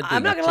you want to do.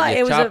 I'm not You gonna lie,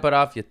 it was chop a- it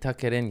off. You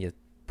tuck it in. You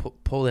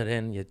pull it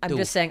in. You. I'm do,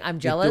 just saying I'm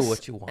you jealous, do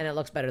what you want. and it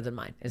looks better than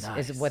mine. Is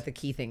Nice. what the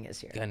key thing is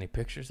here. Got any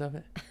pictures of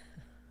it?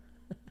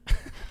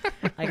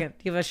 I can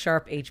give a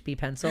sharp HB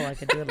pencil. I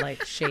could do a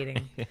light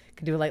shading.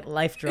 Could do a light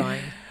life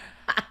drawing.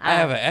 I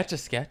have an etch a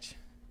sketch.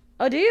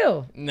 Oh, do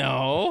you?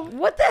 No.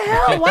 What the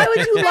hell? Why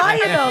would you lie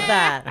about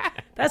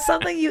that? That's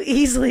something you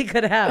easily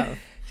could have.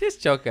 Just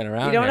joking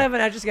around. You don't here. have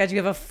an extra sketch.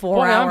 You have a Boy,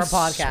 4-hour I'm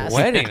podcast.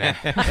 Sweating.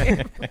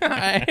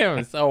 I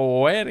am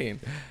sweating.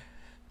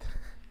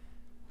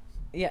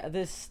 Yeah,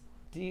 this.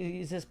 Do you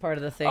use this part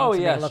of the thing? Oh to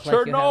make yes, it look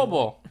like you have-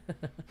 Chernobyl.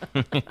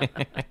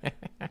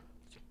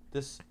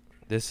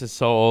 This is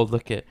so old.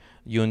 Look at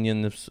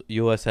Union of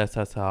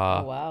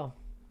USSR. Oh, wow.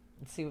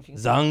 Let's see if you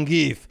can.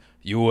 Zangief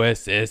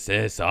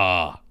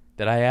USSR.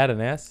 Did I add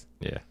an S?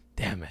 Yeah.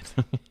 Damn it.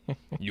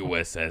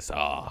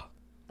 USSR.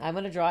 I'm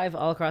gonna drive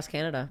all across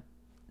Canada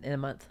in a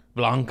month.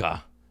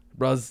 Blanca.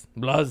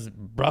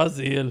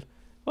 Brazil.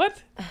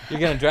 What? You're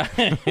gonna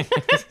drive?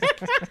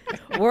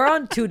 We're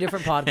on 2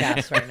 different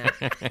podcasts right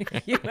now.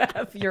 You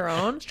have your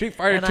own Street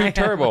Fighter and 2 I have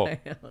Turbo. my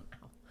own.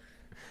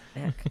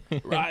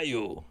 Heck.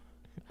 Ryu.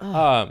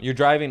 You're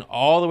driving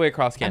all the way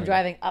across Canada. I'm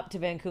driving up to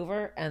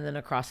Vancouver and then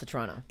across to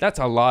Toronto. That's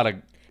a lot of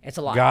It's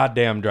a lot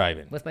goddamn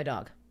driving. with my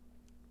dog.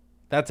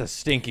 That's a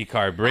stinky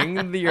car.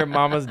 Bring your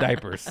mama's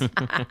diapers.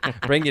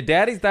 Bring your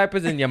daddy's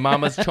diapers and your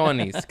mama's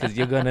chonies because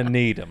you're gonna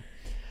need them.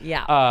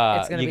 Yeah,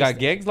 it's gonna You be got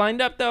gigs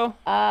lined up though?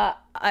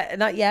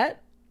 not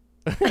yet.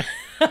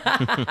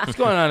 It's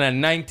going on a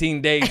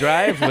 19-day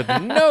drive with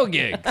no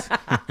gigs.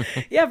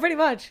 Yeah, pretty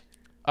much.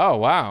 Oh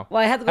wow.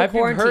 Well, I had to go Have you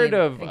quarantine. heard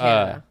of in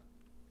Canada.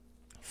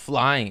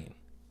 flying?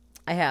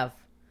 I have,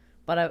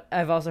 but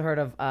I've also heard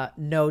of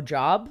no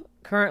job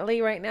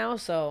currently right now.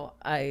 So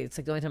it's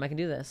like the only time I can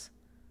do this.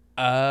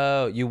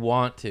 Oh, you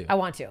want to? I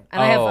want to, and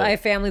Oh. I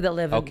have family that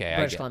live in Okay, I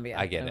British get it. Columbia.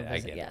 I get Go it. I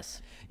visit, get it.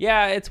 Yes.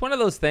 Yeah, it's one of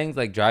those things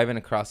like driving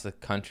across the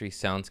country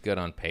sounds good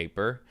on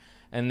paper,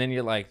 and then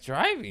you're like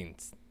driving.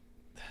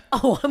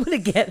 Oh, I'm gonna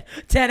get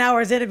 10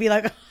 hours in and be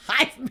like,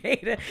 I've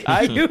made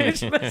a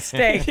huge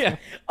mistake. Yeah.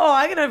 Oh,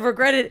 I'm gonna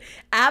regret it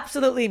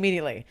absolutely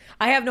immediately.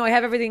 I have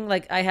everything.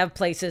 Like I have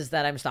places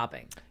that I'm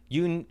stopping.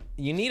 You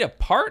need a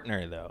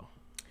partner though.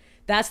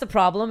 That's the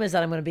problem. Is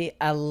that I'm gonna be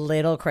a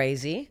little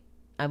crazy.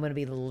 I'm gonna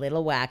be a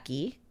little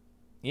wacky.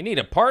 You need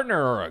a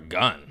partner or a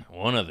gun.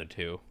 One of the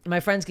two. My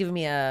friend's giving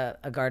me a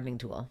gardening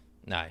tool,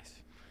 Nice.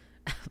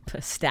 a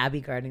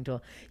stabby gardening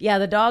tool. Yeah,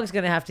 the dog's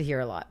gonna have to hear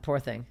a lot. Poor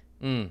thing.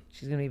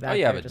 She's gonna be back. Oh,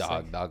 you have a there just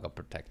dog. like- Dog will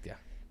protect you.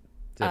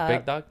 Is it a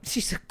big dog?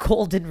 She's a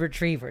golden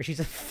retriever.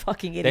 She's a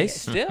fucking idiot. They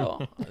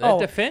still they Oh.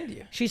 defend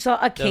you. She saw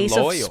a case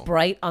of loyal.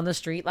 Sprite on the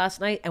street last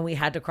night, and we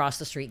had to cross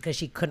the street because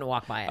she couldn't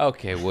walk by it.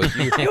 Okay, well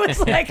you It was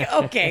like,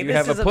 okay, You this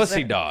have a is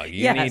pussy absurd. dog.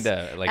 You Yes. need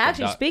a like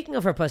Actually, a dog. speaking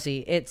of her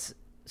pussy, it's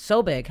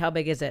so big. How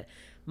big is it?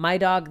 My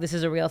dog, this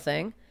is a real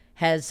thing,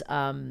 has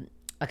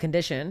a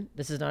condition.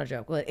 This is not a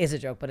joke. Well, it is a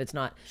joke, but it's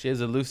not. She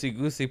has a loosey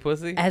goosey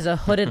pussy. Has a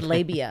hooded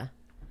labia,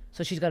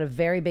 so she's got a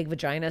very big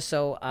vagina.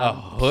 So A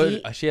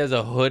hood. She has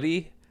a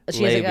hoodie.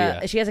 she has labia.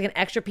 like she has like an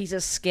extra piece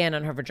of skin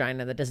on her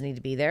vagina that doesn't need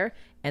to be there,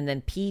 and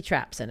then pee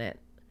traps in it,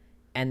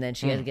 and then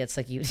she gets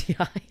like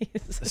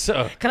UTIs.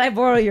 So Can I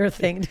borrow your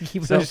thing to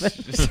keep it open?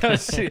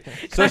 so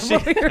Can I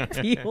borrow your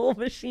pee hole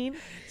machine?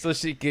 so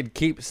she could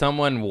keep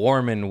someone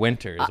warm in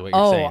winter. Is what you're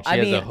oh, saying? She I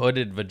has mean- a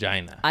hooded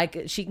vagina.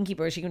 She can keep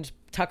her. She can just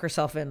tuck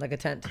herself in like a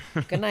tent.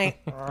 Good night.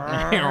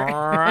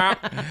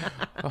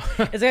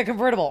 It's like a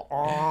convertible.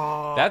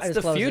 That's It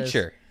the closes.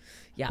 future.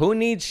 Yeah. Who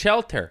needs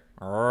shelter?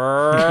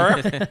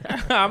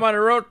 I'm on a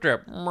road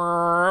trip. Boy,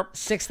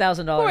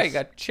 $6,000. I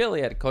got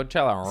chili at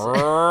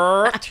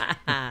Coachella.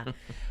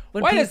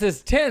 When Why peop- does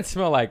this tent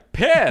smell like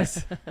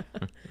piss?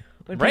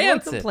 when people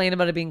rancid? complain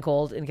about it being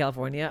cold in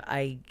California,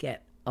 I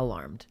get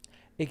alarmed.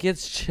 It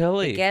gets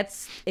chilly.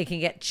 It can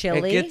get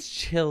chilly. It gets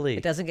chilly.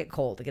 It doesn't get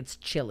cold. It gets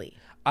chilly.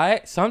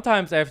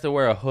 Sometimes I have to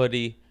wear a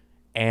hoodie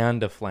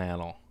and a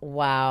flannel.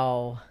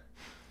 Wow.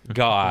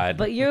 God.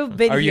 But you've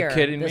been Are you here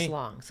kidding this me?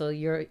 long, so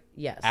you're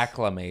yes.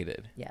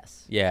 Acclimated.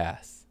 Yes.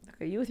 Yes. Look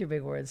at you with your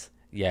big words.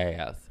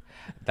 Yes.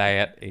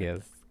 That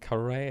is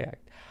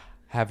correct.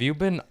 Have you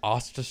been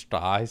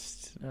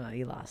ostracized? Oh,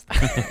 you lost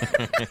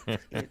it.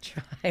 You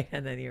tried,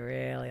 and then you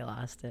really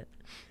lost it.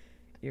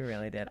 You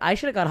really did. I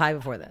should have got high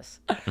before this.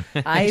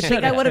 I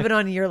think I would have been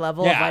on your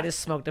level if Yeah. I just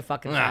smoked a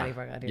fucking fatty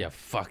before I got here. You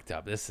fucked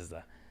up. This is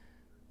the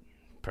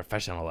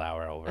professional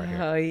hour over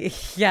here. Oh,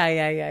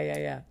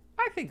 yeah.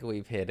 I think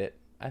we've hit it.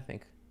 I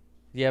think.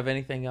 Do you have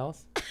anything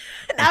else?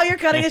 Now you're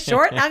cutting it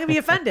short. Now I'm going to be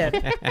offended.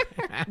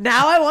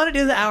 Now I want to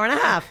do the hour and a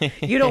half.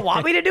 You don't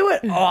want me to do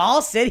it? Oh,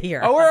 I'll sit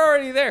here. Oh, we're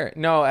already there.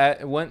 No,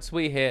 once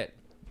we hit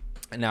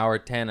an hour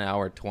 10, an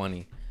hour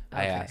 20,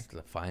 I asked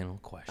the final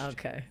question.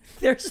 Okay.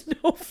 There's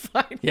no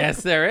final.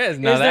 Yes, there is.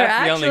 No, Is there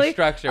that's the only actually?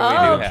 structure we do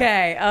have.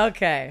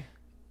 Okay.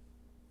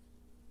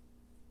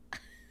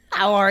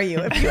 How are you?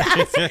 If you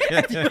ask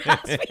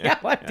me how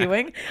I'm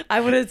doing,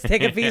 I'm going to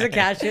take a piece of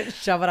cat shit and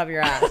shove it up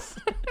your ass.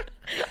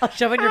 I'll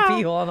shove it in your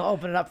pee hole and I'll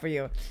open it up for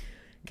you.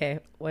 Okay,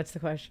 what's the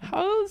question?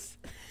 How's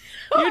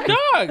your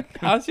dog?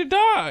 How's your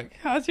dog?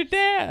 How's your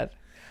dad?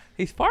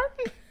 He's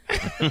farting?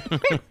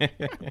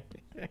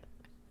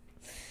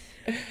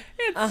 It's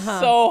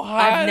so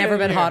hot. I've never in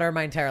been here. hotter in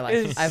my entire life.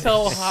 It's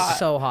so hot.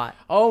 So hot.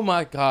 Oh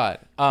my god.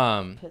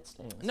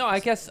 No, I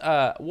guess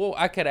well,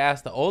 I could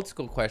ask the old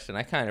school question.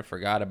 I kind of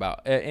forgot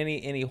about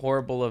any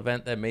horrible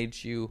event that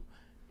made you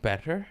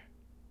better.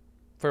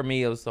 For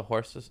me, it was the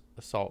horse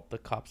assault, the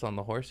cops on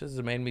the horses.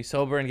 It made me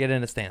sober and get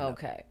into stand up.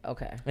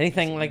 Okay.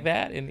 Anything like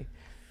that?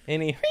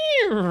 Any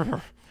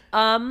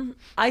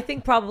I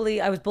think probably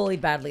I was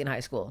bullied badly in high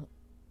school,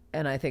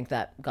 and I think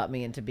that got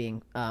me into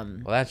being. Well,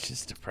 that's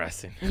just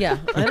depressing. Yeah,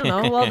 I don't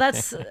know. Well,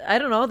 I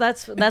don't know.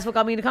 That's what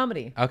got me into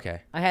comedy.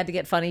 Okay. I had to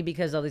get funny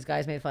because all these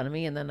guys made fun of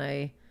me, and then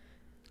I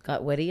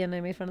got witty and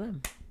I made fun of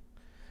them.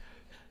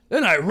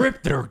 Then I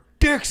ripped their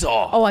dicks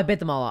off. Oh, I bit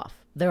them all off.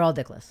 They're all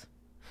dickless.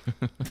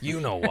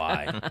 You know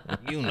why.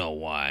 You know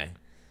why.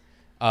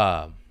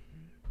 Was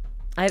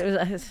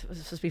it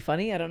supposed to be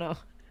funny? I don't know.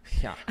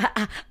 Yeah.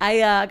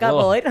 I got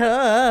Whoa. bullied.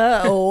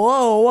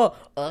 Whoa.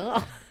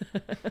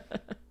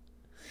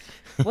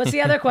 What's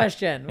the other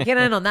question? We can't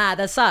end on that.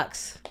 That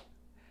sucks.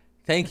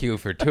 Thank you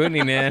for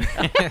tuning in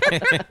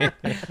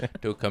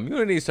to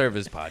Community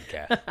Service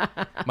Podcast.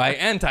 My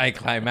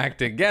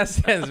anticlimactic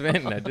guest has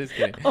been. No, just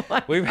kidding.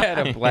 We've had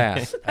a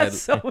blast.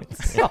 That's so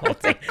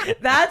insulting.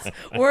 That's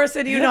worse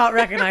than you not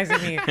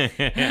recognizing me.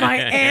 My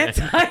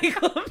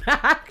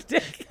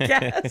anticlimactic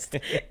guest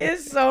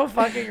is so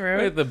fucking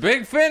rude. With the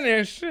big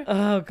finish.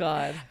 Oh,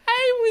 God.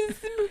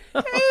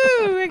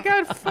 It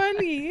got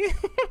funny.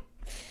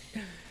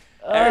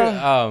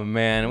 Oh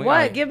man!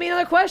 What? Give me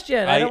another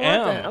question. I don't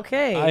want that. am.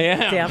 Okay. I am.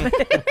 Damn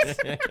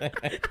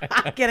it.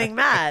 I'm getting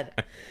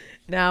mad.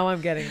 Now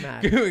I'm getting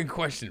mad. Give me a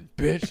question,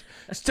 bitch.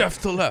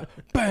 Stuff to left.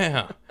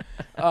 Bam.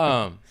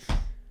 I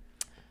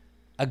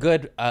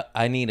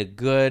need a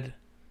good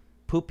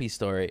poopy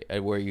story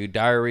where you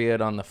diarrheaed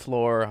on the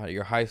floor at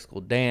your high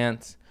school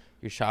dance.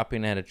 You're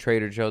shopping at a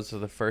Trader Joe's for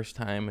the first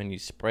time, and you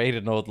sprayed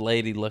an old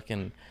lady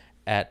looking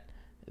at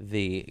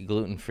the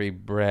gluten-free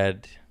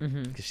bread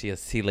because she has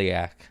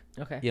celiac.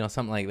 Okay. You know,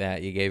 something like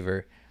that. You gave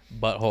her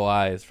butthole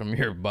eyes from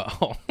your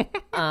butthole.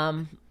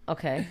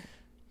 Okay.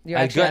 You're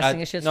actually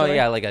asking a shit story? No,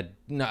 yeah, like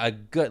a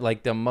good,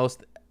 like the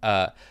most,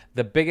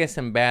 the biggest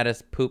and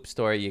baddest poop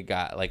story you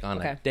got, like on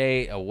a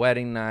date, a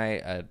wedding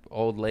night, an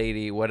old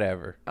lady,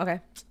 whatever. Okay.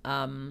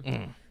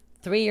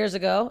 3 years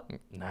ago,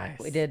 Nice.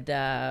 we did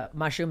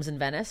mushrooms in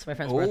Venice, my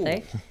friend's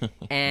birthday.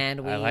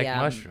 And we I like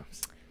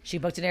mushrooms. She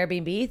booked an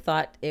Airbnb,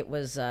 thought it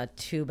was a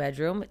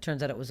 2-bedroom. It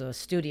turns out it was a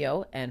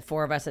studio, and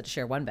 4 of us had to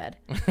share 1 bed.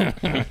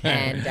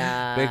 And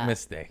Big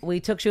mistake. we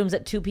took shrooms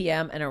at 2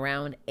 p.m. and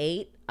around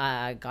 8,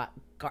 got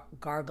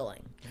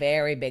gargling.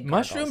 Very big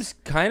gargles. Mushrooms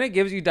kind of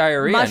gives you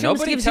diarrhea. Mushrooms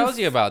Nobody gives tells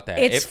you about that.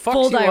 It's It fucks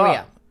full you diarrhea.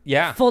 up.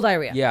 Yeah. Full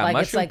diarrhea. Yeah, Like,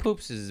 it's mushroom like-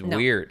 poops is No.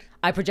 weird.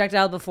 I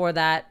projectile before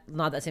that,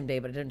 not that same day,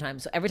 but at different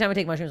times. So every time I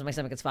take mushrooms, my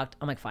stomach gets fucked.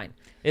 I'm like, fine.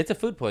 It's a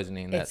food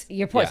poisoning.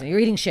 You're poisoning.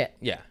 You're eating shit.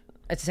 Yeah.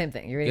 It's the same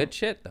thing. You're eating. Good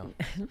shit, though.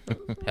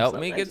 Help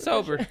me get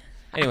sober.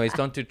 Anyways,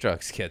 don't do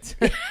drugs, kids.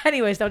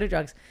 Anyways, don't do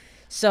drugs.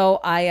 So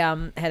I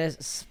had a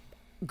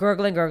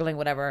gurgling,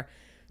 whatever.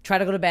 Try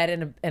to go to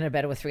bed in a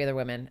bed with 3 other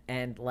women,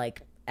 and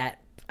like at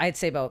I'd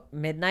say about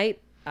midnight,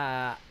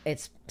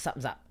 it's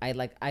something's up.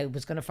 I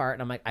was gonna fart,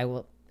 and I'm like,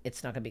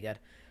 it's not gonna be good.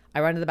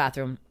 I run to the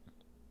bathroom.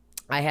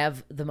 I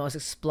have the most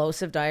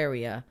explosive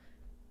diarrhea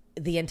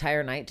the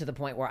entire night to the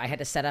point where I had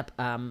to set up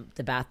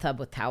the bathtub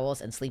with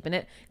towels and sleep in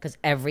it because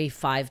every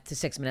 5 to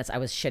 6 minutes I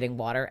was shitting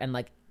water and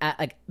like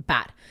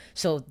bad.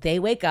 So they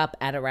wake up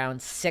at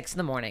around 6 in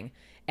the morning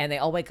and they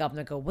all wake up and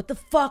they go, "What the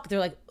fuck?" They're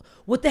like,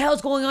 "What the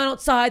hell's going on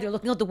outside?" They're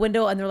looking out the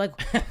window and they're like,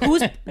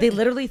 "Who's?" They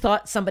literally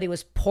thought somebody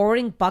was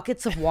pouring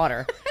buckets of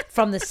water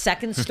from the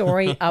second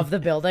story of the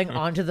building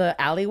onto the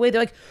alleyway.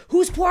 They're like,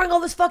 "Who's pouring all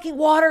this fucking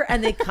water?"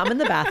 And they come in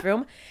the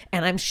bathroom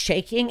and I'm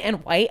shaking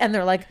and white and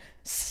they're like,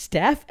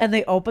 "Steph," and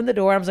they open the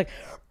door and I was like,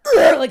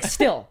 "Ugh," like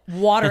still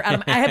water out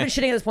of I have been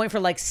shitting at this point for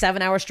like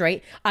 7 hours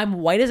straight. I'm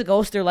white as a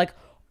ghost. They're like,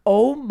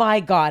 "Oh my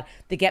God."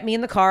 They get me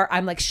in the car.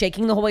 I'm like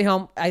shaking the whole way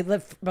home. I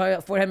live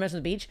about 45 minutes from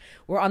the beach.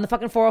 We're on the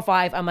fucking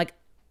 405. I'm like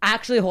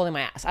actually holding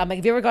my ass. I'm like,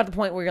 have you ever got to the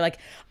point where you're like,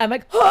 I'm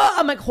like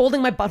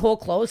holding my butthole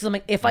closed. I'm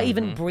like, if I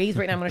even breathe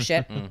right now, I'm going to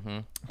shit.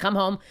 Come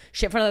home,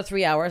 shit for another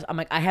 3 hours. I'm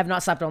like, I have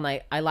not slept all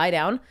night. I lie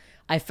down.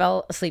 I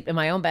fell asleep in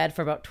my own bed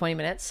for about 20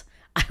 minutes.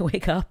 I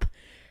wake up.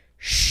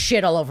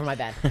 Shit all over my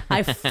bed.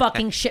 I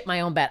fucking shit my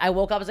own bed. I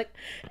woke up, I was like,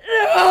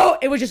 no!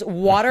 It was just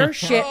water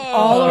shit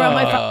all around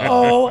my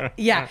oh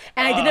yeah.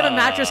 And I didn't have a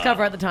mattress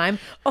cover at the time.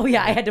 Oh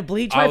yeah, I had to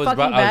bleach my fucking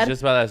bed. I was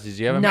just about to ask, did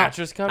you have a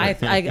mattress cover? I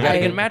you gotta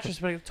get a mattress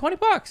for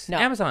 $20. No.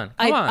 Amazon.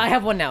 Come on. I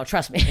have one now,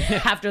 trust me.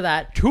 After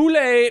that. Too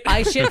late.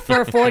 I shit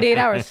for 48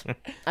 hours.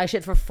 I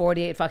shit for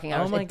 48 fucking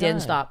hours. Oh my It didn't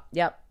God. stop.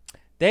 Yep.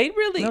 They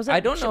really, That was it. I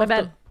don't Shit know my if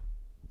bed.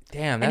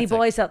 Damn, Any that's a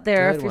boys out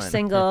there, if good you're one.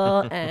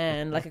 single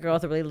and like a girl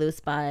with a really loose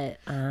butt,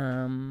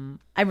 I'm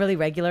really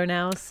regular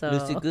now, so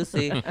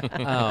Loosey-goosey.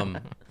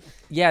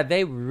 Yeah,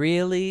 they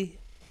really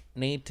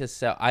need to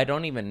sell. I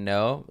don't even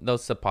know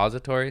those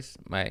suppositories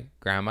my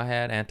grandma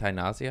had,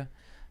 anti-nausea.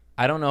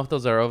 I don't know if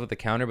those are over the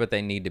counter, but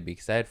they need to be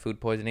because I had food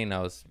poisoning and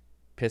I was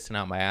pissing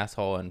out my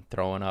asshole and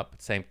throwing up at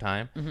the same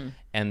time.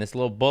 And this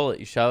little bullet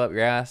you shove up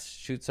your ass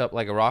shoots up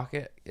like a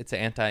rocket. It's an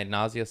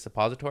anti-nausea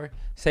suppository.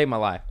 Saved my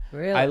life.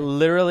 Really? I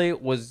literally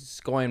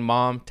was going,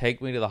 "Mom,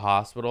 take me to the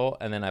hospital,"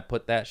 and then I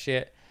put that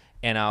shit,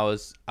 and I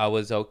was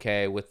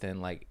okay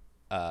within like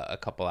a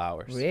couple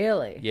hours.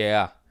 Really?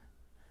 Yeah.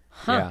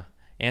 Yeah.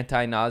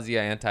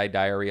 Anti-nausea,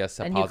 anti-diarrhea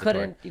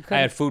suppository. you I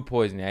had couldn't- food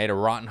poisoning. I ate a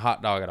rotten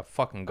hot dog at a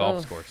fucking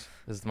golf Ugh. course.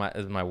 This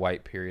is my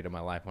white period of my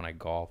life when I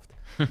golfed.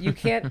 You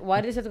can't. Why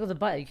does it have to go to the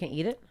butt? You can't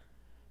eat it.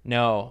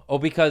 No. Oh,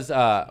 because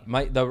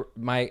the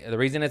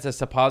reason it's a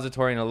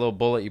suppository and a little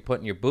bullet you put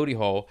in your booty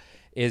hole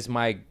is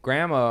my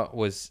grandma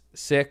was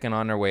sick and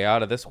on her way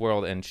out of this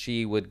world, and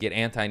she would get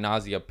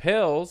anti-nausea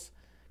pills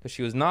because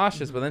she was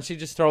nauseous, but then she'd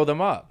just throw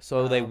them up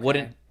so they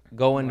wouldn't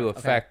go into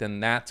effect,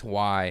 and that's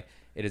why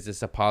it is a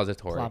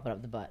suppository. Plop it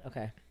up the butt.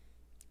 Okay.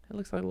 It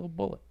looks like a little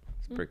bullet.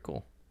 It's pretty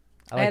cool.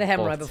 I had a like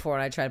hemorrhoid bullets. before,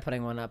 and I tried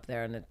putting one up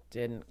there, and it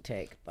didn't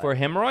take. But For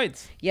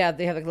hemorrhoids? yeah,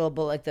 they have like little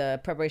bullet, like the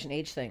preparation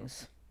H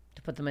things,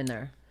 to put them in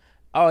there.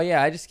 Oh,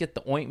 yeah, I just get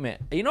the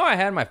ointment. You know, I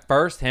had my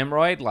first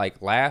hemorrhoid like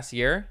last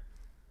year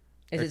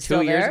Is or it still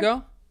 2 years there?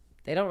 ago.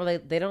 They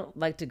don't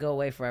like to go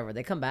away forever.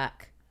 They come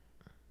back.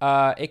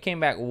 It came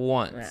back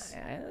once.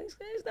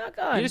 It's not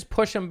gone. You just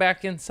push them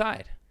back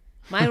inside.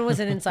 Mine was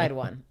an inside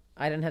one.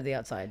 I didn't have the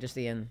outside, just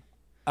the in.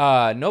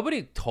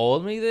 Nobody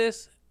told me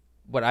this,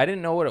 but I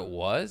didn't know what it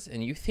was,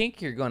 and you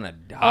think you're gonna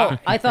Oh, die.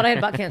 I thought I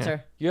had butt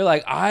cancer. You're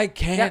like, I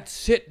can't Yeah.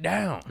 sit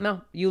down.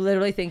 No, you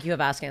literally think you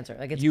have ass cancer.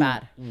 Like it's You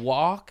bad.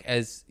 walk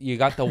as you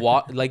got the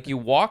walk, like you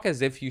walk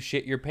as if you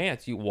shit your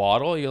pants. You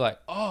waddle. You're like,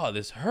 oh,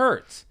 this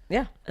hurts.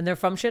 Yeah, and they're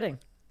from shitting.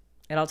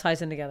 It all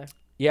ties in together.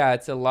 Yeah,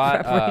 it's a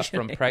lot Preparation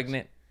from age.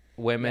 pregnant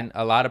women.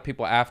 A lot of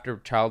people after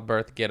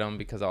childbirth get them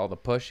because of all the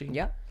pushing.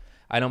 Yeah.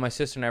 I know my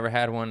sister never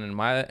had one in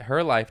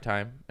her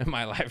lifetime. In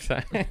my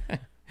lifetime.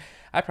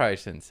 I probably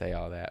shouldn't say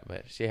all that,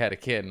 but she had a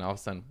kid, and all of a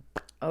sudden,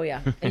 Oh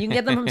yeah, and you can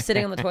get them from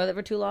sitting on the toilet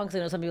for too long. Because I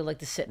know some people like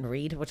to sit and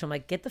read, which I'm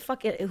like, get the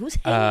fuck in. Who's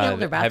hanging out in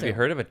their bathroom? have you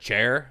heard of a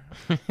chair?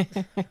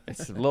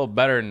 It's a little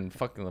better than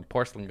fucking the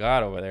porcelain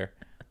god over there.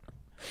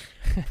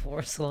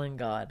 Porcelain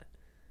god.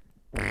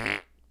 Okay.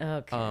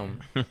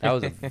 That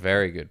was a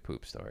very good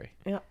poop story.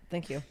 Yeah.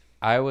 Thank you.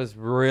 I was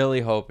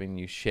really hoping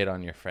you shit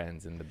on your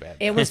friends in the bed.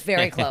 It was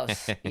very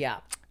close. Yeah.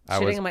 I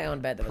Sitting was in my own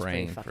bed. That was pretty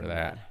praying fucking for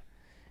that. bad.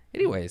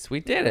 Anyways, we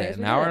did Anyways, it.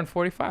 we An hour did it. and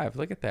 45.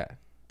 Look at that.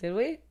 Did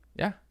we?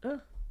 Yeah.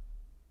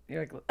 You're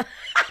like,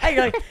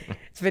 you're like,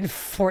 it's been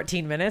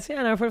 14 minutes.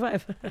 Yeah, an hour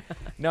 45.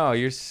 No,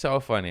 you're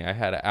so funny. I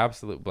had an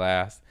absolute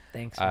blast.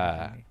 Thanks for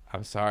having me.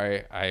 I'm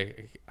sorry.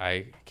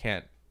 I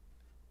can't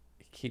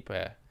keep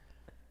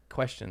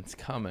questions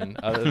coming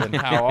other than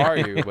how are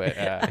you? But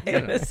you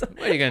know, what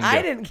are you gonna do?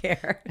 I didn't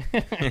care.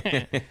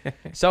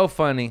 So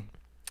funny.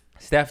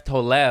 Steph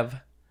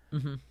Tolev.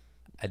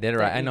 I did it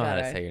right. Thank I you, know how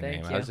to Tyler. say your Thank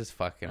name. you. I was just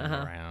fucking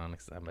Uh-huh. around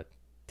because I'm a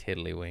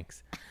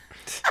tiddlywinks.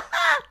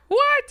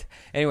 What?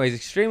 Anyways,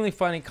 extremely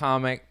funny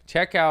comic.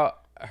 Check out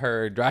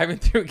her driving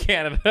through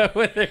Canada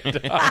with her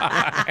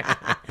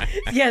dog.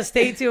 Yeah,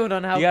 stay tuned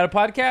on how. You got a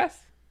podcast?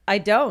 I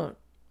don't.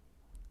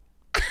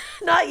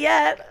 Not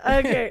yet.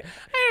 Okay.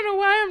 I don't know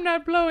why I'm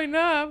not blowing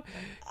up.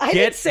 I Get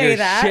didn't say your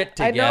that.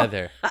 shit I know.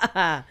 together.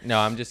 No,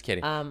 I'm just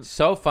kidding.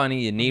 So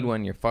funny. You need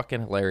one. You're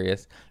fucking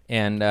hilarious.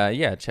 And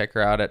yeah, check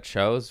her out at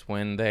shows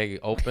when they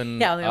open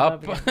Yeah, when they up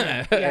open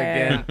up.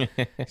 Yeah. again.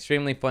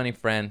 Extremely funny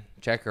friend.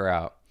 Check her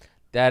out.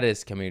 That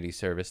is community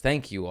service.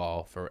 Thank you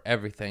all for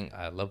everything.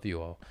 I love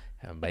you all.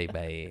 Bye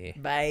bye.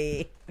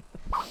 Bye.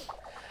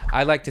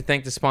 I'd like to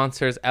thank the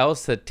sponsors, El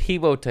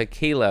Sativo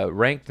Tequila,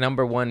 ranked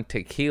 #1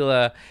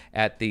 tequila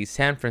at the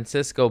San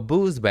Francisco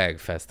Booze Bag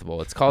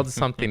Festival. It's called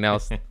something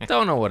else.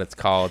 Don't know what it's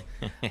called.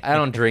 I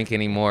don't drink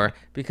anymore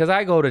because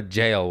I go to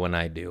jail when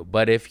I do.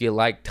 But if you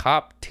like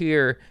top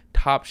tier,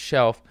 top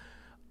shelf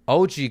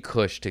OG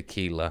Kush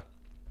tequila,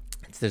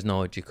 there's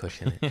no OG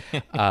Kush in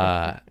it.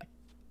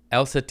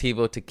 El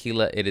Sativo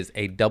Tequila, it is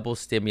a double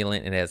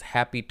stimulant. It has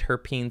happy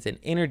terpenes and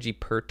energy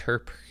per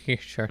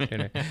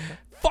terpene.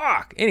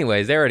 Fuck.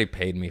 Anyways, they already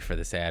paid me for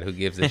this ad. Who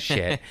gives a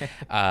shit?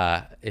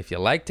 If you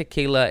like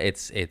tequila,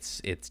 it's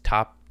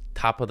top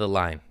of the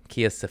line.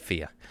 Kia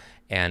Sophia.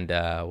 And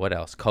what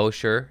else?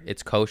 Kosher.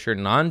 It's kosher,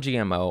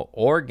 non-GMO,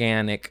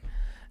 organic,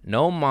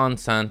 no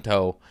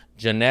Monsanto,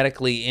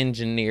 genetically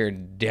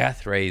engineered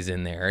death rays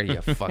in there.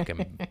 You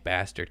fucking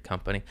bastard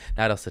company.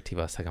 Not El Sativo.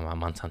 I was talking about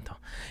Monsanto.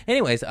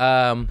 Anyways,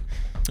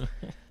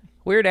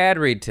 weird ad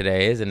read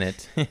today, isn't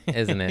it?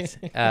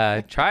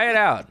 Try it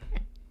out.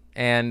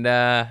 And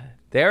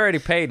they already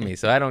paid me,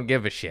 so I don't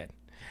give a shit.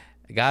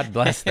 God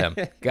bless them.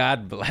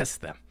 God bless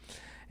them.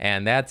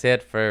 And that's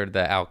it for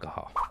the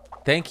alcohol.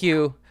 Thank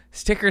you,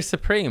 Sticker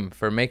Supreme,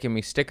 for making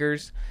me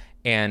stickers.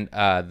 And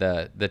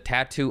the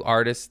tattoo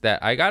artists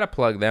that I gotta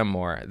plug them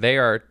more. They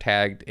are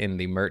tagged in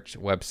the merch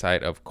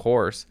website, of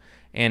course,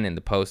 and in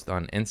the post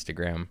on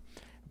Instagram.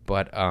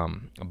 But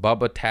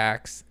Bubba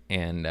Tax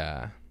and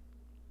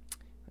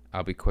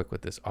I'll be quick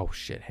with this. Oh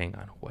shit, hang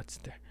on. What's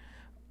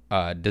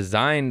there?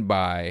 Designed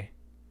by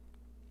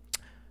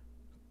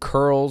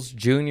Curls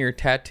Junior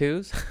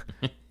Tattoos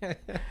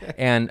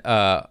and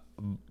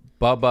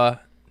Bubba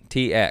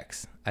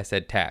TX. I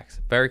said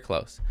tax. Very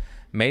close.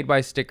 Made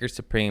by Sticker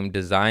Supreme,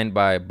 designed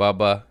by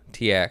Bubba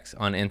TX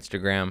on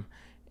Instagram,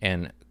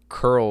 and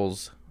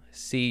Curls,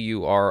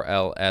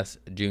 Curls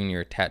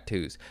Junior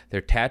Tattoos.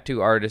 They're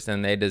tattoo artists,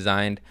 and they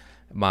designed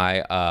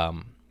my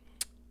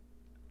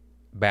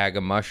bag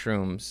of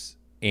mushrooms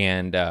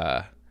and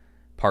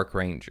Park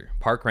Ranger.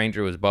 Park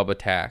Ranger was Bubba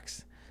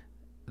Tax,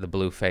 the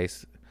blue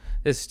face.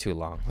 This is too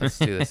long. Let's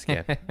do this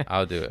again.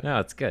 I'll do it.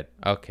 No, it's good.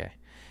 Okay.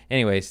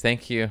 Anyways,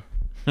 thank you.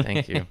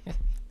 Thank you.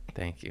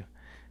 Thank you.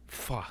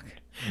 Fuck.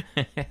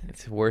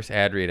 It's the worst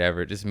ad read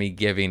ever. Just me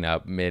giving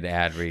up mid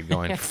ad read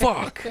going,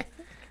 fuck.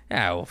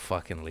 Yeah, we'll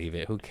fucking leave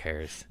it. Who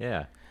cares?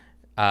 Yeah.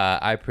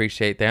 I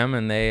appreciate them,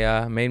 and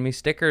they made me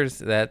stickers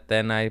that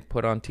then I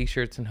put on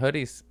t-shirts and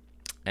hoodies,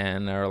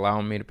 and are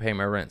allowing me to pay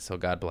my rent, so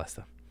God bless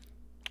them.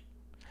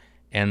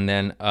 And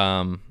then,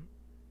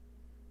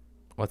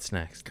 what's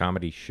next?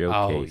 Comedy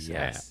Showcase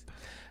app.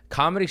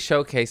 Comedy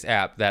Showcase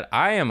app that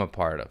I am a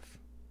part of.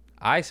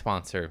 I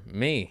sponsor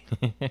me.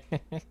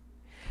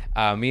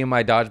 Me and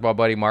my dodgeball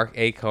buddy Mark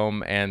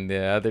Acomb and the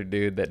other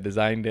dude that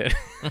designed it.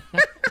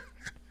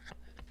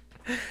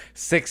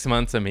 6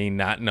 months of me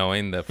not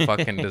knowing the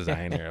fucking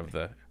designer of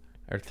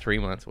or 3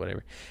 months,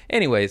 whatever.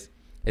 Anyways,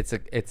 it's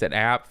an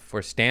app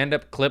for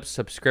stand-up clips,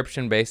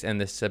 subscription based,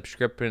 and the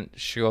subscription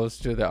goes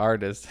to the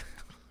artist.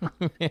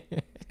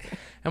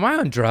 Am I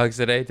on drugs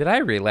today? Did I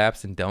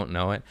relapse and don't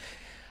know it?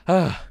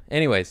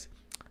 Anyways,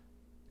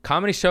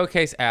 Comedy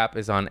Showcase app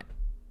is on.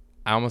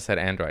 I almost said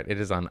Android. It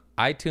is on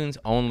iTunes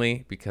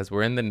only because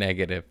we're in the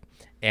negative.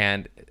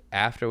 And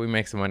after we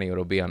make some money,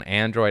 it'll be on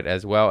Android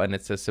as well. And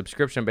it's a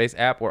subscription-based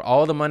app where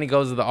all the money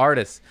goes to the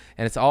artists.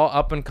 And it's all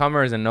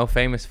up-and-comers and no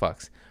famous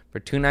fucks. For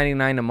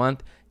 $2.99 a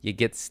month, you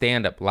get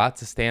stand-up.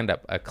 Lots of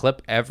stand-up. A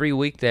clip every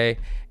weekday.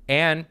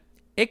 And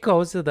it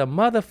goes to the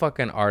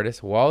motherfucking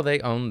artists while they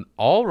own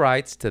all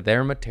rights to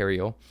their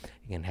material.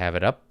 You can have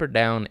it up or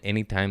down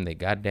anytime they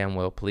goddamn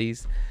well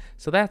please.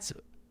 So that's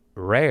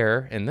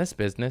rare in this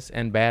business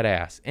and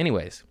badass.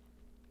 Anyways,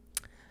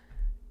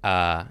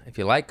 if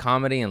you like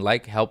comedy and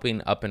like helping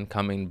up and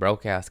coming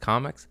broke ass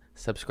comics,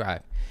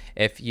 subscribe.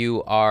 If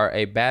you are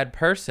a bad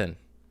person,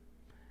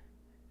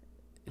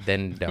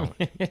 then don't.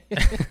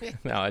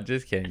 No,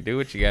 just kidding. Do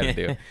what you gotta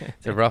do.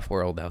 It's a rough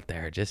world out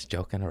there. Just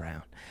joking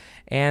around.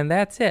 And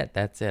that's it.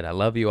 I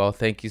love you all.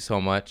 Thank you so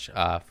much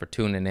for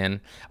tuning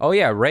in. Oh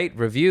yeah, rate,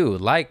 review,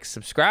 like,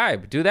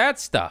 subscribe, do that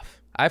stuff.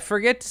 I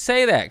forget to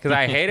say that because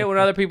I hate it when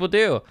other people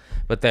do,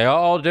 but they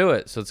all do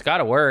it, so it's got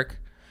to work.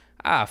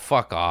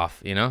 Fuck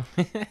off, you know?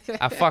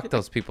 I fuck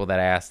those people that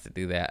ask to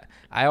do that.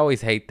 I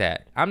always hate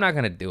that. I'm not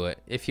going to do it.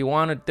 If you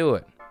want to do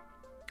it,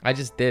 I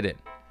just did it.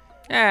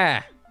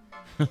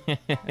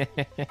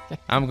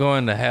 I'm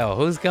going to hell.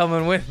 Who's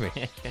coming with me?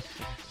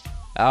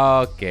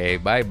 Okay,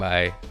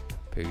 bye-bye.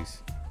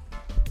 Peace.